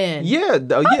that man.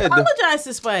 Apologize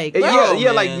to Spike.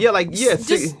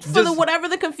 Just for whatever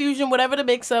the confusion, whatever the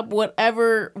mix-up,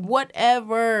 whatever.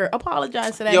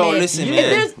 Apologize to that man. Listen, if man.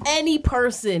 there's any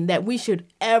person that we should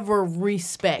ever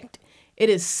respect, it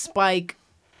is Spike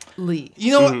Lee.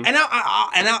 You know, and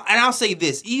I'll say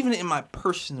this, even in my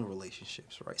personal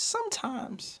relationships, right?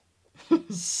 Sometimes. Oh,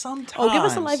 give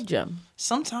us a life gem.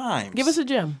 Sometimes. Give us a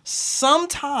gem.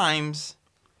 Sometimes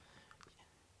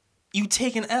you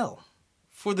take an L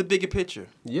for the bigger picture.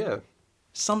 Yeah.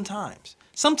 Sometimes,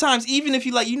 even if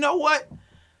you like, you know what,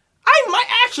 I might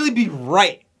actually be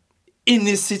right in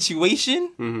this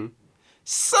situation. Mm-hmm.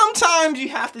 Sometimes you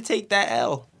have to take that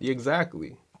L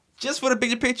Exactly. just for the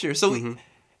bigger picture. So even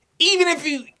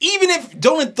if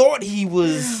Dolan thought he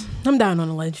was, I'm down on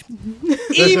the ledge.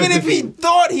 even if he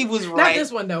thought he was Not right,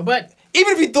 this one though, but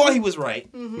even if he thought he was right,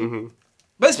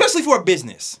 but especially for a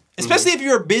business, especially if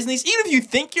you're a business, even if you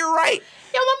think you're right,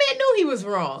 yo, my man knew he was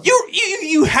wrong.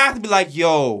 you have to be like,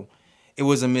 yo, it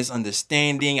was a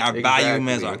misunderstanding. I value him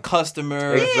as our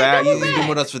customer. Exactly. He's been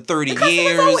with us for 30 The years.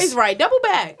 customer's always right. Double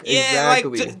back. Yeah,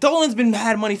 Exactly. like Dolan's been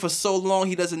had money for so long,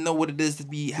 he doesn't know what it is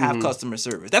to have customer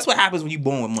service. That's what happens when you're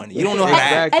born with money. You don't know how to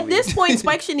act. Exactly. At this point,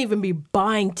 Spike shouldn't even be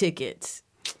buying tickets.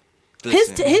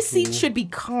 Listen, His seats should be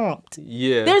comped.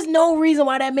 Yeah. There's no reason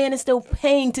why that man is still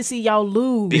paying to see y'all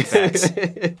lose big facts.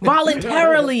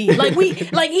 voluntarily.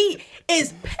 He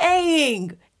is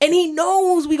paying, and he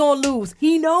knows we gonna lose.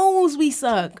 He knows we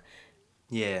suck.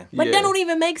 Yeah. But Yeah. that don't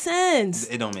even make sense.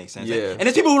 It don't make sense. Yeah. And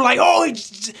there's people who are like, oh,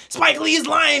 Spike Lee is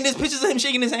lying. There's pictures of him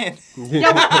shaking his hand. Yo,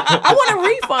 I want a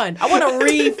refund. I want a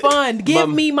refund. Give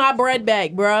me my bread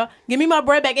back, bruh. Give me my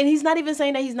bread back. And he's not even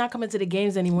saying that he's not coming to the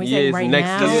games anymore. He's saying it's right next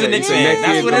now. Because he's a Knicks Yeah, fan. next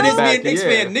That's year what it is coming being a Knicks back,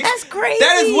 fan. yeah. Knicks, That's crazy.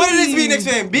 That is what it is being a Knicks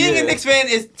fan. Being Yeah. a Knicks fan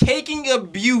is taking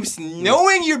abuse,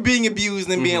 knowing you're being abused,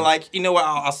 and being like, you know what,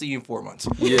 I'll see you in 4 months.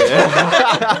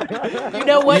 Yeah. You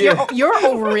know what? Yeah. You're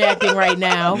overreacting right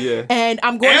now. Yeah. And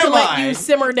I'm going to Am let I? you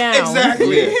simmer down.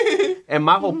 Exactly. Yeah. And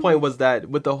my whole point was that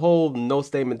with the whole no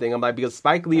statement thing, I'm like, because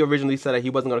Spike Lee originally said that he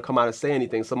wasn't going to come out and say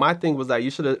anything. So my thing was that you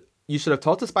should have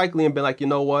talked to Spike Lee and been like, you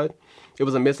know what? It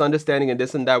was a misunderstanding and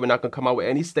this and that. We're not going to come out with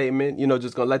any statement.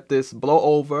 Just going to let this blow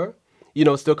over.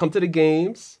 Still come to the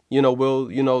games.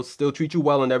 We'll, still treat you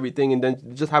well and everything. And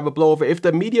then just have a blow over. If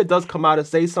the media does come out and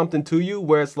say something to you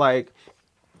where it's like,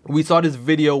 we saw this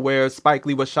video where Spike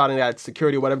Lee was shouting at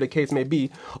security, whatever the case may be.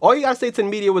 All you got to say to the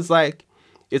media was like,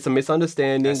 it's a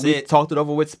misunderstanding. That's We it. talked it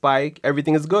over with Spike.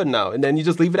 Everything is good now. And then you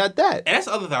just leave it at that. And that's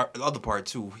the other part,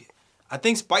 too. I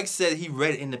think Spike said he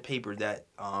read in the paper that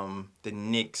the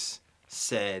Knicks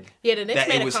said Yeah, the Knicks that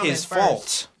made it a was comment his first.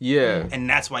 fault. Yeah. And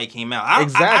that's why he came out.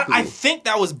 Exactly. I think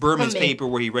that was Berman's From me. paper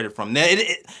where he read it from.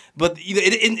 But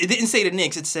it didn't say the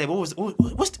Knicks. It said what's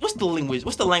the language?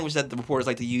 What's the language that the reporters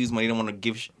like to use when they don't want to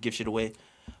give shit away?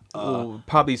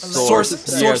 Probably Sources.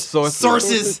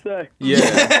 Sources say.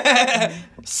 Yeah.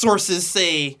 Sources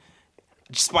say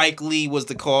Spike Lee was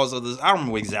the cause of this. I don't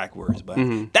remember exact words, but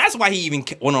that's why he even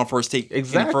went on First Take in the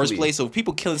Exactly. first place. So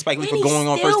people killing Spike Lee And for going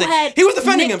on still First Take. had He was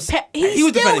defending Nick himself. He was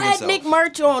still defending had himself. Nick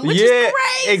merch on, which Yeah, is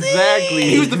crazy. exactly.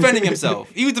 He was defending himself.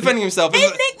 He was defending himself. And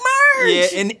Nick merch.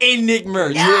 Yeah, and Nick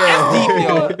merch. Yeah. That's deep,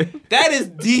 yo. That is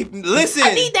deep. Listen.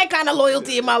 I need that kind of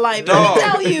loyalty in my life. Dog.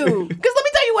 Let me tell you. Because let me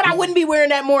tell you what I wouldn't be wearing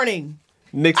that morning.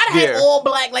 Knicks I'd have gear. had all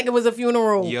black like it was a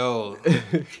funeral. Yo,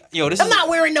 this I'm is not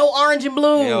wearing no orange and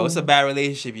blue. yo. It's a bad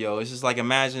relationship, yo. It's just like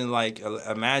imagine.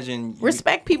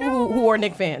 Respect people who are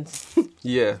Knick fans.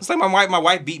 Yeah. It's like my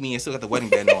wife beat me and still got the wedding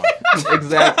band on.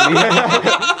 Exactly.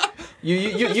 you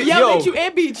Yelled at you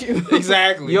and beat you.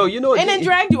 Exactly. Yo, you know what? And then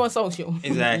dragged you on social.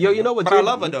 Exactly. Yo, you know what? But I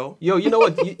love her though. Yo, you know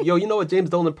what? You know what James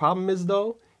Dolan's problem is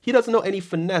though? He doesn't know any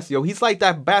finesse, yo. He's like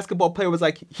that basketball player was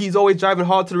like, he's always driving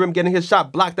hard to the rim, getting his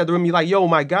shot blocked at the rim. You're like, yo,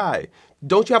 my guy,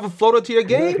 don't you have a floater to your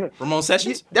game? Ramon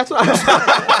Sessions. That's what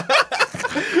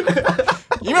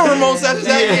You remember Ramon Sessions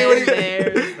that year? When he-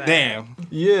 There's that. Damn.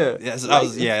 Yeah.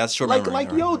 That's short memory. Like,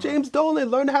 Right. yo, James Dolan,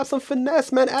 learn to have some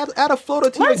finesse, man. Add a floater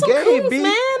to Learn your some game, coups, B.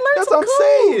 man. Learn That's some what I'm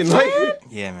saying. coups, man. Like,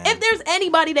 Yeah, man. If there's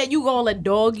anybody that you gonna let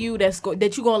dog you,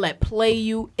 that you gonna let play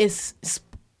you, it's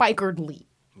Spiker Lee.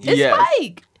 It's Yes.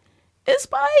 Spike. It's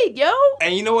Spike, yo.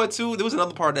 And you know what, too? There was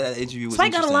another part of that interview was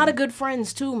Spike got a interesting. lot of good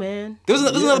friends too, man. There was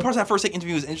another part of that First Take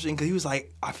interview was interesting because he was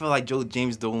like, I feel like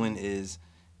James Dolan is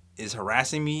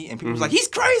harassing me, and people was like, he's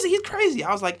crazy.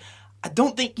 I was like, I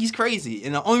don't think he's crazy,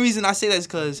 and the only reason I say that is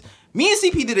because me and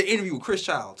CP did an interview with Chris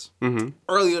Childs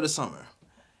earlier this summer,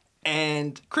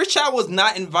 and Chris Child was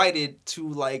not invited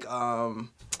to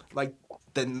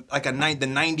the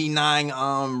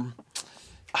 99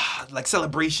 like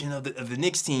celebration of the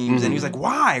Knicks teams, and he was like,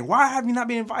 why have you not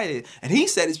been invited? And he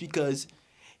said it's because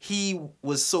he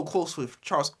was so close with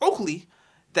Charles Oakley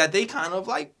that they kind of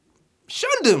like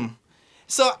shunned him.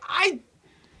 So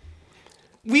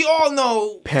we all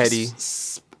know Petty.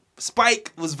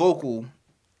 Spike was vocal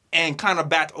and kind of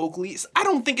backed Oakley. So I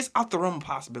don't think it's out the realm of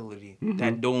possibility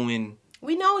that Dolan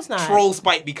We know it's not. trolls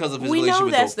Spike because of his We relationship know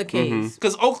with that's Oakley. the case.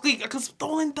 Because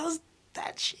Dolan does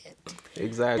that shit.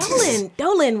 exactly.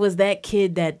 Dolan was that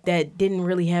kid that didn't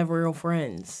really have real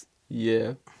friends.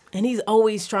 Yeah. And he's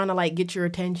always trying to like get your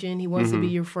attention. He wants to Mm-hmm.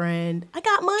 be your friend. I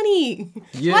got money.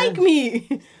 Yeah. Like me.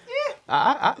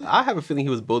 I have a feeling he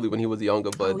was bullied when he was younger,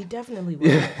 but Oh, he definitely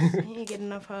was. He ain't get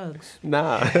enough hugs.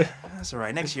 nah. That's all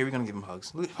right. Next year we're gonna give him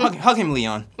hugs. Hug him,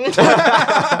 Leon.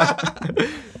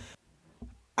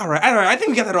 All right. I think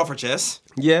we got that off our chest.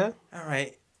 Yeah. All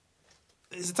right.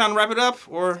 Is it time to wrap it up,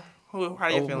 or how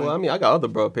are you feeling? Well, I mean, I got other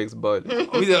bro picks, but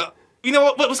You know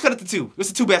what? Let's cut it to two. What's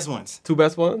the two best ones? two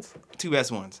best ones. Two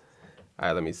best ones. All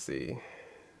right, let me see.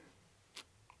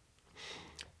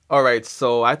 All right,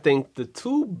 so I think the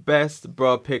two best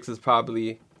bro picks is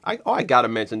probably I gotta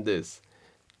mention this.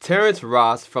 Terrence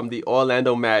Ross from the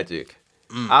Orlando Magic.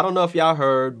 I don't know if y'all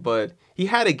heard, but he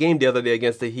had a game the other day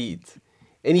against the Heat,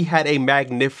 and he had a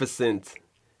magnificent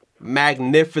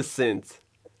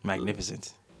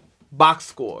box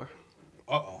score.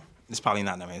 Uh-oh. It's probably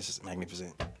not that man. It's just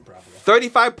magnificent. Probably.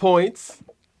 35 points,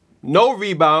 no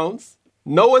rebounds,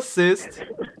 no assists,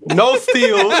 no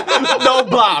steals, no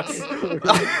blocks.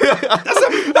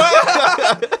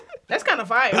 That's kind of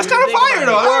fire. That's kind of fire,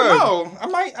 though. I don't know. I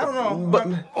don't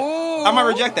know. I might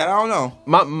reject that. I don't know.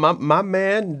 My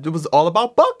man, it was all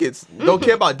about buckets. Didn't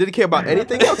care about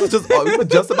anything else. It was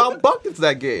just about buckets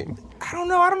that game. I don't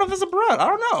know. I don't know if it's a bruh. I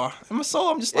don't know. I'm a soul.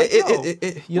 I'm just like, It's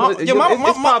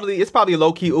probably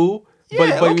low key ooh.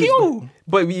 Yeah, low-key ooh.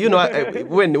 But you know,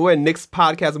 when we're in Knicks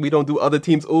podcast and we don't do other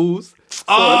teams' oohs. So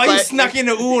Oh, you like, snuck in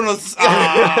the ooh on us.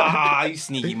 Ah, you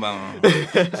sneaky mom.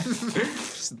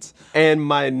 And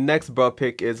my next bro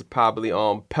pick is probably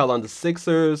Pell on the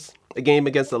Sixers. A game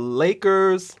against the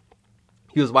Lakers.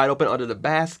 He was wide open under the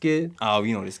basket. Oh,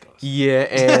 you know this goes. Yeah,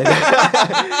 and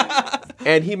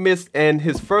and he missed. And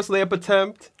his first layup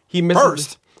attempt, he missed.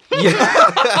 First? Yeah.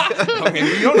 Okay,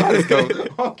 you don't know how this goes.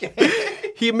 Okay.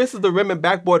 He misses the rim and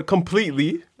backboard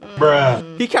completely.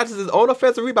 Bruh. He catches his own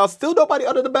offensive rebound. Still nobody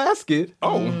under the basket.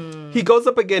 Oh. He goes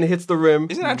up again and hits the rim.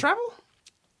 Isn't that travel?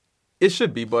 It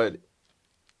should be, but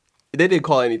they didn't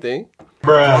call anything.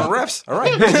 Bruh. Refs. All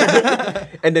right.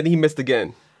 And then he missed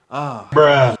again.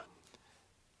 Bruh.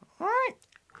 All right.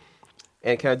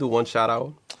 And can I do one shout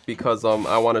out? Because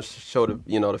I want to show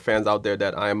the fans out there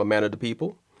that I am a man of the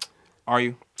people. Are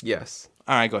you? Yes.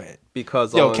 All right, go ahead.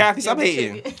 Because Yo, Kathy, stop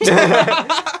hating.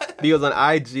 because on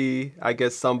IG, I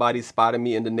guess somebody spotted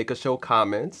me in the Knick Show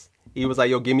comments. He was like,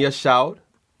 "Yo, give me a shout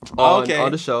on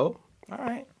the show." All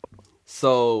right.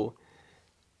 So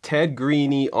Ted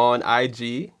Greeny on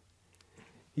IG,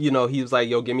 he was like,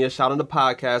 "Yo, give me a shout on the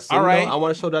podcast." So, All right. I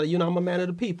want to show that I'm a man of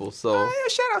the people. So Yeah,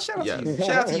 shout out Yes. to you. Shout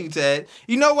out to you, Ted.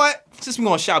 You know what? Since we're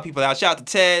gonna shout people out, shout out to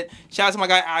Ted. Shout out to my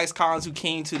guy Alex Collins who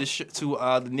came to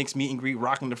the Knicks meet and greet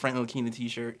rocking the Frank Ntilikina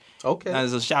t-shirt. okay,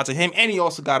 There's a shout out to him, and he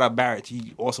also got a Barrett.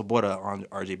 He also bought a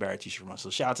RJ Barrett t-shirt from us. So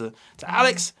shout out to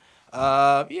Alex.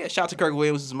 Shout out to Kirk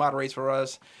Williams who moderates for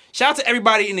us. Shout out to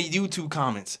everybody in the YouTube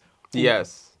comments.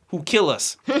 yes. Who kill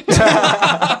us.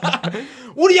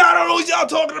 What do y'all don't know what y'all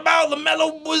talking about?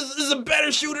 LaMelo is a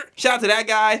better shooter. Shout out to that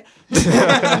guy.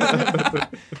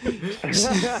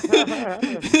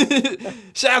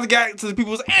 Shout out to the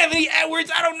people who's Anthony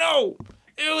Edwards. I don't know.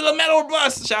 It was LaMelo or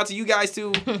bust. Shout out to you guys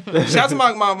too. Shout out to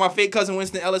my fake cousin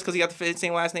Winston Ellis because he got the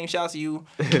same last name. Shout out to you.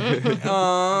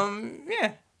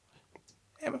 Yeah,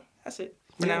 that's it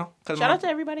for now. Shout out to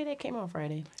everybody that came on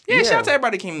Friday. Yeah, shout out to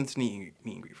everybody that came to meet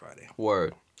and greet Friday.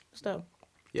 Word. Stuff.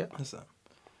 Yeah. What's up?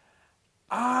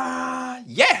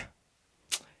 Yeah.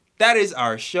 That is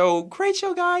our show. Great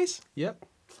show, guys. Yep.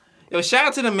 Yo, shout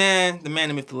out to the man, the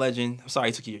myth, the legend. I'm sorry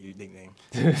I took your nickname.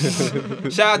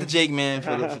 Shout out to Jake, man,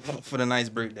 for the nice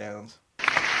breakdowns.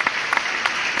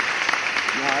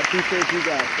 I appreciate you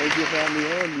guys. Thank you for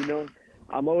having me on.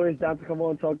 I'm always down to come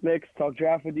on, talk Knicks, talk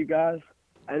draft with you guys.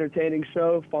 Entertaining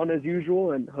show, fun as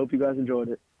usual, and hope you guys enjoyed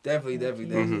it. Definitely.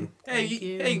 Mm-hmm.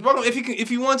 Hey, welcome.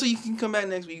 If you want to, you can come back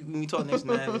next week when we talk next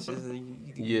time.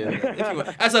 Yeah. If you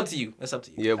want. That's up to you.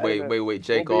 Yeah. Wait,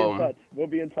 Jake. We'll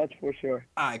be in touch for sure.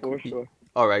 All right, cool. For sure.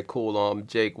 All right, cool.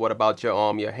 Jake, what about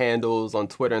your handles on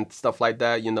Twitter and stuff like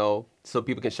that? So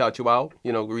people can shout you out.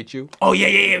 Reach you. Oh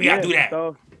yeah. We gotta do that.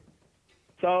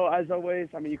 So as always,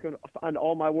 you can find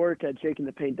all my work at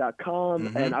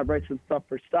jakeinthepaint.com, and I write some stuff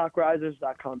for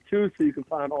stockrisers.com too, so you can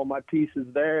find all my pieces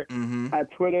there. At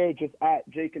Twitter, just at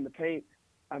jakeinthepaint.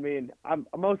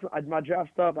 My draft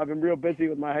stuff, I've been real busy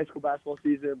with my high school basketball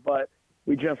season, but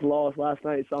we just lost last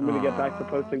night, so I'm going to get back to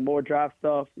posting more draft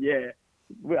stuff. Yeah.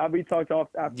 We talked off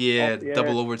after off the air,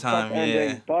 double overtime,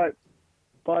 ending, But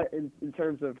in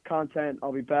terms of content,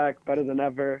 I'll be back better than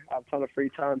ever. I have a ton of free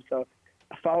time, so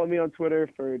follow me on Twitter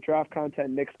for draft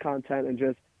content, Knicks content, and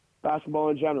just basketball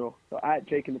in general. So at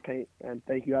Jake in the Paint, and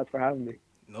thank you guys for having me.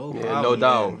 No Yeah, problem, no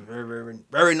doubt. man. Very, very,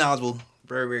 very knowledgeable.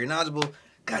 Very, very knowledgeable.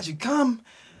 Got you come.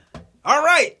 All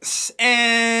right.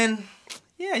 And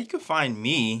yeah, you can find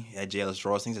me at JLS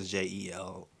Draws Things. That's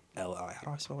JELLI. How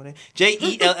do I spell my name?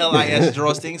 JELLIS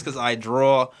Draws Things, because I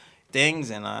draw things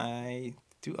and I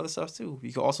do other stuff too.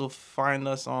 You can also find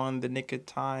us on the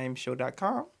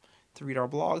nickoftimeshow.com to read our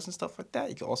blogs and stuff like that.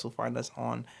 You can also find us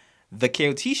on the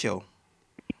KOT Show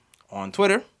on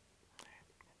Twitter,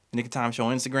 Nick of Time Show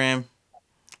on Instagram.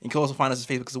 You can also find us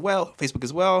on Facebook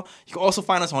as well. You can also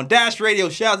find us on Dash Radio.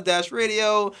 Shout out to Dash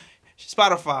Radio,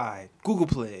 Spotify, Google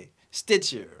Play,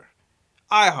 Stitcher,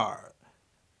 iHeart,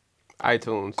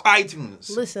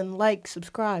 iTunes. Listen, like,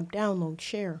 subscribe, download,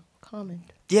 share,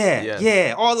 comment.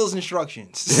 Yeah, all those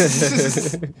instructions.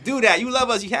 Do that. You love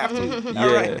us, you have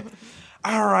to.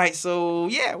 All right. So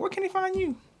yeah, where can they find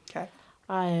you, Kat?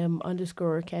 I am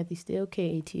 _ Kathy Steele,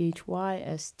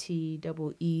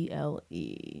 KATHYSTEELE.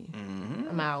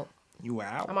 I'm out. You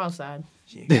out? I'm outside.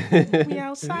 We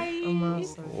outside. I'm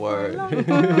outside. Word. All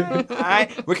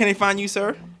right. Where can they find you,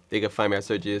 sir? They can find me at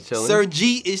Sir G is chilling. Sir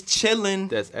G is chilling.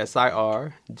 That's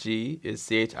SIRG is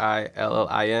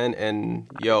CHILLIN. And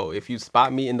yo, if you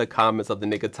spot me in the comments of the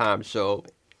Nick of Time Show,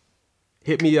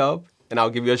 hit me up and I'll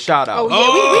give you a shout out. We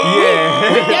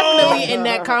definitely in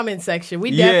that comment section.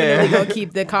 We definitely gonna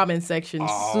keep the comment section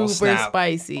super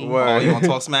spicy. Word. You want to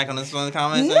talk smack on this one in the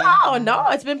comments? No,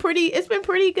 it's been pretty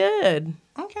good.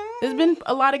 Okay. There's been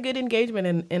a lot of good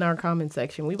engagement in our comment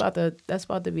section. That's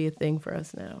about to be a thing for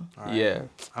us now. Right. Yeah.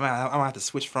 I'm gonna have to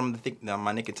switch from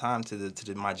my Nick of Time to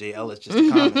my JL. It's just a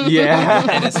comment. Yeah.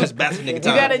 And it's just back to Nick of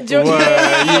Time. You gotta join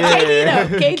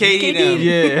KD.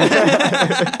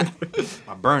 Yeah.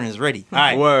 My burn is ready. All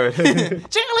right. Word.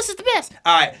 JLS is the best.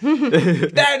 All right.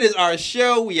 That is our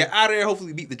show. We are out of here.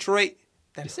 Hopefully we beat Detroit.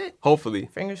 That's it. Hopefully.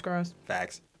 Fingers crossed.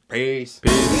 Facts. Peace.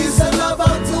 Peace and love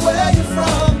out to where you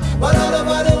from. But all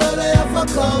about the world they ever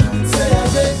come. Say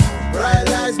again, bright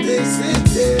lights, big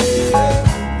city.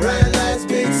 Bright lights,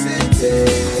 big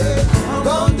city. I'm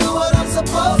gonna do what I'm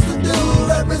supposed to do.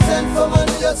 Represent for my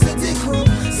New York City crew.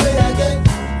 Say again,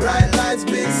 bright lights,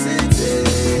 big city.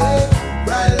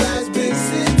 Bright lights, big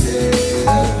city.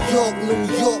 New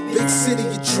York, big city,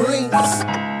 your dreams.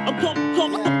 I'm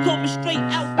coming straight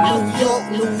out.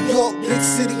 New York, big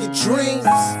city, your dreams.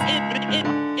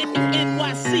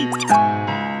 NYC.